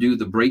God to do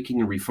the breaking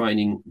and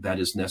refining that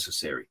is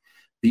necessary.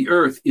 The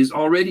earth is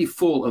already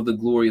full of the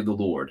glory of the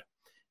Lord,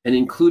 and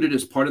included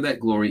as part of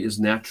that glory is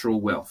natural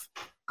wealth.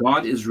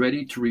 God is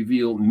ready to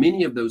reveal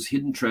many of those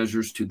hidden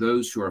treasures to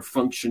those who are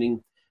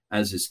functioning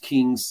as his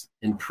kings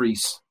and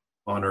priests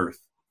on earth.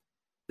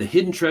 The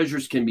hidden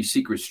treasures can be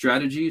secret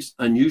strategies,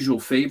 unusual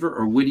favor,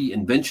 or witty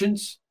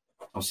inventions.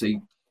 I'll say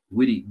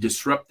witty,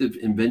 disruptive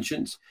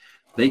inventions.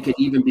 They can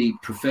even be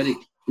prophetic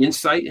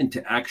insight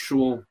into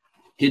actual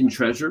hidden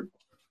treasure.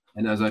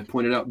 And as I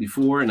pointed out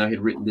before, and I had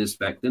written this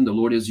back then, the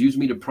Lord has used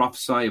me to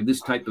prophesy of this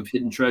type of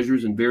hidden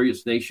treasures in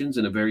various nations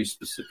in a very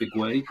specific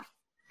way.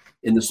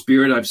 In the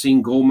spirit, I've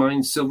seen gold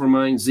mines, silver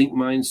mines, zinc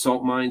mines,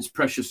 salt mines,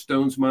 precious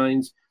stones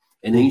mines,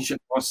 an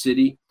ancient lost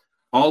city,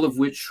 all of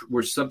which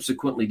were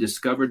subsequently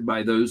discovered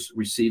by those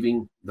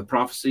receiving the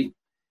prophecy.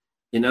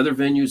 In other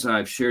venues,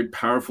 I've shared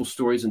powerful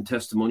stories and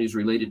testimonies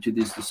related to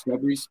these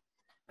discoveries.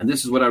 And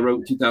this is what I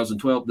wrote in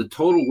 2012. The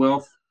total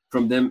wealth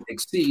from them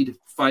exceed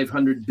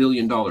 $500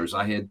 billion.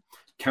 I had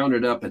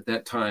counted up at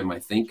that time, I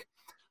think,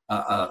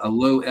 a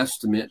low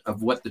estimate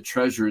of what the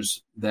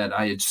treasures that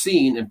I had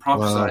seen and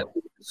prophesied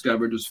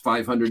discovered was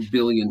 $500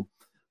 billion.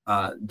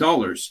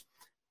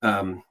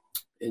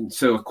 And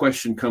so a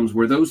question comes,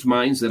 were those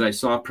mines that I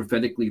saw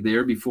prophetically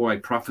there before I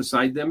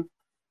prophesied them?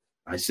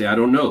 I say, I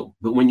don't know.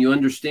 But when you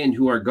understand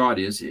who our God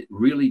is, it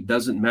really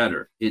doesn't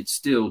matter. It's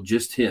still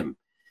just him.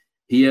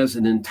 He has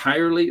an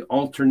entirely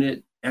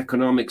alternate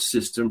economic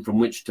system from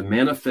which to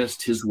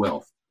manifest his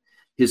wealth.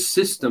 His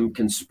system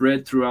can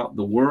spread throughout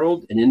the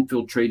world and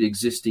infiltrate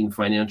existing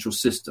financial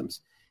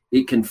systems.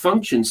 It can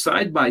function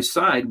side by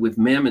side with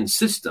mammon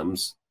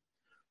systems,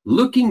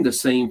 looking the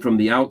same from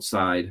the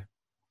outside,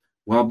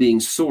 while being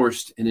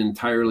sourced in an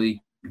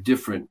entirely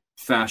different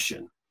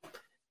fashion.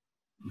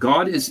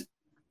 God is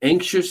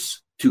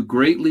anxious to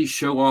greatly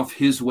show off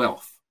his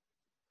wealth.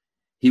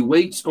 He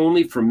waits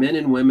only for men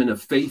and women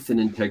of faith and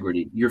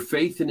integrity. Your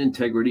faith and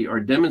integrity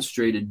are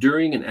demonstrated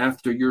during and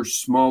after your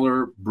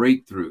smaller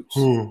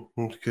breakthroughs.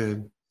 That's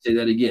good. Say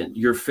that again.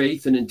 Your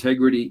faith and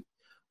integrity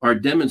are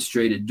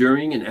demonstrated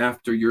during and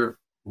after your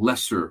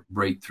lesser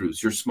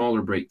breakthroughs, your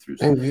smaller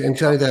breakthroughs. And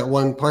Johnny, that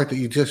one part that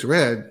you just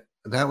read,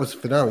 that was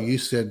phenomenal. You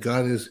said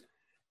God is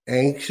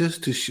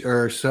anxious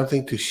or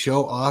something to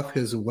show off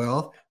his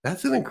wealth.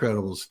 That's an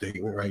incredible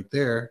statement right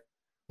there.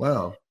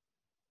 Wow.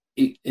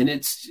 And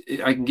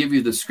I can give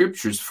you the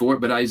scriptures for it,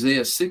 but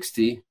Isaiah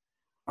 60,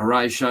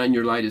 arise, shine,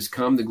 your light has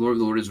come, the glory of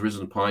the Lord has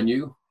risen upon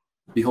you.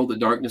 behold the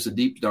darkness, a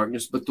deep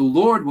darkness, but the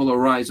Lord will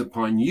arise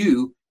upon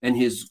you, and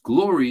his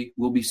glory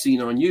will be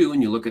seen on you.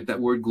 And you look at that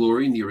word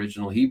glory in the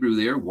original Hebrew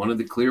there, one of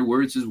the clear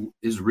words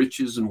is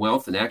riches and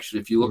wealth. And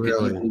actually, if you look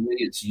at the way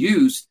it's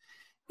used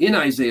in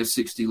Isaiah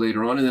 60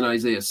 later on, and then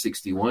Isaiah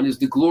 61, is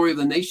the glory of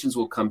the nations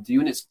will come to you.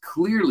 And it's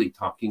clearly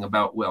talking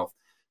about wealth.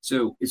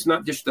 So it's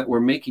not just that we're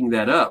making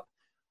that up.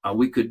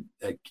 We could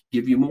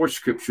give you more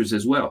scriptures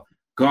as well.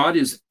 God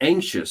is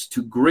anxious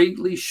to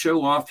greatly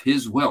show off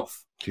his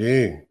wealth.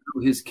 Okay.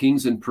 His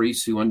kings and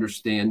priests who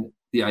understand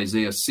the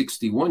Isaiah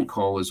 61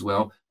 call as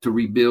well, to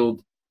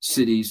rebuild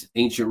cities,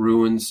 ancient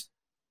ruins,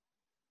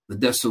 the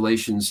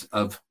desolations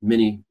of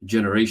many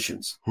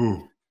generations.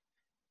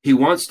 He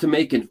wants to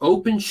make an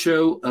open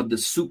show of the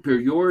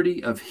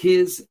superiority of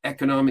his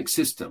economic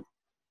system.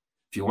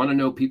 If you want to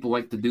know, people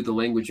like to do the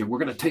language of, we're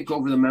going to take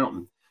over the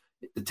mountain.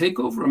 The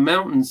takeover of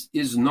mountains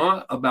is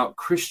not about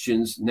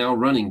Christians now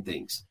running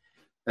things.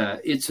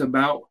 It's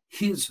about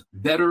his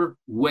better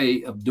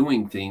way of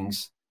doing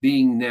things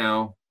being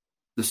now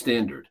the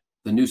standard,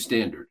 the new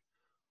standard,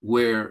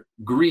 where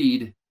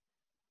greed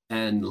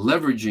and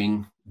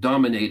leveraging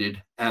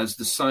dominated as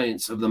the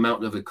science of the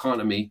mountain of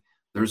economy.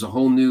 There's a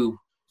whole new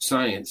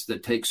science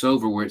that takes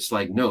over where it's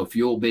like, no, if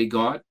you obey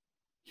God,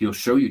 he'll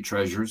show you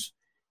treasures.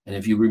 And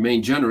if you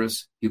remain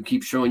generous, he'll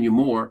keep showing you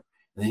more,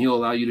 and then he'll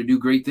allow you to do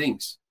great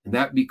things. And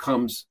that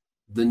becomes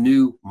the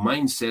new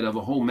mindset of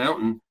a whole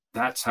mountain.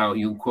 That's how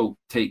you, quote,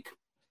 take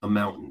a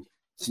mountain.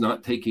 It's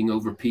not taking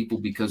over people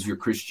because you're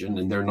Christian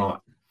and they're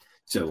not.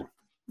 So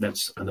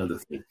that's another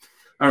thing.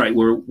 All right,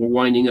 we're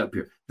winding up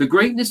here. The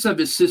greatness of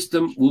his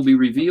system will be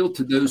revealed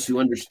to those who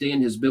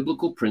understand his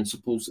biblical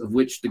principles, of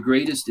which the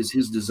greatest is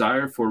his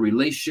desire for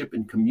relationship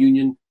and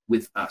communion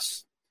with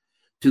us.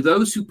 To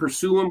those who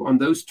pursue him on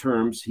those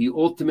terms, he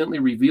ultimately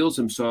reveals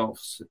himself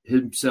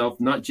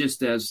not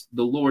just as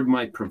the Lord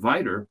my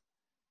provider,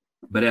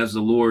 but as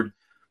the Lord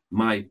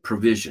my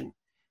provision.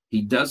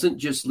 He doesn't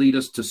just lead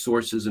us to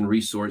sources and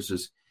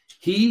resources.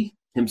 He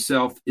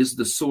himself is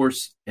the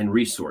source and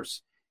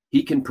resource.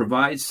 He can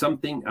provide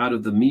something out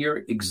of the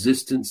mere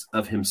existence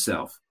of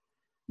himself.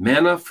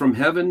 Manna from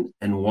heaven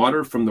and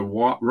water from the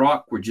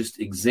rock were just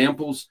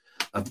examples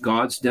of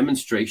God's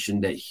demonstration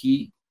that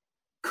he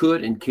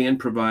could and can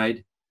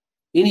provide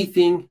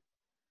anything,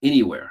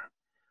 anywhere.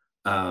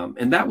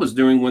 And that was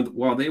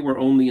while they were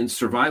only in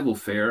survival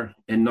fare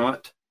and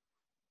not,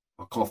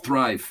 I'll call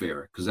thrive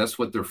fare, because that's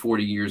what their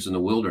 40 years in the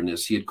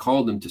wilderness. He had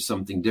called them to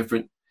something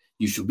different.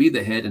 You shall be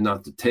the head and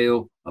not the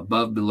tail,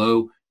 above,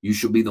 below. You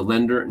shall be the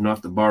lender and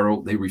not the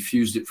borrower. They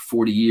refused it for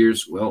 40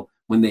 years. Well,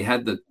 when they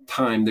had the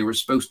time, they were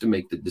supposed to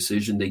make the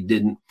decision. They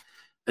didn't.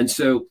 And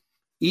so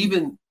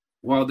even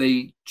while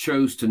they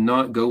chose to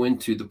not go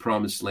into the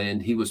promised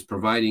land, he was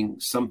providing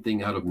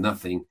something out of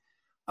nothing,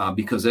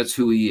 because that's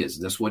who he is.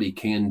 That's what he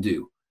can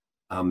do.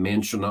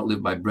 Man shall not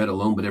live by bread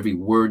alone, but every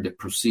word that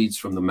proceeds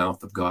from the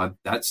mouth of God.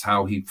 That's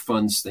how he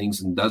funds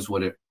things and does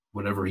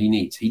whatever he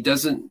needs. He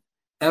doesn't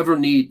ever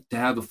need to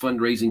have a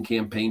fundraising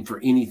campaign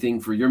for anything,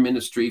 for your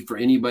ministry, for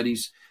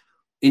anybody's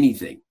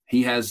anything.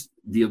 He has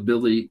the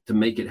ability to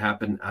make it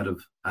happen out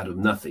of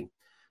nothing.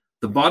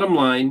 The bottom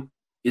line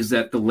is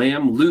that the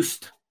Lamb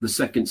loosed the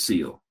second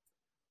seal.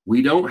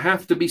 We don't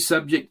have to be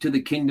subject to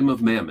the kingdom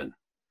of mammon.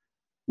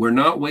 We're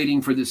not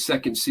waiting for this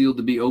second seal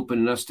to be open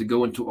and us to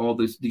go into all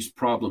these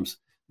problems.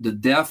 The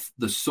death,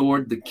 the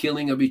sword, the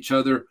killing of each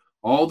other,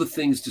 all the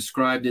things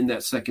described in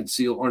that second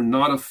seal are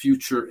not a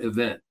future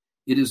event.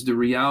 It is the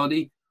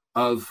reality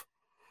of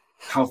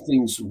how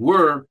things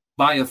were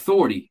by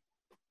authority.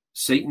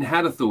 Satan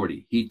had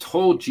authority. He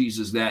told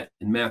Jesus that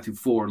in Matthew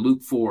 4,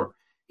 Luke 4.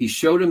 He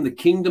showed him the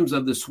kingdoms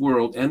of this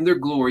world and their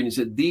glory, and he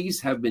said,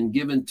 these have been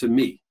given to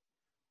me.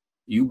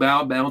 You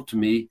bow to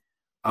me,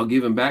 I'll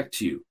give them back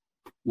to you.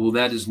 Well,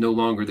 that is no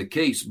longer the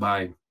case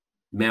by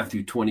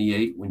Matthew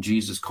 28, when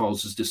Jesus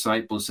calls his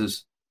disciples and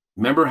says,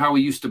 remember how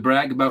he used to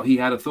brag about he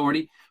had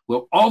authority?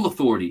 Well, all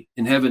authority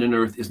in heaven and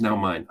earth is now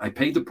mine. I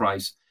paid the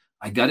price.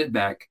 I got it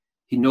back.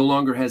 He no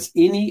longer has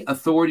any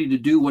authority to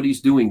do what he's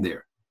doing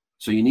there.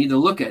 So you need to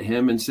look at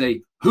him and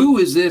say, who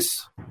is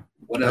this?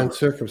 Whatever.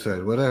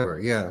 Uncircumcised, whatever.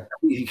 Yeah.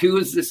 Who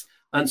is this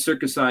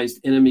uncircumcised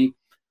enemy?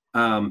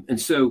 And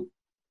so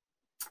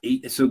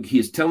he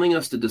is telling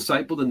us to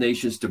disciple the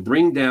nations, to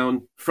bring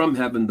down from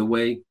heaven the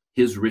way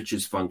his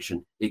riches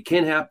function. It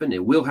can happen.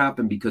 It will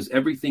happen, because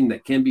everything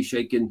that can be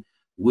shaken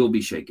will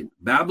be shaken.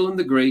 Babylon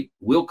the Great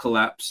will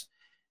collapse,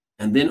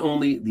 and then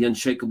only the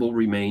unshakable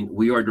remain.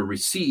 We are to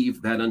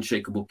receive that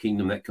unshakable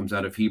kingdom that comes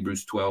out of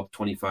Hebrews 12,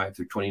 25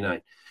 through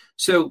 29.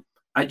 So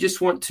I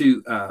just want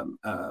to,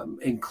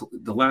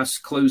 the last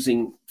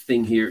closing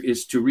thing here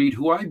is to read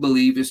who I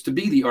believe is to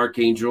be the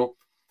archangel.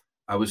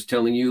 I was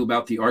telling you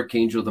about the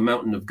archangel of the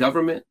mountain of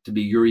government, to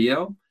be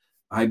Uriel.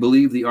 I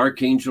believe the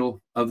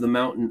archangel of the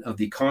mountain of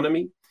the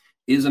economy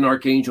is an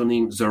archangel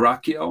named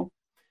Zerachiel,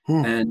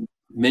 and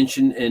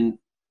mentioned in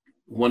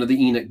one of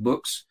the Enoch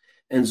books.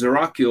 And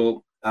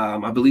Zerachiel,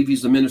 I believe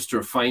he's the minister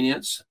of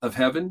finance of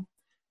heaven.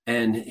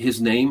 And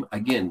his name,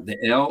 again, the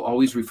L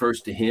always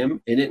refers to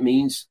him, and it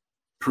means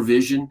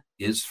provision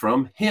is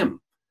from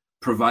him.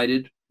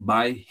 provided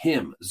by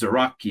him.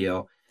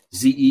 Zerachiel,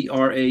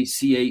 Zerachiel.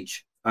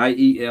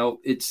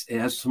 It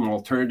has some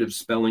alternative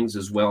spellings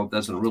as well. It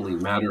doesn't really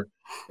matter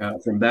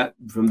from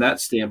that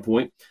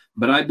standpoint.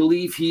 But I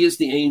believe he is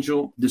the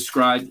angel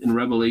described in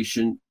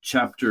Revelation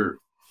chapter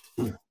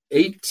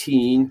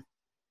 18,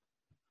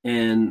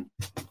 and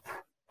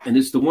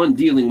it's the one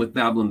dealing with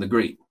Babylon the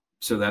Great.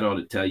 So that ought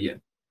to tell you.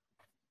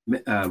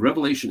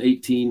 Revelation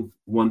 18,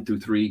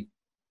 1-3.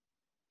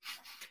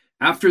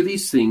 After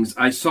these things,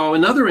 I saw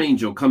another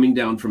angel coming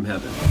down from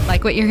heaven.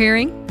 Like what you're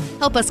hearing?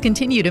 Help us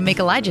continue to make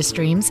Elijah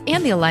Streams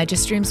and the Elijah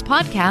Streams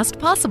podcast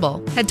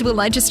possible. Head to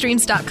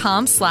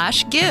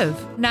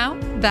ElijahStreams.com/give. Now,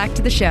 back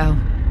to the show.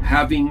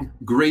 Having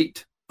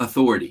great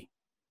authority.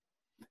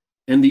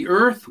 And the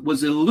earth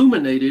was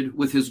illuminated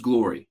with his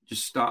glory.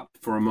 Just stop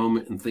for a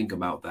moment and think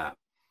about that.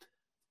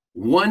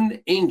 One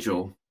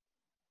angel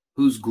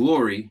whose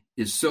glory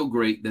is so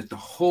great that the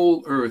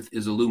whole earth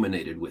is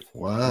illuminated with.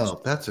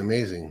 Wow, that's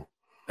amazing.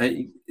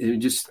 I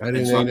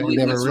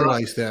never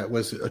realized that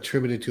was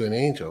attributed to an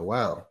angel.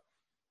 Wow.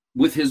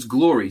 With his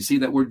glory. See,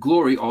 that word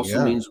glory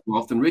also means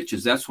wealth and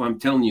riches. That's why I'm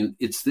telling you,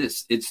 it's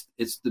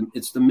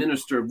the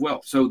minister of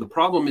wealth. So the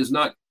problem is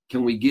not,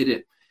 can we get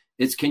it?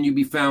 It's, can you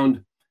be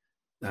found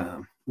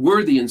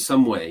worthy in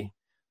some way?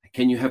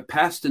 Can you have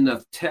passed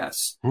enough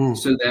tests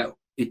so that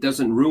it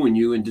doesn't ruin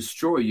you and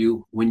destroy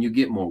you when you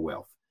get more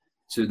wealth?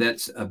 So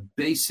that's a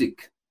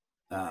basic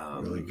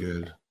really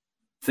good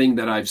thing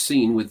that I've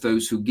seen with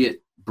those who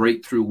get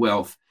breakthrough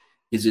wealth,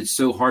 is it's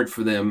so hard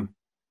for them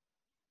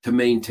to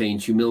maintain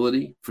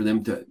humility, for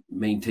them to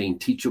maintain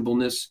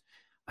teachableness.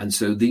 And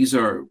so these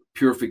are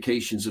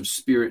purifications of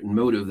spirit and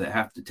motive that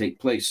have to take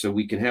place so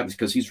we can have this,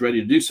 because he's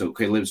ready to do so.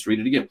 Okay, let's read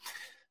it again.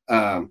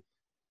 And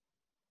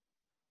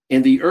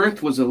the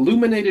earth was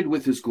illuminated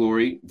with his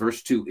glory,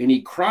 verse 2, and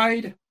he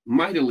cried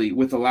mightily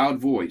with a loud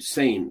voice,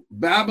 saying,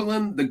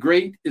 Babylon the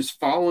Great is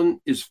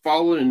fallen,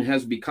 and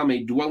has become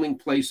a dwelling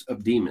place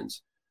of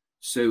demons.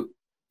 So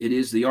it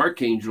is the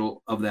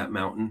archangel of that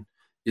mountain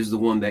is the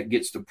one that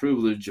gets the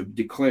privilege of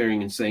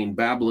declaring and saying,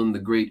 Babylon the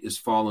Great is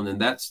fallen,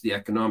 and that's the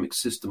economic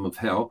system of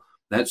hell.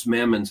 That's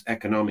Mammon's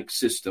economic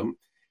system.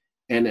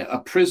 And a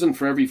prison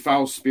for every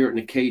foul spirit, and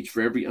a cage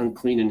for every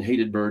unclean and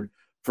hated bird.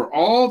 For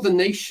all the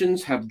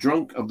nations have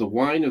drunk of the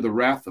wine of the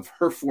wrath of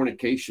her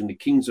fornication. The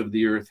kings of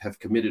the earth have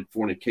committed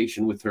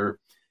fornication with her,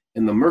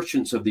 and the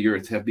merchants of the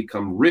earth have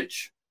become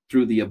rich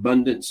through the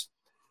abundance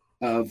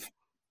of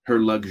her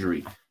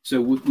luxury.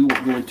 So we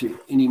won't go into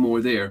any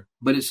more there,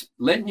 but it's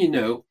letting you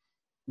know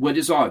what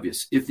is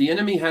obvious. If the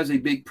enemy has a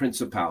big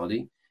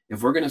principality,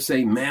 if we're going to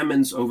say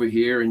Mammon's over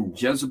here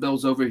and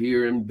Jezebel's over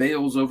here and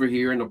Baal's over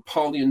here and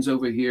Apollyon's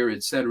over here,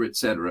 et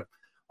cetera,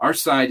 our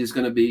side is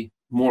going to be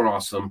more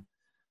awesome.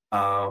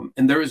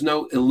 And there is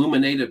no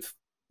illuminative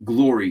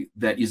glory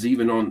that is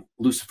even on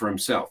Lucifer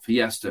himself. He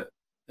has to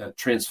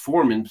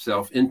transform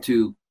himself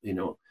into,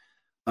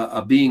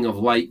 a being of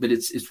light, but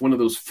it's one of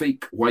those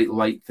fake white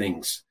light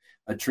things,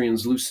 a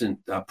translucent,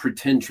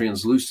 pretend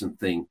translucent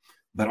thing.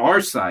 But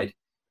our side,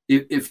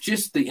 if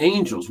just the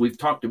angels, we've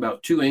talked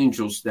about two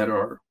angels that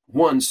are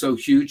one so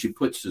huge, he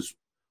puts his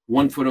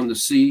 1 foot on the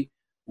sea,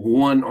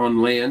 one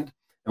on land,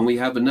 and we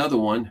have another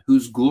one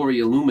whose glory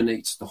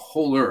illuminates the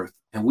whole earth.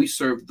 And we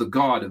serve the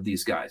God of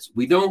these guys.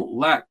 We don't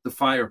lack the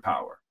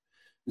firepower.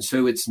 And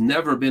so it's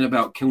never been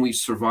about, can we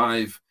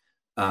survive,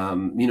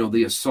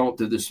 the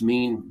assault of this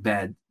mean,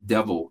 bad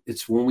devil.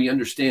 It's when we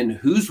understand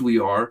whose we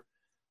are,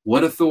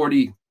 what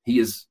authority he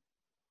has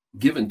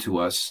given to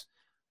us,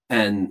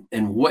 and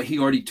what he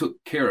already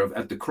took care of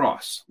at the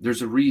cross.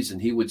 There's a reason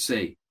he would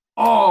say,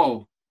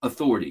 all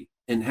authority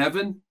in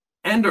heaven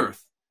and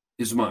earth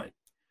is mine.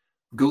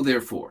 Go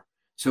therefore.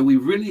 So we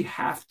really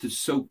have to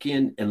soak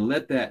in and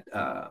let that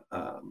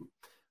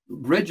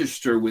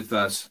register with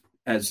us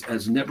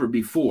as never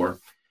before.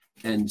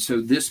 And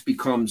so this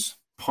becomes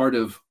part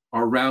of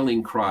our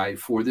rallying cry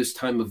for this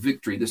time of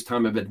victory, this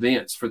time of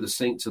advance for the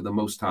saints of the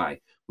Most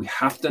High. We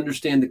have to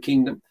understand the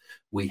kingdom.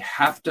 We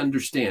have to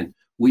understand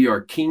we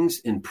are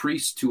kings and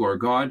priests to our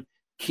God,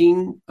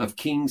 King of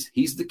kings.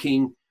 He's the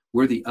king.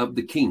 We're the of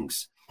the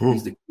kings.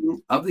 He's the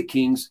king of the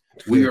kings.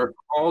 We are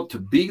called to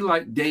be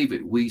like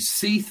David. We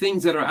see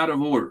things that are out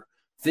of order,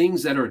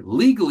 things that are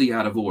legally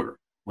out of order.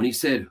 When he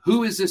said,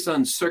 who is this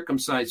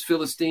uncircumcised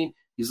Philistine?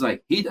 He's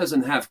like, he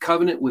doesn't have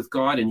covenant with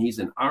God, and he's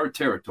in our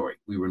territory.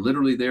 We were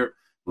literally there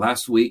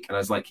last week, and I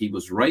was like, he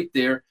was right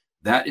there.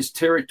 That is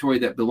territory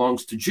that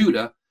belongs to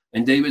Judah.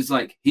 And David's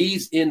like,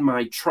 he's in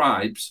my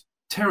tribe's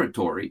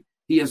territory.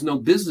 He has no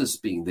business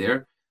being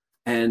there.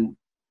 And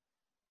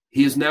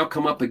he has now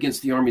come up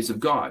against the armies of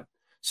God.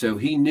 So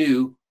he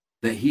knew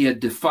that he had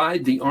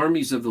defied the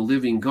armies of the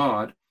living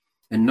God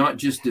and not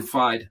just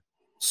defied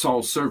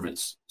Saul's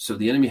servants. So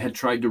the enemy had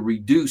tried to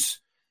reduce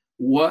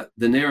what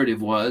the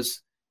narrative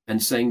was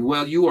and saying,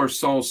 well, you are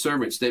Saul's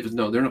servants. David,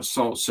 no, they're not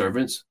Saul's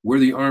servants. We're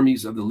the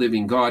armies of the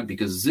living God,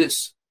 because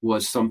this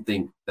was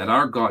something that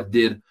our God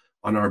did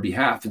on our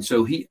behalf. And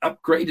so he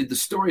upgraded the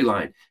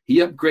storyline. He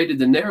upgraded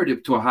the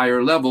narrative to a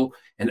higher level.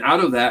 And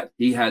out of that,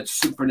 he had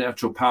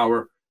supernatural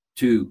power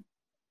to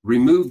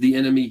remove the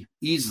enemy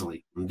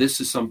easily. And this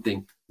is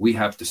something we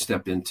have to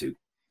step into.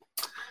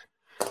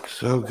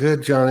 So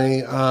good,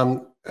 Johnny.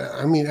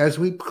 I mean, as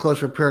we close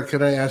for prayer,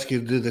 can I ask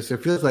you to do this?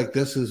 It feels like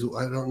this is,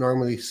 I don't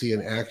normally see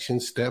an action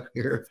step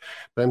here,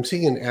 but I'm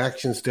seeing an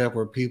action step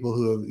where people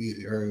who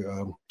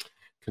are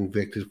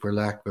convicted, for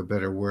lack of a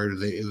better word,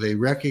 they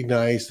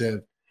recognize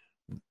that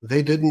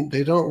they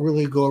don't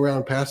really go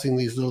around passing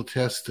these little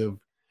tests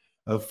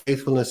of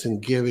faithfulness in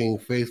giving,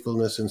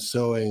 faithfulness in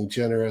sowing,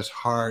 generous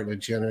heart, a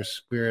generous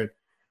spirit.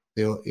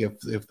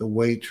 If the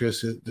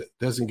waitress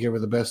doesn't give her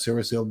the best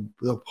service,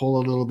 they'll pull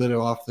a little bit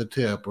off the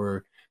tip,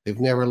 or they've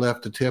never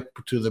left a tip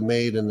to the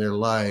maid in their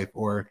life,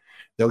 or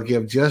they'll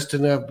give just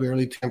enough,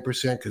 barely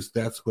 10%, because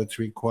that's what's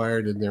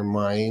required in their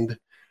mind.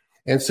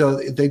 And so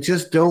they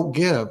just don't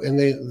give, and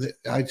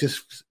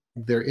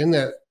they're in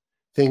that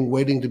thing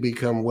waiting to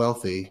become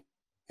wealthy,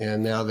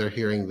 and now they're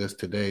hearing this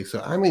today.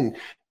 So I mean,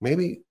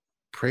 maybe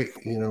pray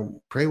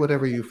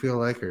whatever you feel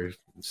like, or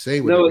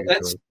say whatever you feel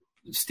like.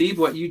 Steve,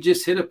 what you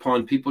just hit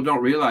upon, people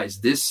don't realize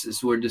this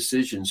is where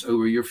decisions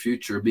over your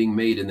future are being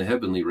made in the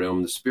heavenly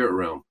realm, the spirit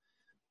realm.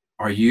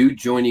 Are you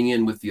joining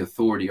in with the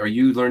authority? Are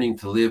you learning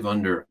to live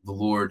under the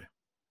Lord,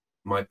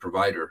 my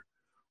provider?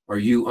 Are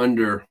you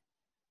under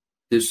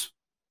this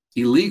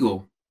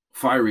illegal,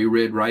 fiery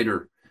red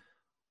rider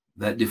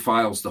that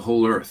defiles the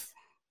whole earth?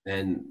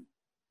 And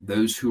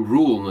those who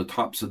rule on the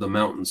tops of the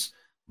mountains,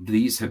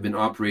 these have been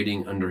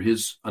operating under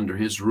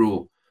his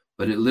rule.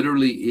 But it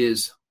literally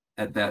is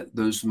at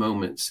those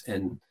moments,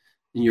 and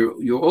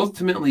you're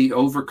ultimately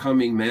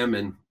overcoming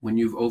mammon when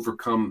you've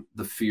overcome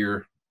the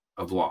fear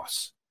of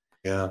loss.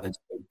 Yeah,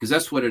 because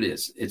that's what it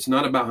is. It's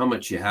not about how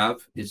much you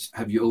have; it's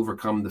have you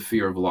overcome the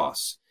fear of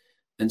loss.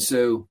 And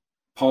so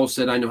Paul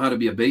said, "I know how to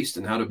be abased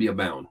and how to be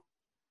abound."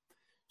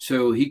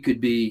 So he could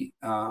be,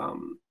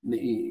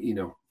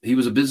 he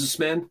was a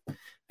businessman,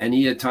 and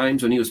he had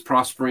times when he was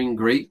prospering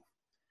great,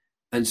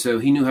 and so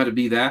he knew how to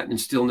be that and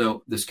still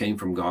know this came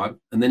from God.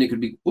 And then it could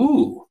be,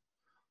 ooh,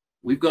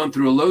 we've gone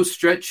through a low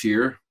stretch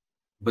here,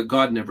 but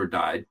God never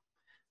died,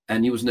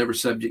 and he was never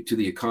subject to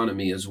the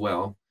economy as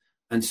well.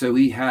 And so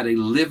he had a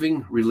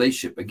living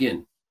relationship.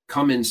 Again,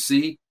 come and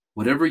see.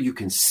 Whatever you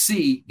can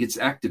see gets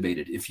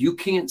activated. If you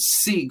can't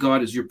see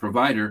God as your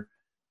provider,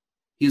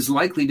 he is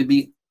likely to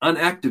be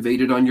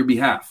unactivated on your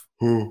behalf.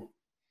 Wow.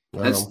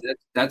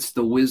 That's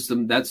the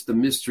wisdom. That's the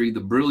mystery, the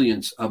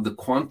brilliance of the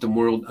quantum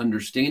world.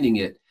 Understanding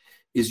it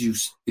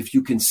is if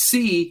you can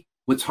see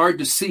what's hard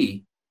to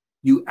see,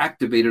 you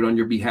activate it on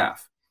your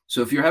behalf.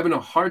 So if you're having a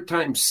hard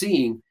time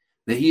seeing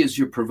that he is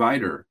your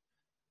provider,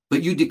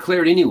 but you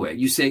declare it anyway,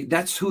 you say,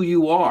 that's who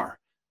you are.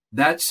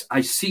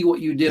 I see what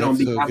you did on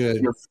behalf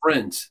of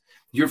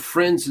your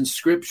friends in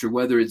scripture,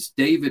 whether it's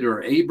David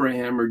or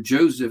Abraham or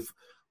Joseph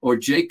or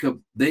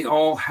Jacob, they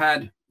all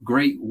had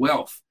great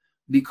wealth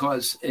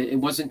because it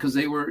wasn't because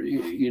they were,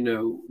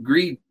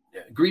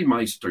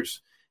 greedmeisters.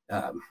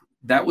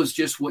 That was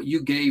just what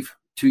you gave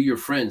to your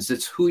friends.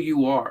 That's who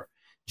you are.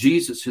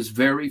 Jesus, his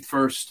very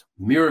first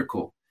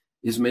miracle,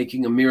 is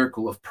making a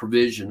miracle of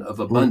provision, of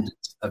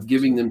abundance, of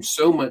giving them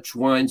so much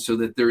wine so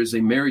that there is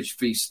a marriage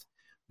feast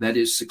that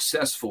is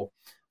successful.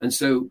 And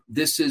so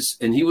this is,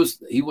 and he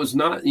was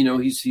not,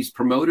 he's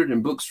promoted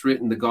in books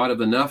written, the God of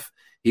enough.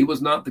 He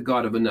was not the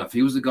God of enough.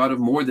 He was the God of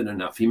more than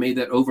enough. He made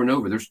that over and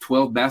over. There's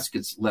 12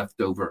 baskets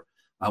left over,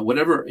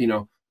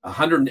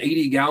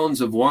 180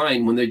 gallons of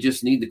wine when they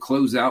just need to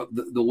close out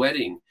the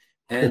wedding.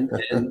 And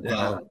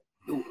wow.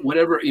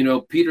 Whatever,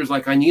 Peter's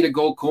like, I need a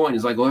gold coin.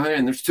 He's like, oh,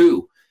 and there's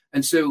two.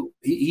 And so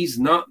he's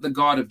not the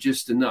God of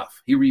just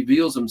enough. He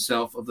reveals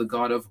himself of the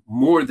God of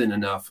more than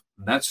enough.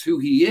 That's who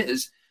he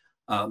is.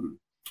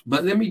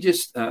 But let me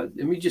just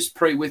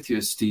pray with you,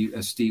 as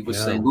Steve was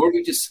saying. Lord,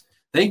 we just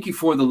thank you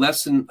for the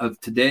lesson of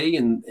today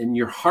and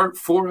your heart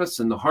for us,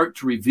 and the heart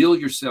to reveal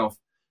yourself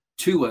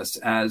to us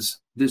as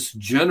this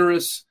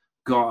generous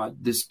God,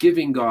 this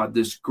giving God,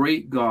 this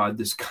great God,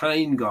 this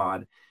kind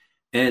God.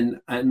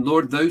 And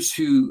Lord, those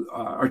who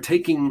are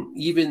taking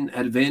even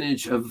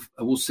advantage of,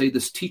 we'll say,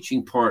 this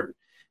teaching part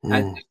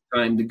at this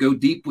time, to go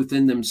deep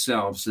within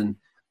themselves and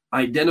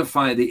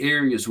identify the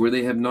areas where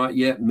they have not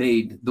yet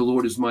made the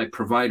Lord as my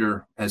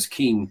provider, as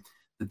King,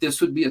 that this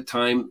would be a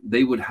time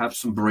they would have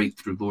some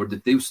breakthrough, Lord,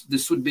 that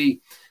this would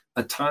be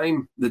a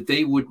time that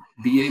they would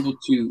be able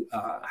to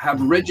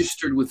have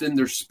registered within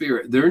their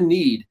spirit their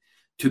need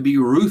to be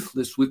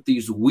ruthless with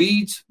these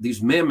weeds,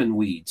 these mammon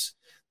weeds,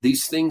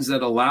 these things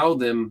that allow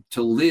them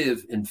to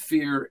live in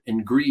fear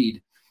and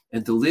greed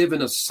and to live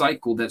in a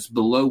cycle that's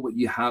below what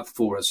you have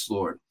for us,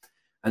 Lord.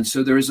 And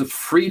so there is a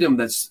freedom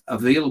that's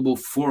available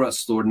for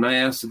us, Lord. And I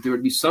ask that there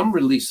would be some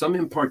release, some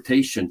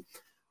impartation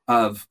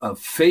of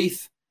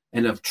faith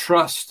and of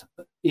trust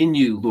in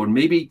you, Lord.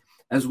 Maybe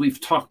as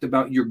we've talked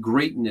about your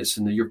greatness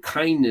and your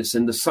kindness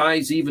and the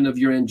size even of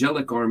your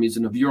angelic armies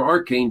and of your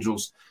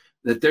archangels,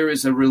 that there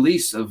is a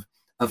release of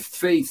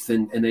faith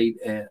and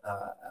a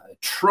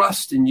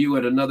trust in you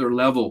at another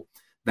level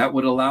that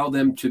would allow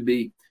them to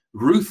be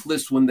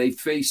ruthless when they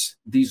face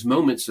these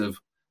moments of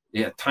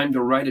time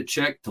to write a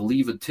check, to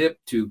leave a tip,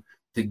 to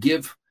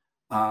give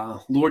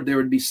Lord, there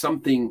would be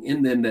something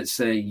in them that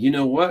say, you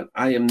know what?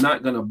 I am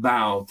not going to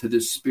bow to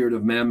this spirit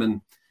of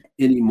mammon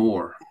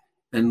anymore.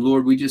 And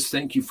Lord, we just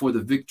thank you for the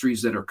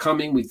victories that are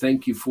coming. We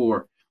thank you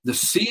for the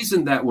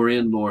season that we're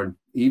in, Lord.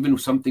 Even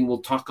something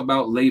we'll talk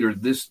about later.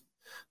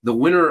 The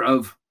winner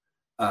of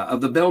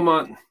the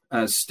Belmont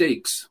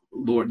Stakes,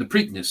 Lord, the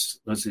Preakness.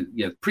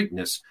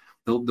 Preakness,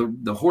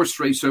 the horse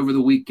race over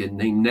the weekend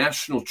named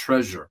National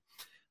Treasure,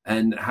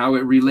 and how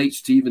it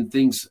relates to even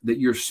things that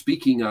you're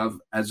speaking of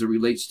as it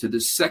relates to the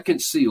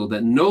second seal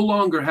that no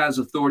longer has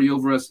authority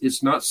over us.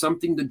 It's not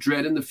something to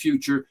dread in the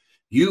future.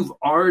 You've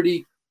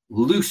already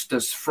loosed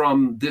us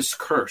from this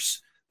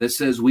curse that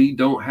says we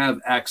don't have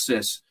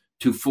access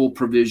to full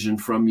provision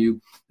from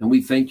you. And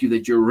we thank you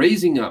that you're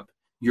raising up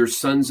your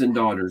sons and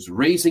daughters,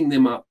 raising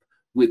them up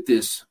with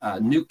this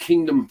new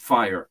kingdom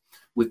fire,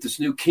 with this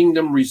new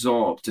kingdom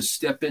resolve to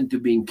step into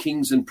being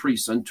kings and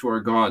priests unto our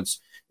gods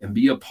and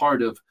be a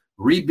part of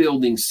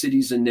rebuilding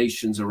cities and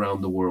nations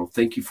around the world.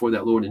 Thank you for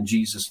that, Lord. In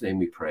Jesus' name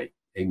we pray.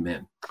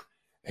 Amen.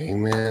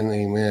 Amen.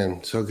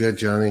 Amen. So good,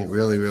 Johnny.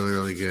 Really, really,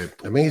 really good.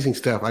 Amazing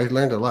stuff. I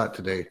learned a lot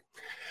today.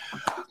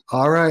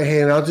 All right.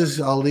 Hey, and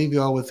I'll leave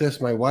you all with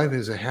this. My wife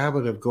has a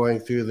habit of going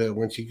through that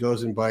when she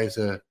goes and buys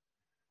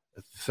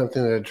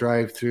something at a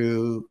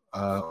drive-through,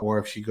 or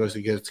if she goes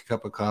to get a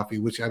cup of coffee,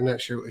 which I'm not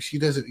sure. She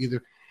does it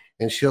either.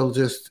 And she'll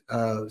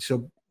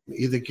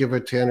either give her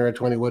 10 or a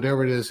 20,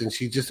 whatever it is. And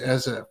she just,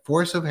 as a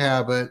force of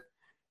habit,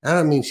 I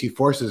don't mean she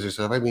forces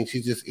herself. I mean,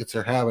 it's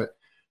her habit.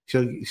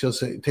 She'll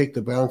say, take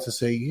the balance and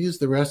say, use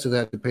the rest of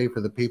that to pay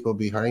for the people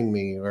behind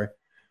me.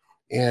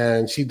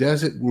 And she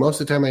does it. Most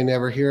of the time I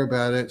never hear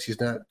about it.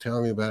 She's not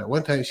telling me about it.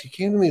 One time she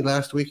came to me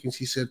last week and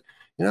she said,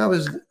 I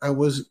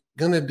was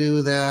going to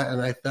do that.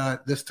 And I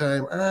thought this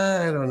time,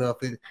 I don't know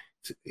if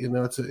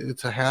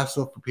it's a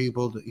hassle for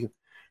people to,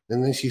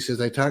 and then she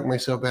says, I talked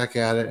myself back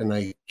at it and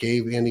I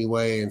gave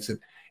anyway.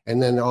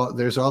 And then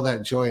there's all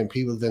that joy and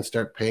people then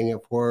start paying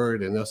it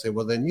forward and they'll say,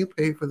 well, then you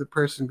pay for the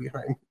person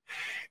behind me.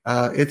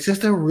 It's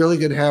just a really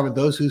good habit.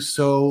 Those who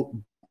sow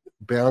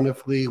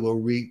bountifully will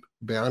reap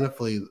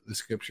bountifully, the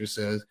scripture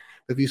says.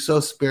 If you sow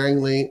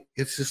sparingly,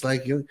 it's just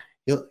like you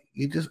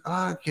just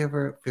give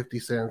her 50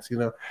 cents.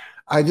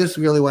 I just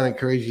really want to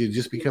encourage you to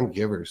just become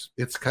givers.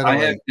 It's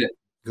kind of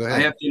go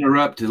ahead. I have to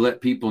interrupt to let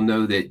people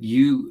know that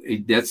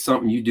that's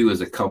something you do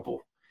as a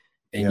couple,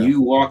 and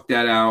you walk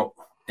that out.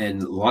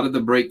 And a lot of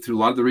the breakthrough, a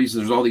lot of the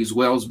reasons there's all these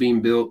wells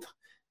being built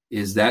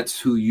is that's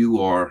who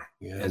you are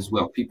as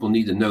well. People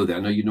need to know that. I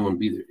know you don't want to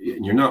be there,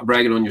 and you're not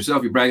bragging on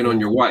yourself. You're bragging on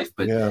your wife,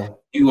 but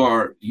you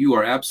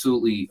are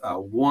absolutely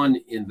one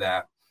in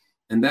that.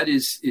 And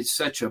it's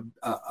such a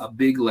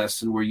big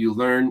lesson where you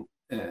learn,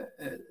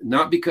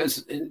 not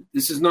because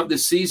this is not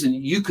this season,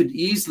 you could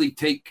easily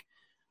take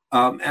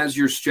as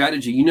your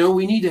strategy,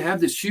 we need to have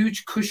this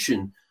huge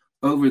cushion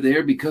over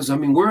there because,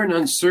 we're in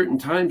uncertain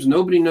times.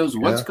 Nobody knows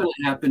what's going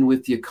to happen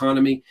with the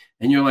economy.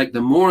 And you're like,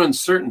 the more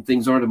uncertain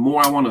things are, the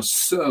more I want to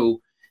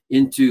sow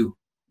into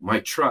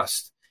my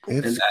trust.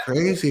 It's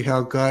crazy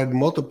how God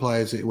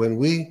multiplies it.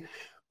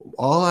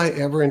 All I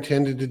ever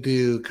intended to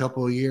do a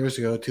couple of years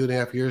ago,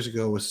 2.5 years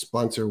ago, was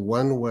sponsor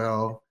one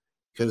well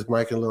because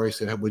Mike and Lori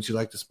said, would you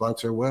like to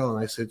sponsor a well?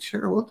 And I said,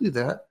 sure, we'll do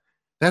that.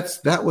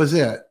 That was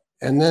it.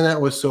 And then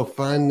that was so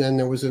fun. Then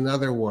there was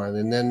another one.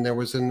 And then there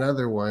was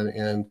another one.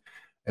 And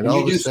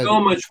all you do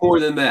so much more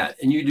than that.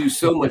 And you do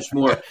so much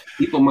more.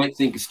 People might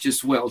think it's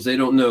just wells. They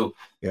don't know.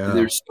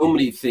 There's so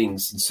many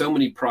things and so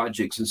many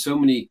projects and so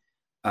many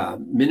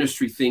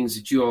ministry things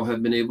that you all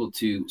have been able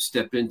to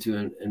step into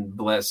and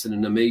bless in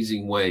an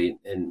amazing way.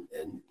 And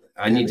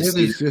I need to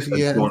see.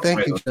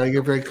 Thank you, John.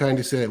 You're very kind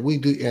to say that. We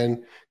do.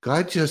 And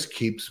God just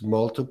keeps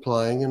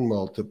multiplying and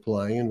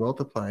multiplying and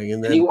multiplying.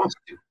 And then He wants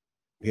to.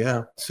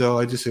 Yeah. So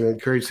I just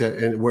encourage that.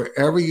 And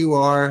wherever you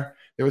are,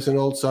 there was an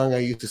old song I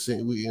used to sing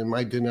in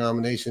my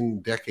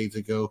denomination decades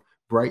ago,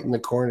 brighten the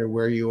corner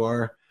where you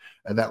are.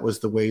 And that was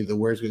the way the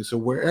words go. So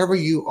wherever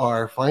you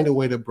are, find a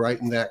way to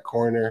brighten that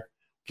corner.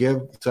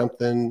 Give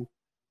something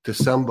to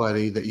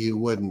somebody that you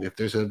wouldn't. If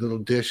there's a little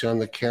dish on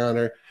the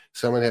counter,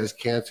 someone has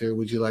cancer,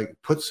 would you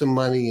put some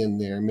money in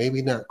there?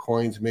 Maybe not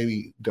coins,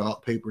 maybe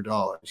paper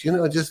dollars.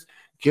 Just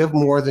give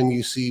more than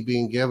you see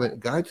being given.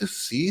 God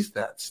just sees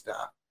that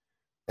stuff.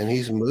 And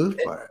he's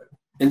moved by it.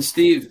 And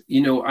Steve,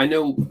 I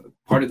know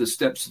part of the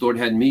steps the Lord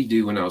had me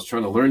do when I was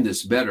trying to learn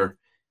this better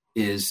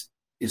is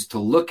to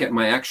look at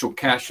my actual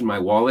cash in my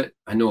wallet.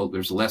 I know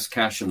there's less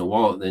cash in the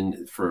wallet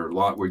than for a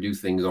lot. We do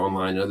things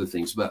online and other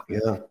things, but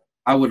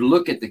I would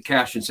look at the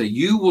cash and say,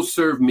 you will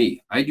serve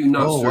me. I do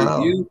not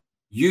serve you.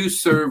 You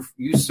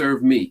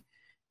serve me.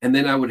 And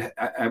then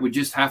I would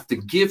just have to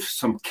give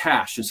some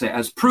cash and say,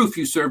 as proof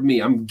you serve me,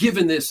 I'm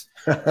giving this.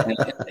 And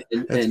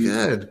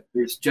good.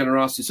 There's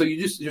generosity. So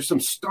there's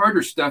some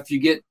starter stuff you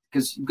get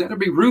because you've got to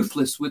be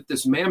ruthless with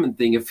this mammon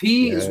thing. If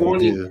he is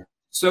wanting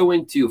so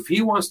into you, if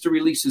he wants to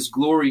release his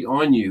glory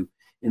on you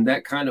in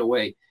that kind of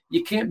way,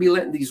 you can't be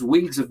letting these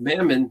weeds of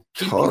mammon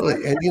keep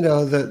totally. And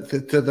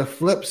the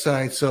flip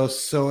side, so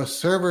a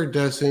server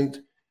doesn't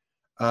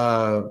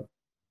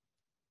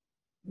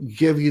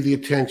give you the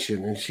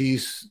attention, and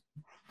she's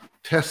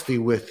testy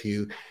with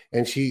you,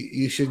 and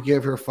you should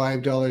give her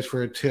 $5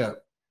 for a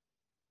tip.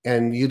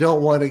 And you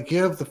don't want to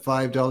give the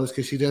 $5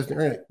 because she doesn't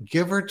earn it.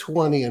 Give her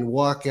 20 and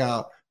walk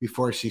out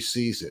before she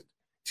sees it.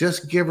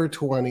 Just give her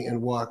 20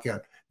 and walk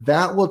out.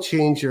 That will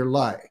change your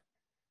life.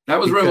 That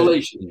was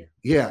revelation.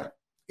 Yeah,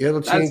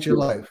 it'll change your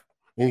life.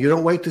 And you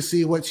don't wait to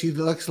see what she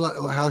looks like,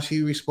 how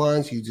she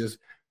responds. You just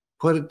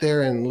put it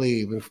there and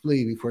leave and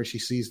flee before she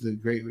sees the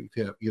great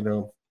tip. You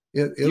know,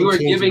 you are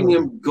giving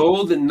them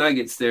golden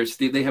nuggets there,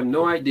 Steve. They have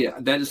no idea.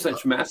 That is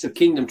such massive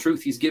kingdom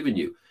truth he's given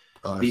you.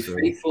 Awesome. Be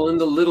faithful in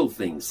the little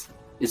things.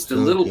 It's the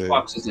little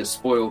foxes that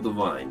spoil the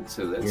vine.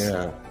 So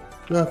that's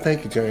No,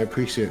 thank you, Johnny. I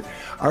appreciate it.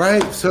 All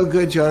right, so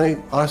good, Johnny.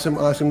 Awesome.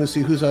 Let's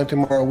see who's on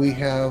tomorrow. We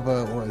have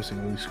what is it?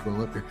 Let me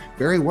scroll up here.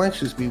 Barry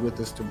Wunsch will be with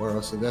us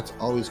tomorrow, so that's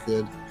always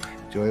good,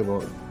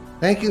 enjoyable.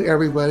 Thank you,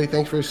 everybody.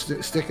 Thanks for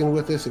sticking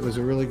with us. It was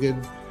a really good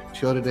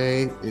show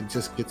today. It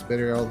just gets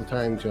better all the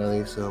time,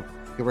 Johnny. So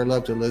give our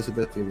love to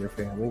Elizabeth and your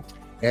family,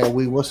 and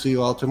we will see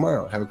you all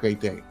tomorrow. Have a great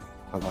day.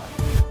 Bye-bye.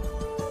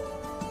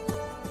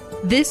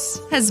 This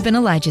has been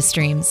Elijah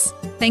Streams.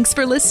 Thanks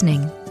for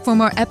listening. For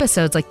more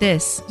episodes like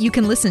this, you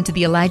can listen to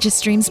the Elijah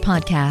Streams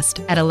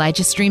podcast at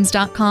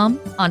ElijahStreams.com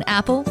on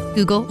Apple,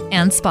 Google,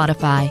 and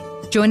Spotify.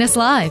 Join us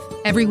live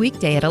every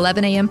weekday at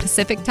 11 a.m.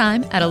 Pacific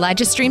Time at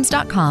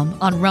ElijahStreams.com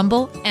on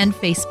Rumble and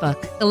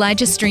Facebook.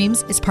 Elijah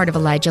Streams is part of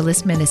Elijah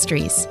List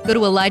Ministries. Go to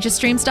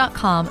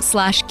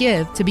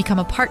ElijahStreams.com/give to become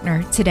a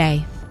partner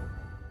today.